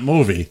from that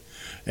movie.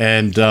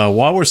 And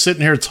while we're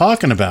sitting here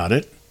talking about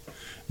it,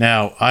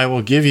 now I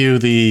will give you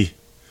the.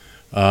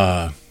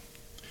 I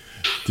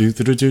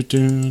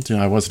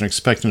wasn't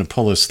expecting to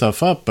pull this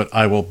stuff up, but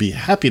I will be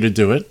happy to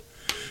do it.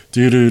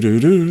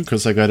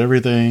 Because I got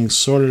everything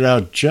sorted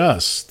out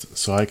just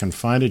so I can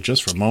find it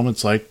just for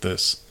moments like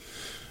this.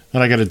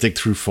 And I got to dig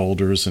through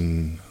folders.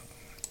 And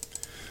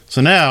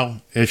so now,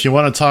 if you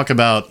want to talk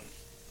about,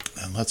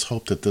 and let's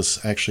hope that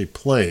this actually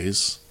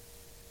plays.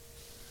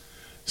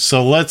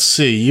 So let's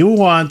see. You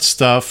want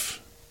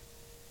stuff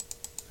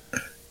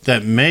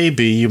that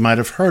maybe you might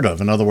have heard of.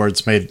 In other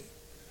words, hit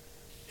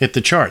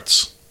the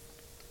charts.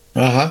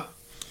 Uh-huh.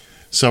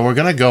 So we're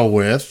going to go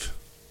with...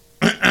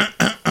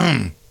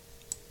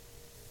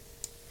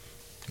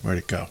 Where'd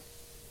it go?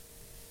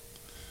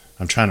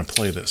 I'm trying to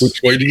play this.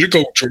 Which way did it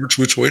go, George?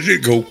 Which way did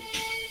it go?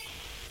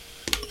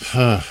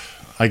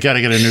 I got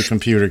to get a new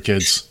computer,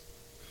 kids.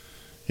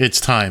 It's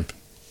time.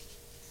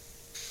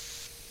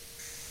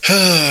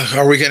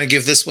 Are we going to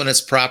give this one its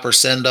proper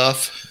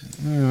send-off?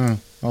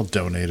 I'll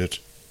donate it.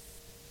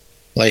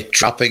 Like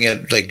dropping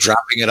it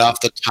off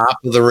the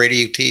top of the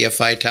Radio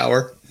TFI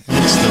tower?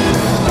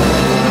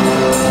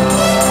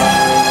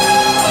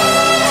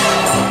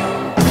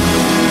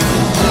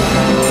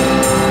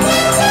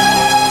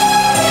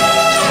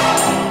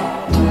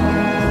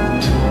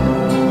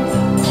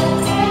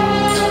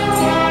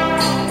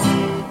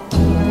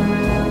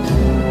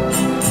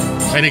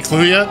 Any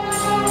clue yet?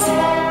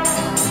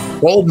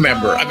 Gold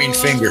member. I mean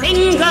finger.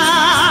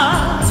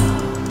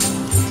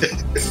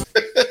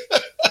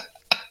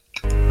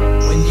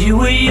 When you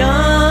were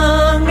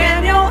young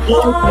and your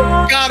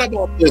heart forgot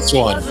about this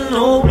one.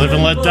 Live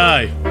and Let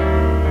Die.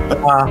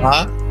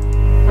 Uh-huh.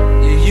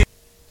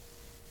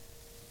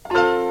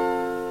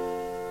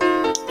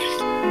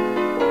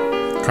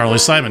 Carly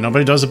Simon.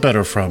 Nobody does it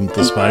better from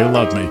The Spy Who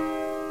Loved Me.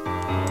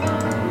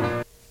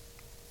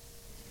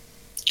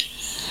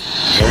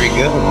 Very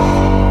good.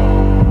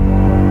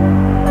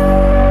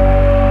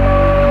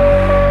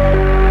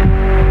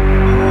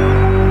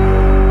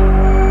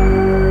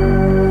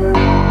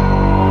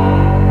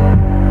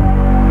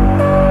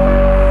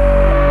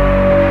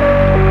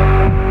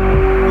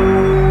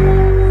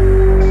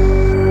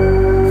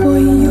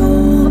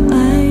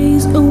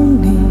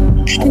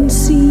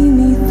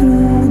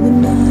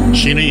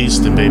 Sheena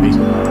Easton, baby.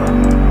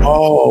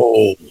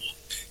 Oh,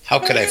 how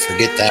could I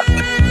forget that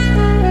one?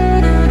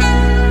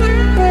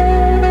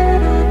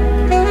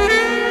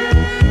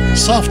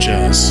 Soft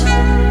Jazz,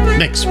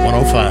 Mix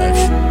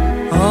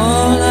 105.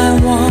 All I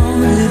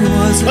wanted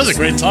was that was a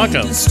great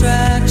taco.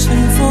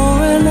 Distraction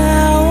for an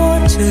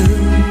hour or two.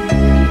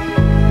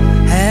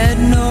 Had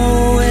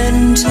no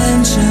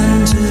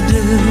intention to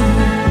do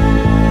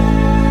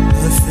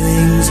the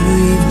things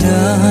we've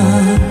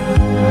done.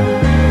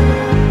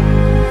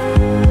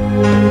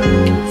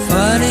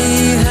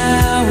 Funny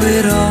how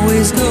it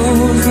always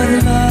goes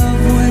with love.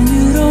 When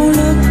you don't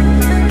look,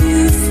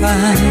 you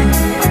find.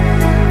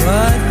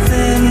 But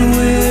then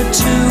we're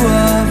two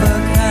of a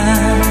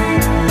kind.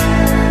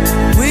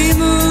 We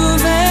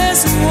move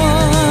as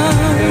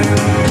one.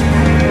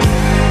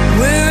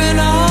 We're an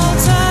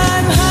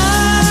all-time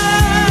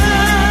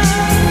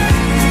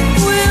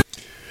high.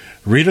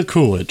 Rita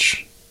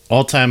Coolidge,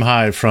 all-time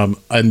high from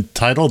a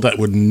title that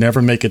would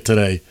never make it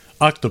today,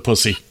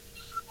 Octopussy.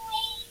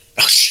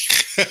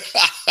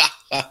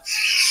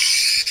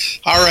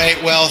 All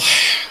right, well,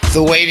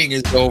 the waiting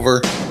is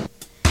over.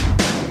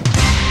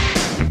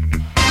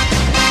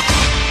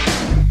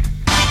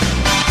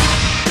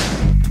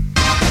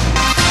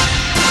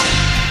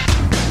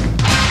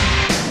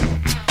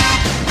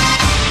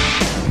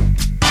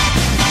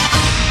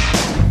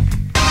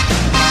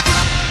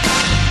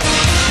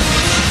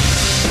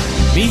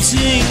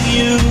 Meeting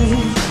you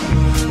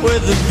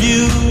with a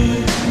view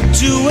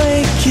to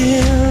a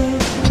kill.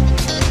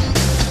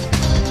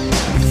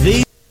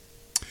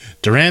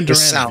 Duran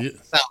Duran.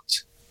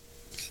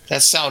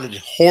 That sounded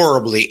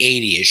horribly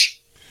 80-ish.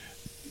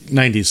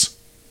 90s.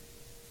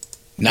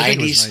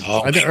 90s?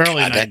 Oh, I think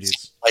early God,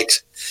 90s.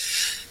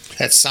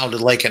 That sounded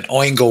like an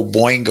Oingo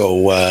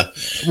Boingo.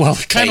 Well,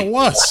 it kind of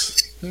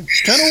was. It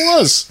kind of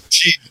was.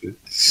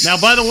 Jesus. Now,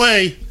 by the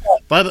way,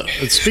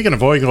 speaking of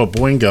Oingo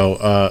Boingo,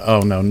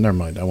 oh no, never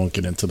mind. I won't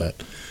get into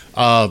that.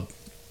 All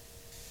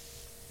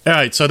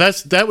right, so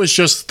that was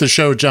just to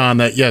show John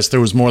that yes, there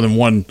was more than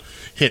one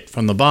hit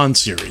from the Bond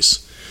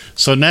series.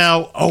 So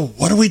now,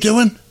 what are we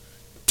doing?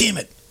 Damn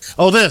it!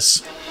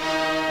 This.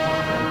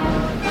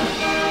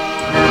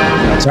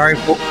 Sorry,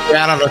 folks, we're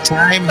out of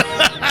time.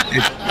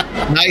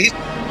 Nice.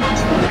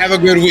 Have a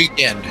good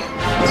weekend.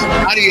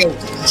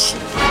 Adios.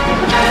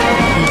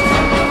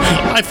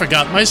 I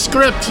forgot my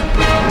script.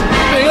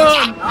 Hang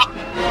on.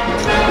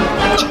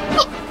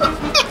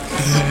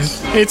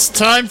 It's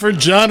time for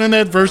John and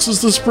Ed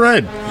versus the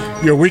Spread,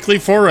 your weekly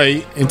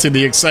foray into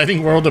the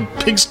exciting world of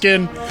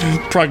pigskin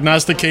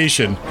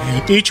prognostication.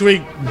 Each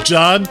week,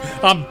 John,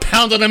 I'm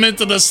pounding him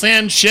into the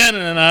sand.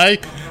 Shannon and I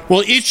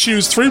will each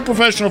choose 3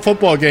 professional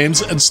football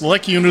games and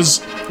select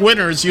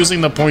winners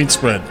using the point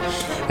spread.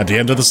 At the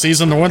end of the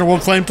season, the winner will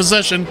claim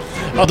possession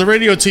of the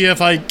Radio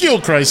TFI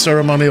Gilchrist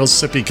Ceremonial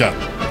Sippy Cup.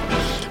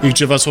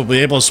 Each of us will be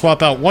able to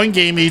swap out one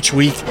game each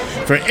week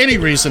for any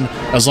reason,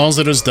 as long as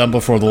it is done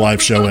before the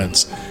live show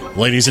ends.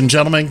 Ladies and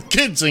gentlemen,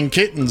 kids and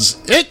kittens,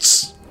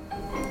 it's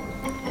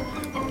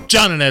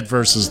John and Ed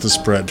versus the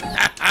Spread.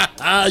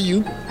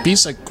 You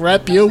piece of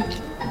crap, you.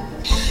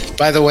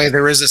 By the way,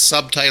 there is a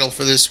subtitle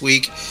for this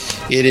week.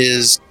 It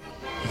is,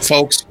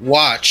 folks,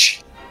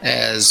 watch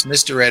as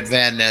Mr. Ed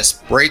Van Ness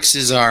breaks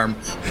his arm,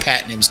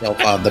 patting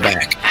himself on the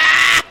back.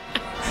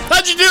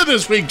 How'd you do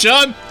this week,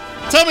 John?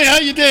 Tell me how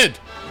you did.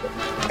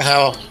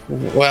 Oh,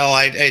 well,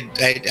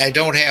 I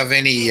don't have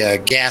any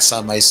gas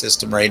on my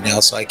system right now,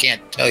 so I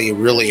can't tell you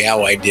really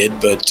how I did,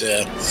 but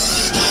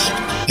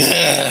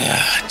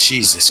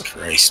Jesus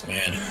Christ,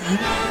 man.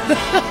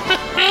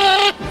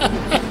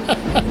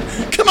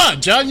 Come on,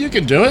 John, you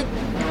can do it.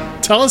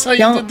 Tell us how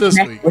you did this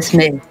week. With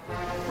me.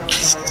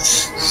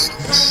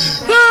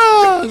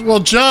 Well,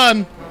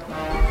 John,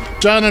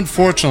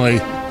 unfortunately,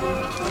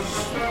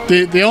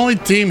 the only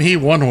team he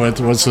won with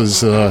was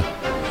his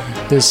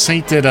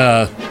sainted,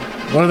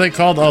 what are they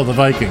called? Oh, the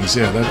Vikings.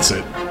 Yeah, that's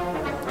it.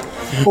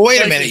 Well,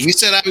 wait a minute. You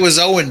said I was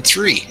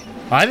 0-3.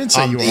 I didn't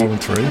say you were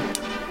 0-3.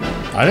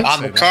 I didn't on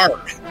say the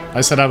card. I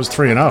said I was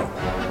 3-0.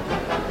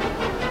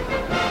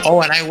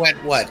 Oh, and I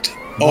went what?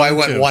 I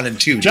went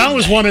 1-2. John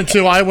was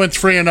 1-2. I went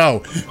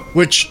 3-0,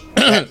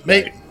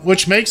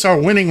 which makes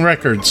our winning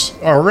records.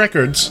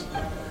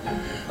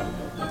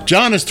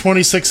 John is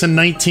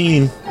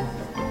 26-19,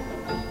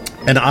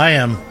 and I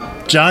am.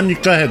 John, you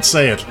go ahead,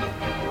 say it.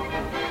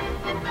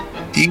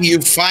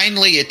 You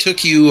finally, it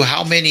took you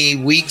how many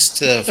weeks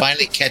to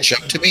finally catch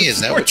up to me? Is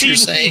that what you're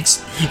saying?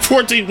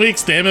 14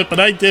 weeks, damn it, but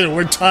I did it.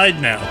 We're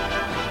tied now.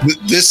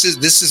 This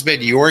has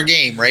been your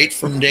game right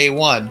from day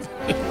one.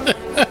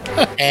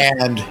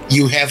 And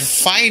you have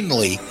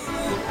finally,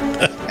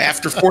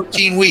 after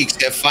 14 weeks,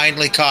 have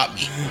finally caught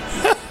me.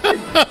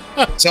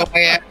 So I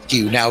ask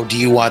you, now, do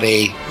you want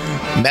a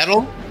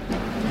medal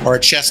or a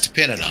chest to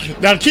pin it on?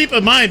 Now, keep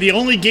in mind, the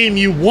only game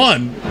you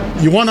won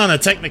on a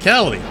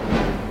technicality.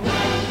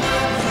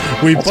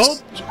 We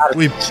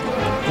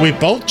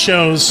both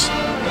chose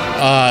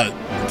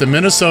the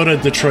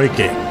Minnesota-Detroit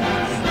game.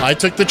 I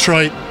took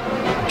Detroit.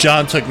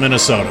 John took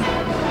Minnesota.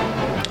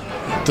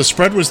 The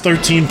spread was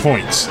 13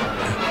 points.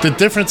 The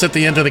difference at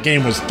the end of the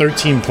game was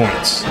 13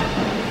 points.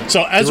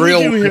 So as we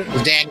do here,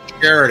 Dan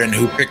Sheridan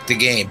who picked the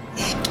game,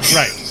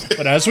 right?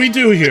 But as we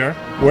do here,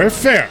 we're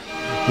fair.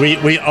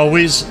 We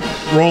always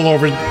roll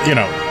over.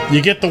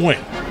 You get the win.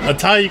 A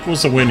tie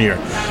equals a win here.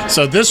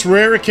 So this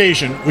rare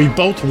occasion, we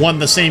both won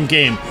the same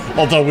game,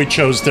 although we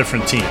chose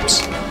different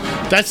teams.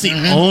 That's the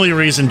only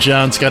reason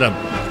John's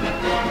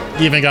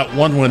even got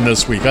one win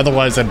this week.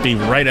 Otherwise, I'd be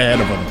right ahead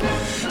of him.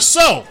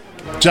 So,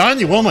 John,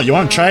 you want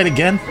to try it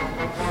again?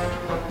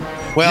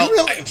 Well,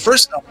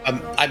 first off,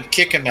 I'm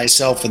kicking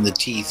myself in the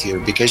teeth here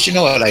because you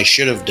know what I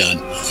should have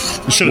done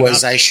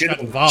I should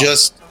have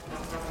just.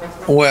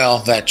 Well,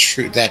 that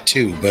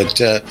too, but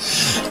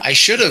I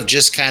should have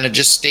just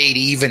stayed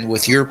even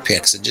with your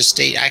picks and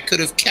I could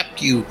have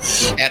kept you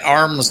at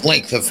arm's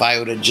length if I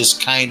would have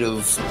just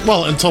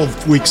until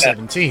week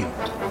 17.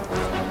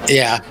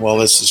 Yeah, well,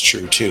 this is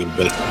true too,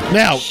 but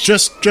now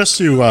just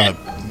to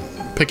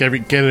get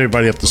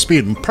everybody up to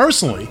speed. And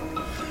personally,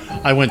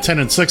 I went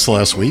 10-6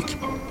 last week.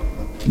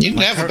 You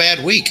didn't have a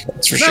bad week,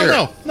 that's for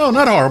sure. No,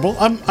 not horrible.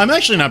 I'm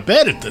actually not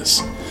bad at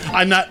this.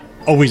 I'm not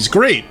always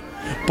great.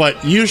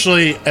 But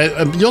usually,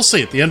 you'll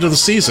see at the end of the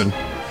season.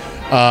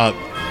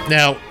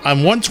 Now, I'm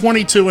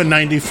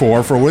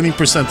 122-94 for a winning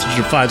percentage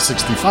of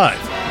 565.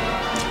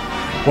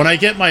 When I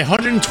get my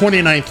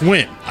 129th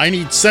win, I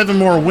need 7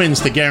 more wins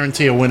to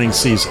guarantee a winning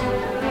season.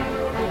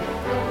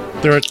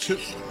 There are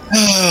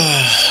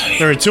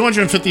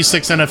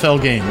 256 NFL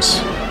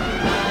games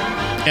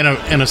in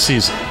a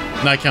season,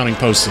 not counting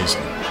postseason.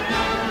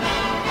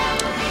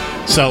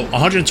 So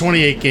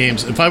 128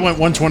 games. If I went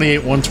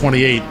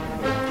 128,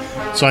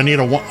 so I need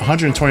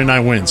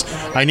 129 wins.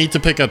 I need to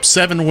pick up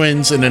 7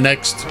 wins in the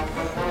next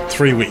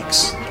 3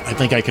 weeks. I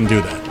think I can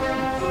do that.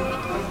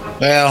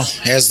 Well,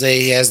 as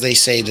they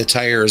say, the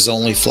tire is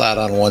only flat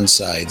on one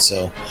side.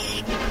 So.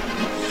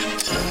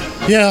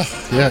 Yeah.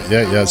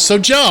 So,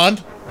 John.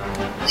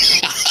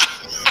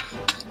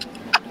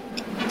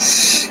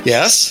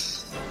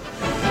 Yes.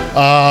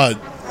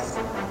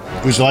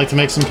 Would you like to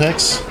make some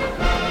picks?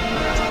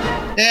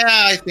 Yeah,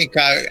 I think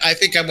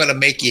I'm going to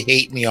make you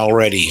hate me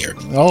already here.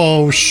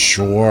 Oh,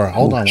 sure.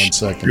 Hold on 1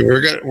 second.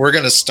 We're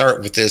gonna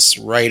start with this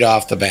right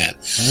off the bat.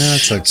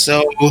 That's okay.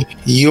 So,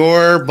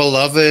 your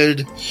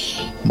beloved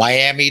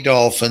Miami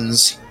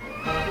Dolphins.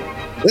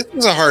 This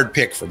was a hard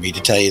pick for me, to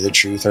tell you the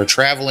truth. Are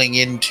traveling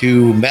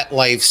into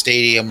MetLife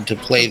Stadium to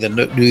play the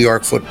New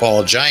York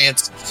Football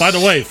Giants. By the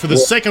way, for the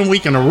second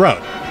week in a row.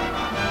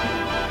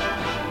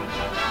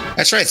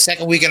 That's right.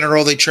 Second week in a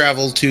row they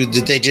traveled to.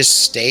 Did they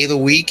just stay the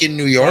week in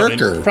New York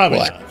Probably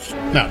what?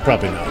 Not. No,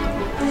 probably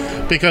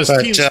not. Because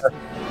teams,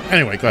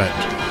 anyway, go ahead.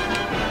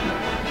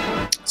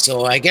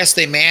 So I guess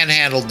they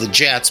manhandled the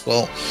Jets.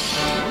 Well,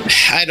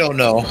 I don't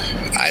know.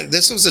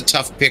 This was a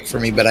tough pick for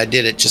me, but I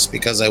did it just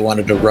because I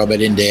wanted to rub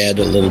it into Ed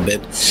a little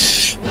bit.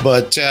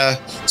 But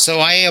so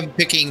I am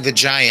picking the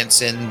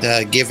Giants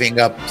and giving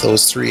up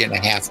those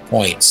 3.5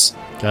 points.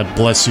 God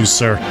bless you,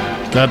 sir.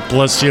 God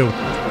bless you.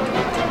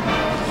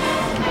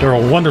 You're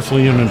a wonderful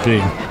human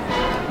being.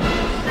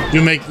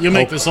 You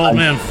make this old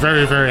man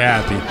very, very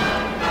happy.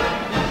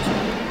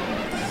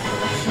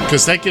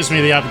 Because that gives me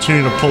the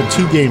opportunity to pull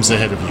 2 games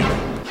ahead of you.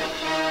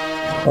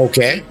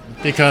 Okay.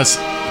 Because,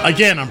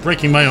 again, I'm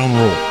breaking my own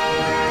rule.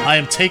 I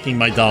am taking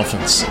my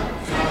Dolphins.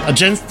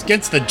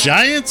 Against the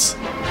Giants?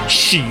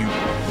 Shoot.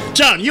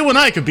 John, you and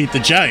I could beat the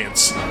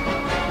Giants.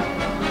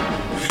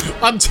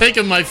 I'm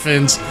taking my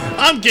Fins.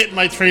 I'm getting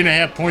my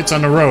 3.5 points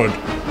on the road.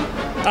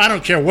 I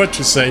don't care what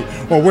you say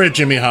or where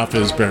Jimmy Hoffa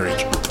is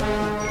buried.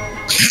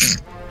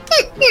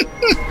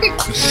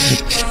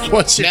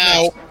 What's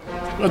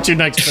your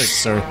next pick,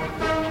 sir?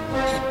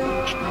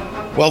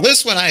 Well,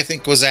 this one I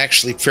think was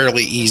actually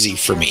fairly easy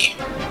for me.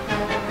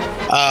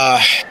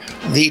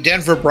 The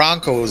Denver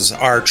Broncos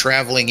are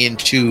traveling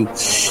into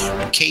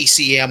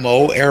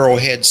KCMO,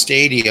 Arrowhead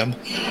Stadium,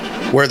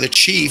 where the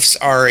Chiefs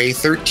are a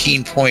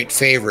 13-point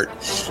favorite.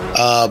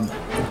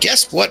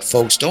 Guess what,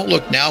 folks? Don't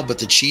look now, but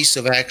the Chiefs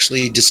have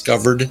actually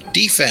discovered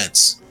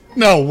defense.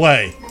 No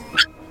way.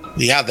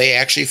 Yeah, they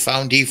actually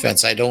found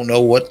defense. I don't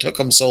know what took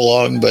them so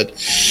long, but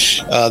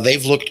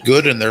they've looked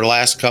good in their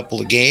last couple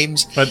of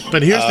games. But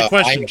here's the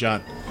question,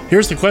 John.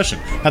 Here's the question.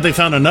 Have they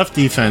found enough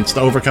defense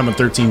to overcome a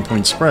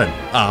 13-point spread?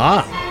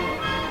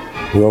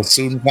 We'll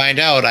soon find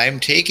out. I'm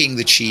taking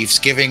the Chiefs,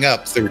 giving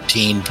up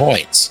 13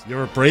 points.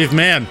 You're a brave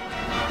man.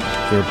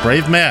 You're a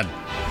brave man.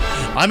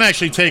 I'm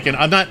actually taking.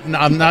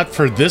 I'm not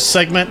for this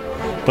segment,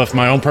 but for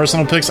my own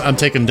personal picks, I'm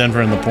taking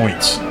Denver in the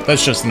points.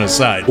 That's just an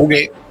aside.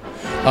 Okay.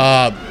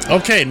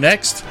 Okay.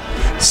 Next,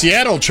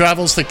 Seattle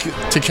travels to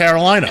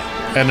Carolina,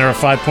 and they're a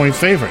 5-point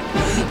favorite.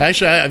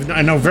 Actually,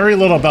 I know very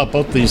little about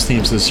both these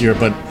teams this year,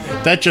 but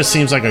that just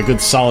seems like a good,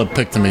 solid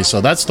pick to me.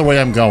 So that's the way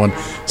I'm going.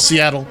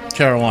 Seattle,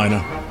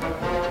 Carolina.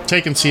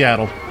 Taking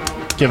Seattle,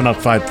 giving up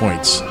 5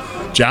 points.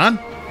 John?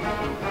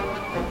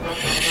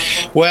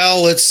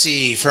 Well, let's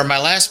see. For my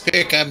last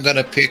pick, I'm going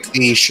to pick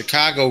the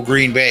Chicago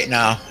Green Bay.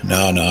 No,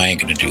 I ain't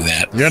going to do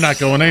that. You're not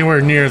going anywhere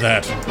near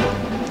that.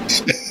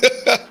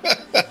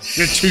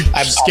 You're too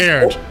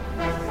scared.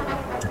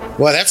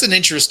 Well, that's an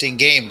interesting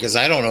game because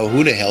I don't know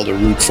who the hell to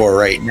root for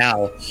right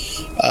now.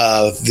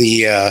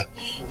 The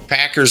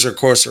Packers, of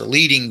course, are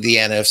leading the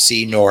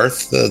NFC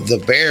North.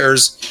 The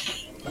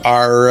Bears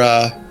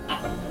are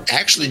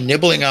actually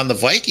nibbling on the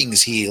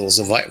Vikings' heels.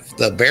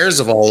 The Bears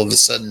have all of a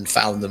sudden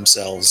found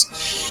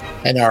themselves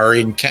and are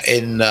in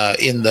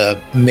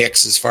the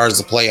mix as far as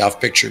the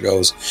playoff picture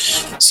goes.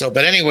 So,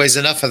 but anyways,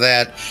 enough of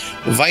that.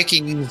 The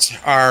Vikings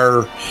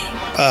are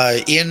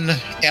in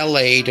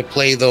LA to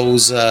play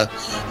those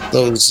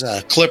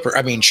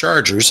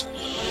Chargers,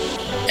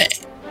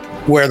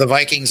 where the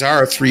Vikings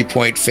are a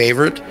 3-point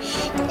favorite.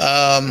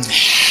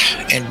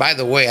 And by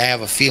the way, I have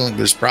a feeling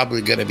there's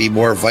probably going to be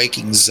more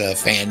Vikings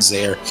fans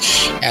there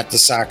at the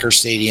soccer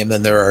stadium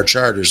than there are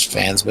Chargers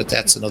fans, but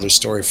that's another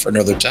story for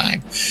another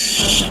time.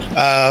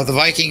 The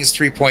Vikings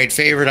 3-point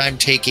favorite. I'm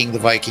taking the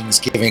Vikings,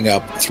 giving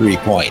up 3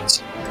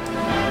 points.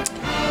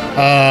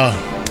 I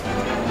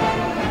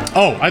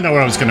know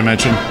what I was going to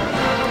mention.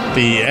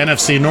 The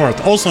NFC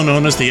North, also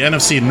known as the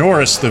NFC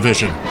Norris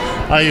Division.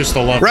 I used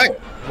to love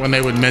it when they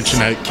would mention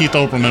that. Keith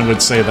Olbermann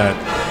would say that.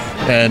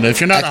 And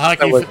if you're not a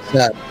hockey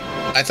fan,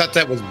 I thought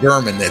that was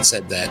Berman that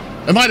said that.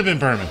 It might have been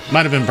Berman.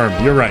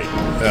 You're right.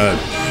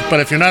 But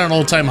if you're not an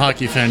old-time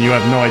hockey fan, you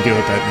have no idea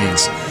what that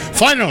means.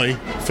 Finally,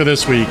 for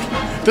this week,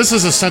 this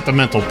is a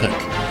sentimental pick.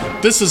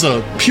 This is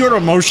a pure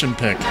emotion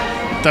pick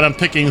that I'm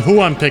picking who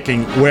I'm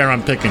picking, where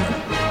I'm picking them.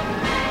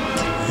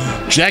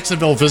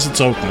 Jacksonville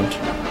visits Oakland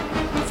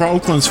for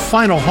Oakland's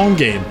final home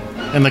game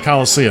in the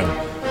Coliseum.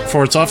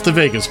 For it's off to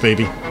Vegas,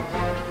 baby.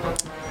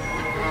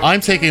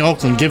 I'm taking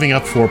Oakland, giving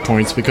up 4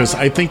 points because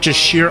I think just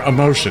sheer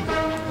emotion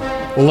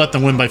will let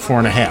them win by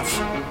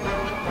 4.5.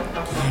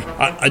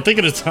 I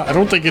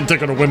don't think they're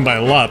going to win by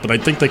a lot, but I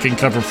think they can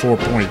cover 4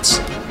 points.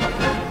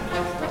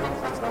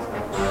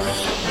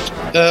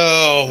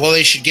 Oh, well,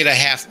 they should get a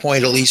half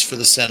point at least for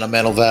the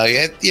sentimental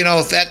value. You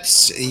know,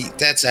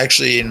 that's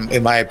actually,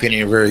 in my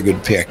opinion, a very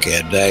good pick.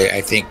 And I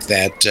think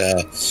that,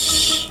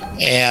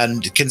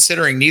 and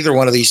considering neither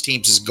one of these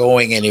teams is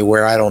going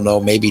anywhere, I don't know,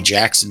 maybe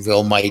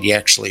Jacksonville might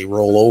actually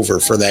roll over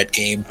for that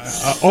game.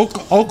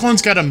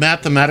 Oakland's got a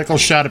mathematical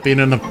shot at being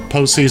in the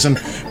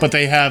postseason, but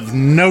they have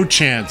no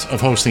chance of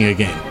hosting a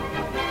game.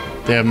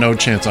 They have no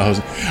chance of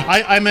hosting.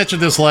 I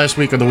mentioned this last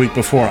week or the week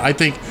before. I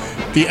think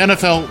the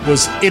NFL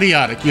was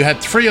idiotic. You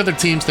had 3 other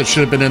teams that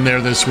should have been in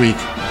there this week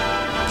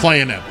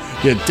playing them.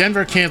 You had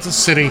Denver, Kansas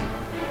City,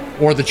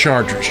 or the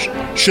Chargers.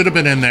 Should have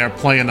been in there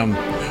playing them.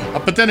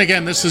 But then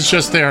again, this is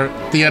just the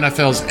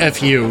NFL's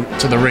FU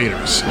to the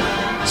Raiders.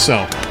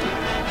 So,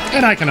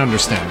 and I can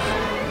understand that.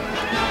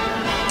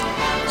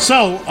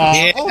 So,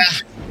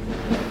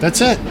 that's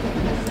it.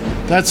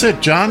 That's it,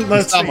 John.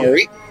 Let's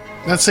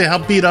see. How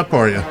beat up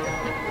are you?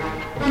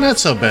 Not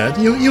so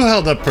bad. You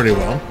held up pretty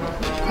well.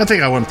 I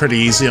think I went pretty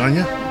easy on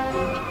you,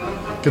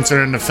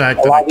 considering the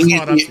fact that I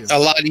caught up to you. A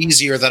lot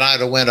easier than I'd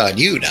have went on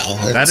you now.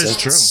 That is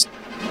true.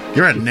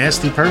 You're a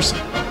nasty person.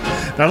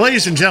 Now,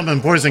 ladies and gentlemen,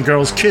 boys and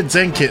girls, kids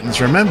and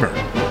kittens, remember,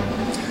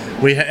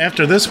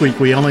 after this week,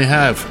 we only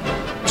have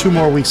 2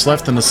 more weeks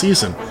left in the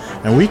season.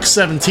 And week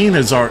 17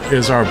 is our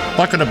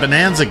bucket of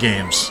bonanza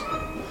games.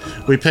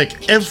 We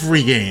pick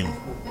every game.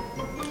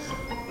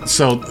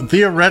 So,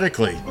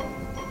 theoretically,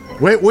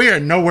 we are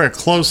nowhere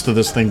close to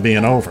this thing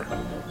being over.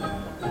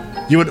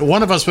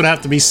 One of us would have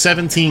to be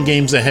 17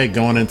 games ahead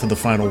going into the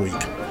final week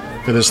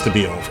for this to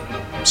be over.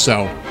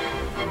 So,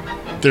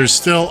 there's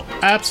still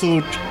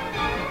absolute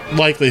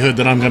likelihood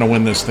that I'm going to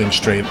win this thing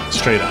straight up.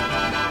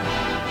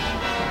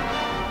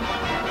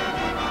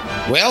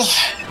 Well,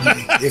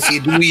 if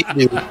you do, you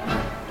do.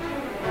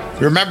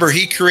 Remember,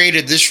 he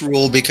created this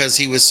rule because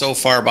he was so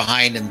far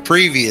behind in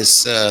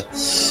previous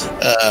weeks.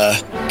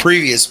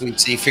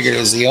 He figured it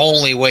was the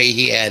only way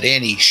he had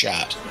any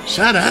shot.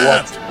 Shut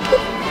up.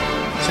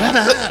 Shut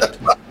up.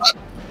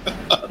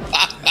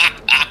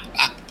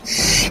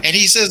 And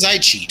he says I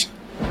cheat.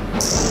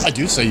 I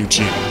do say you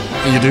cheat.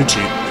 And you do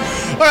cheat.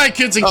 All right,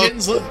 kids and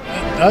kittens. What?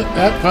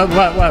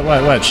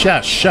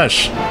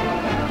 Shush.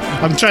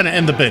 I'm trying to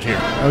end the bit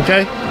here,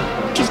 okay?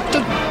 Just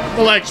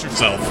relax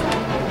yourself.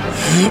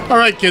 All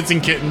right, kids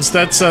and kittens,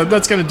 that's going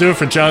to do it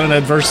for John and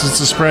Ed versus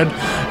the spread.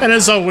 And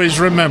as always,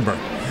 remember,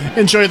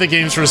 enjoy the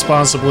games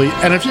responsibly.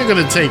 And if you're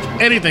going to take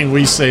anything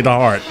we say to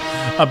heart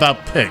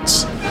about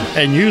picks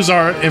and use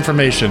our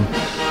information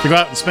to go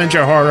out and spend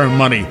your hard-earned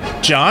money,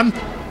 John,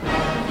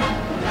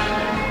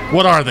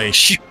 what are they?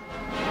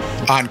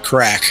 On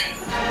crack.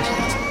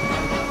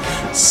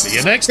 See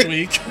you next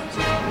week.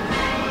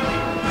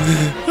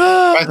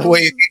 By the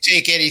way, if you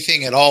take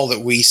anything at all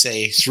that we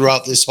say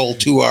throughout this whole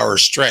 2-hour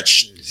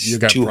stretch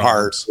too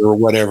hard or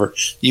whatever,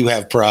 you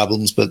have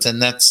problems. But then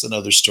that's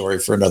another story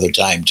for another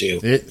time,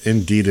 too.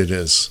 Indeed it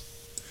is.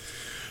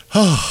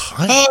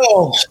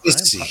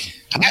 Let's see.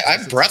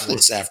 I'm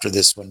breathless after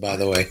this one, by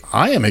the way.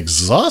 I am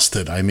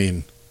exhausted. I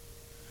mean,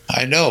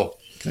 I know.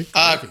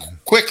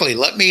 Quickly,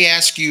 let me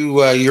ask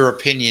you your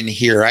opinion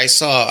here. I'm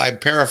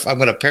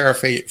going to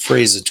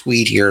paraphrase a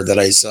tweet here that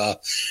I saw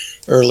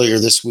earlier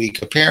this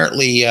week.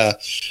 Apparently,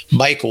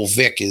 Michael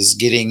Vick is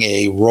getting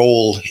a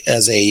role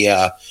as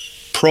a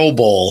Pro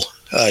Bowl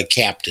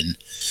captain.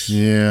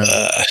 Yeah.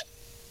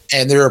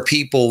 And there are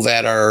people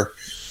that are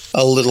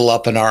a little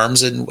up in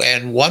arms.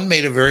 And one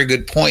made a very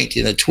good point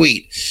in a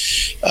tweet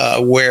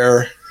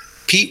where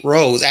Pete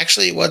Rose,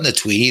 actually it wasn't a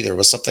tweet either, it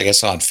was something I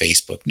saw on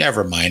Facebook.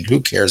 Never mind,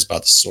 who cares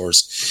about the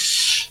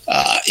source?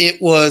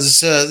 It was,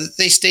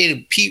 they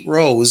stated Pete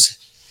Rose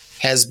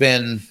has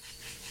not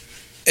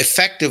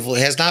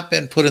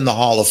been put in the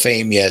Hall of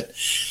Fame yet.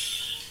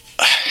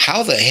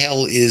 How the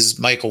hell is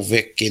Michael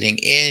Vick getting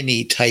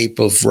any type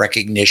of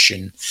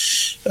recognition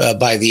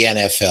by the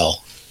NFL?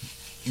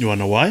 You want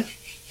to know why?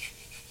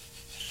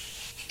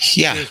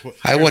 Yeah,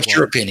 I want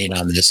your opinion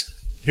on this.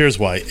 Here's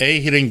why.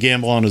 A, he didn't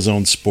gamble on his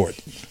own sport.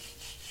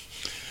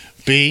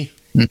 B,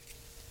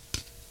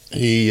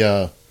 he,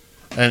 and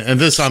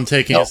this I'm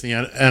taking as the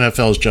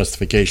NFL's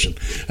justification.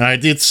 And I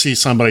did see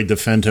somebody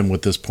defend him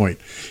with this point.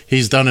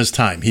 He's done his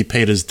time. He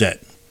paid his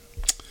debt.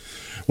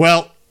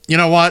 Well, you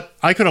know what?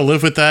 I could have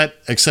lived with that,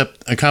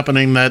 except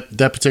accompanying that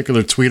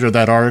particular tweet or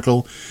that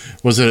article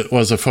was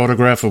a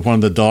photograph of one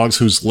of the dogs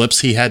whose lips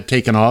he had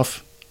taken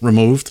off,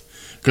 removed,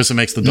 because it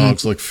makes the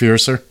dogs look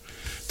fiercer.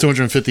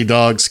 250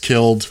 dogs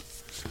killed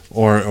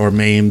or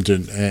maimed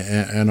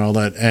and all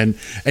that. And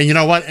you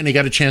know what? And he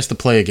got a chance to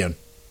play again.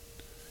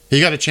 He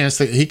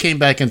came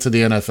back into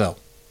the NFL.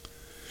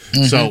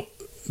 Mm-hmm. So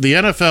the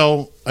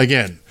NFL,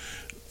 again,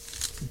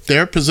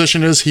 their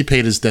position is he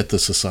paid his debt to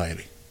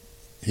society.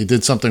 He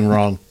did something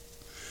wrong,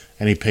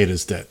 and he paid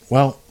his debt.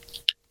 Well,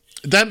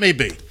 that may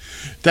be.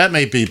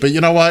 But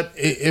you know what?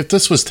 If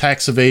this was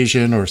tax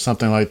evasion or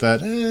something like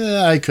that,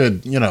 I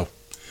could,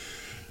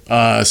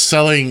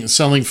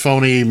 selling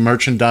phony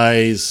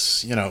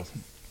merchandise,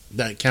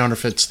 that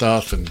counterfeit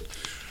stuff and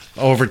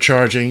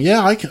overcharging.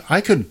 Yeah,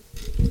 I could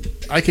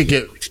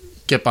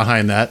get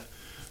behind that.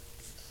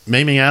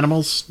 Maiming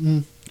animals,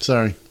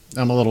 Sorry.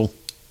 I'm a little...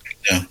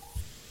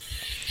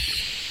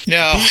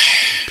 No.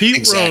 Pete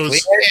exactly.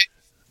 Rose.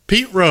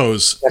 Pete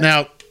Rose.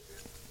 Now,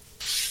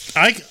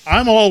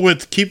 I'm all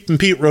with keeping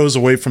Pete Rose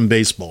away from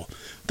baseball.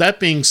 That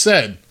being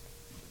said,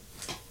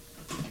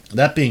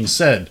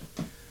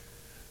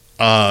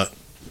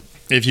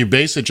 if you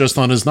base it just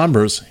on his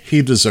numbers,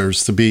 he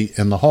deserves to be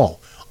in the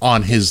Hall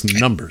on his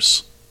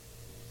numbers.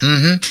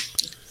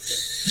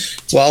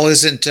 Mm-hmm. Well,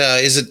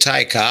 isn't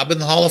Ty Cobb in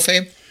the Hall of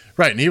Fame?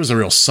 Right, and he was a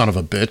real son of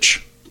a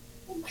bitch.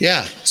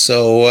 Yeah,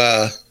 so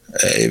I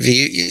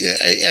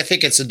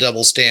think it's a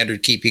double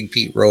standard keeping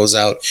Pete Rose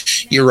out.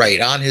 You're right,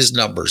 on his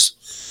numbers.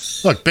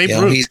 Look, Babe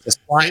Ruth.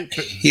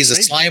 He's a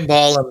slime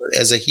ball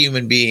as a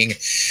human being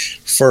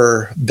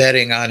for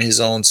betting on his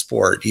own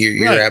sport.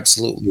 You're Right.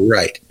 absolutely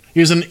right.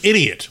 He's an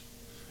idiot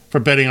for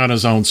betting on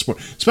his own sport,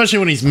 especially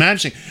when he's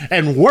managing.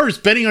 And worse,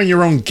 betting on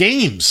your own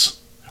games.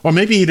 Or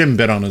maybe he didn't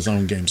bet on his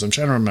own games. I'm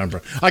trying to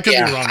remember. I could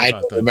be wrong about that. I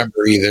don't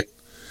remember either.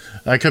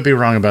 I could be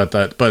wrong about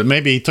that. But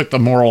maybe he took the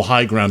moral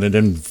high ground and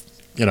didn't,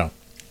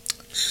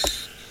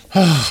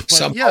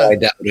 Somehow I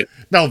doubt it.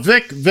 No,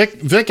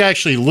 Vic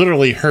actually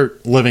literally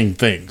hurt living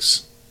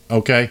things.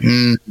 Okay?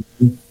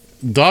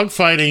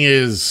 Dogfighting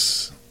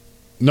is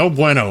no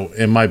bueno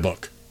in my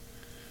book.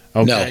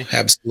 Okay? No,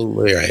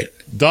 absolutely right.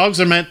 Dogs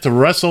are meant to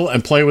wrestle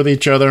and play with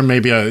each other,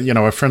 maybe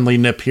a friendly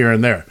nip here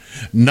and there.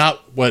 No.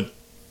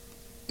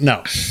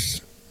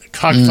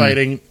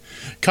 Cockfighting,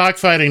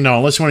 no,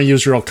 unless you want to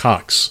use real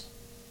cocks.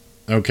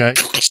 Okay?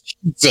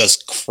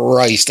 Jesus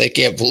Christ, I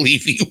can't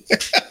believe you.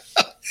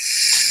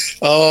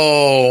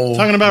 Oh,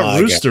 talking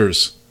about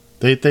roosters.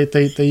 God.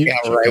 They yeah,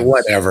 right,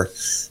 whatever.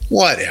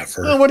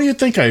 Well, what do you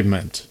think I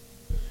meant?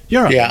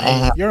 You're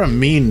a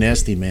mean,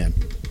 nasty man.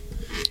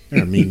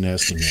 You're a mean,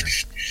 nasty man.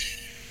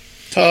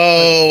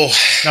 Oh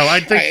no! I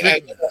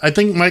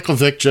think Michael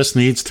Vick just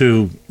needs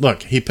to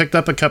look. He picked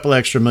up a couple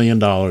extra $1 million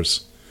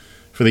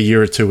for the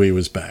year or two he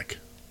was back.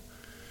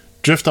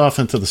 Drift off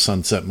into the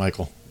sunset,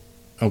 Michael.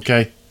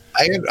 Okay.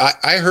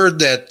 I heard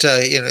that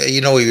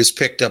he was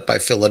picked up by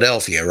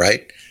Philadelphia,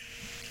 right?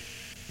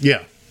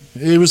 Yeah,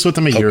 he was with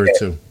them a year or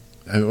two,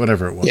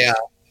 whatever it was. Yeah,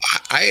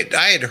 I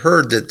had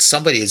heard that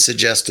somebody had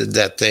suggested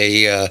that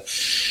they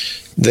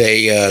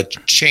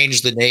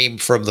changed the name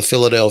from the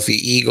Philadelphia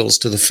Eagles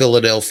to the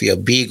Philadelphia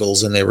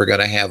Beagles, and they were going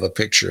to have a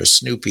picture of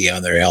Snoopy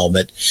on their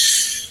helmet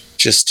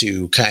just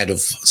to kind of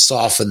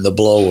soften the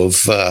blow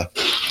of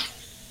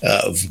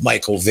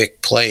Michael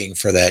Vick playing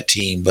for that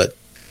team. But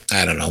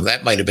I don't know.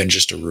 That might have been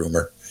just a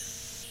rumor.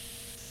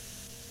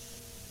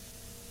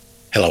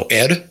 Hello,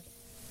 Ed?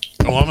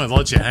 Oh, I'm going to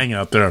let you hang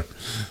out there.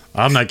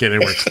 I'm not getting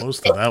anywhere close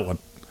to that one.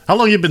 How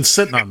long have you been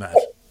sitting on that?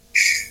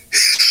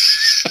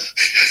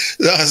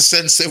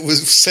 Since it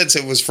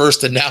was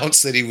first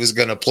announced that he was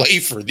going to play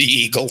for the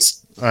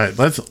Eagles. All right,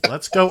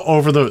 let's go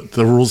over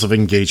the rules of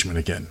engagement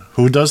again.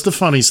 Who does the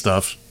funny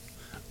stuff?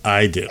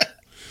 I do.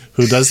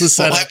 Who does the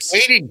setups?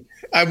 Well,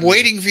 I'm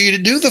waiting for you to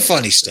do the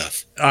funny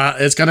stuff.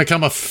 It's going to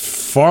come a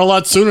far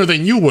lot sooner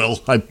than you will.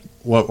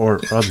 Well,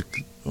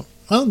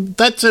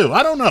 that too.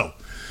 I don't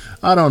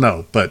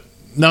know, but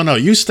no.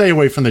 You stay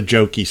away from the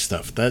jokey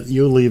stuff. That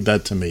you leave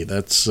that to me.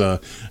 That's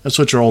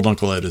what your old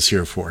Uncle Ed is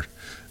here for.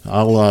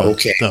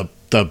 Okay.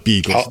 The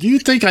Beagles. Do you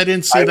think I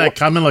didn't see that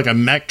coming like a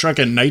Mack truck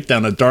at night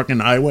down a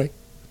darkened highway?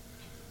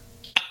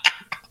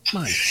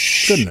 My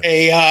goodness.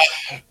 Hey,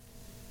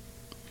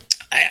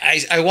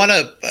 I want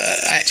to.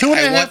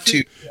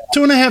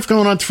 2.5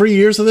 going on 3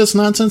 years of this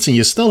nonsense, and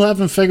you still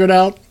haven't figured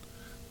out.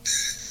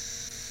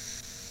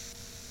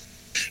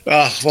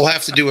 We'll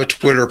have to do a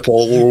Twitter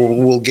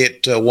poll. We'll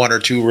get one or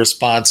two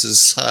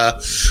responses.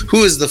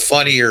 Who is the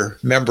funnier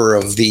member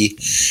of the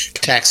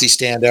Taxi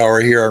Stand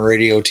Hour here on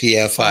Radio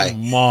TFI?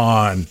 Come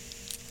on.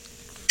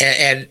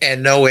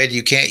 And no, Ed,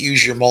 you can't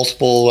use your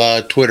multiple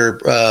Twitter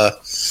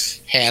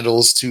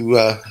handles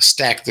to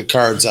stack the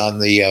cards on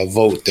the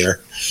vote there.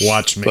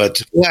 Watch me.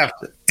 But we'll have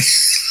to.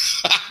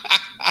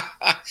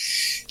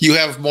 You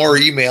have more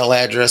email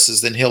addresses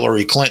than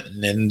Hillary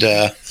Clinton, and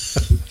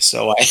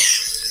so I.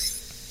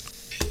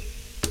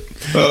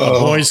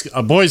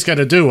 A boy's got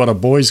to do what a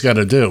boy's got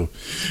to do.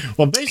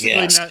 Well,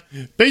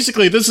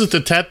 basically, this is the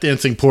tap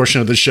dancing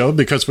portion of the show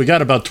because we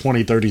got about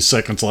 20, 30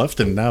 seconds left,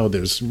 and now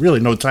there's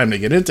really no time to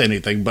get into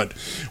anything, but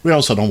we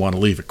also don't want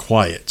to leave it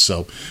quiet.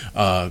 So,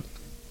 but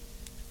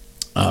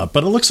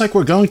it looks like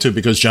we're going to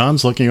because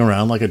John's looking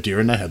around like a deer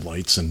in the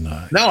headlights. And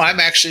no,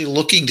 I'm actually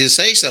looking to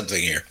say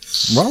something here.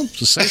 Well,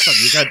 just say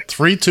something. You got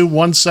 3, 2,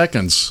 1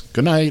 seconds.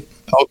 Good night.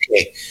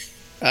 Okay.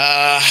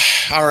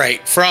 All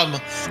right. From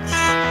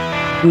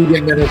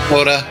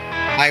Minnesota,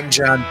 I'm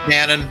John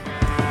Cannon.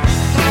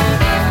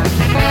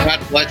 God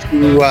bless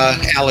you,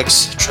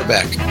 Alex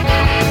Trebek.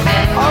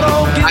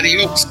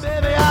 Adios.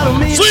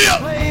 See ya.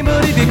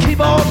 But if you keep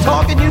on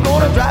talking, you're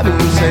gonna drive me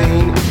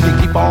insane.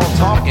 You keep on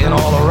talking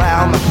all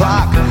around the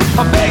clock.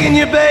 I'm begging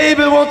you,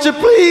 baby, won't you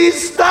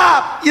please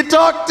stop? You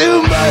talk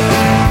too much.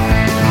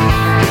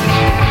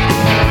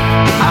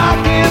 I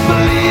can't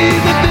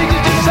believe the things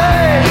that you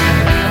say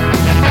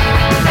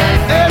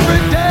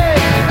every day.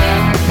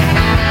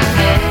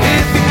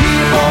 If you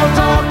keep on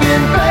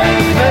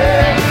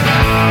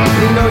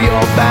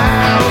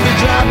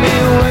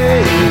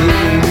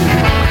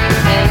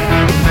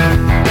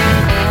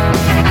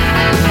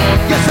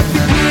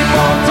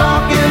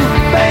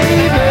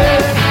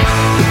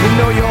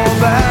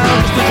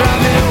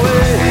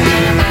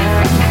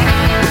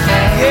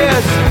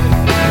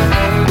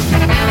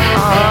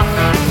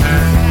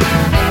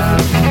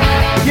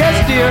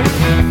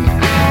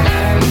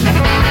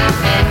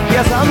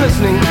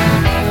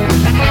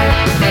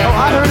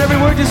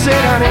you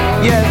said,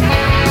 honey. Yes.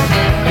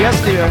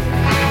 Yes, dear.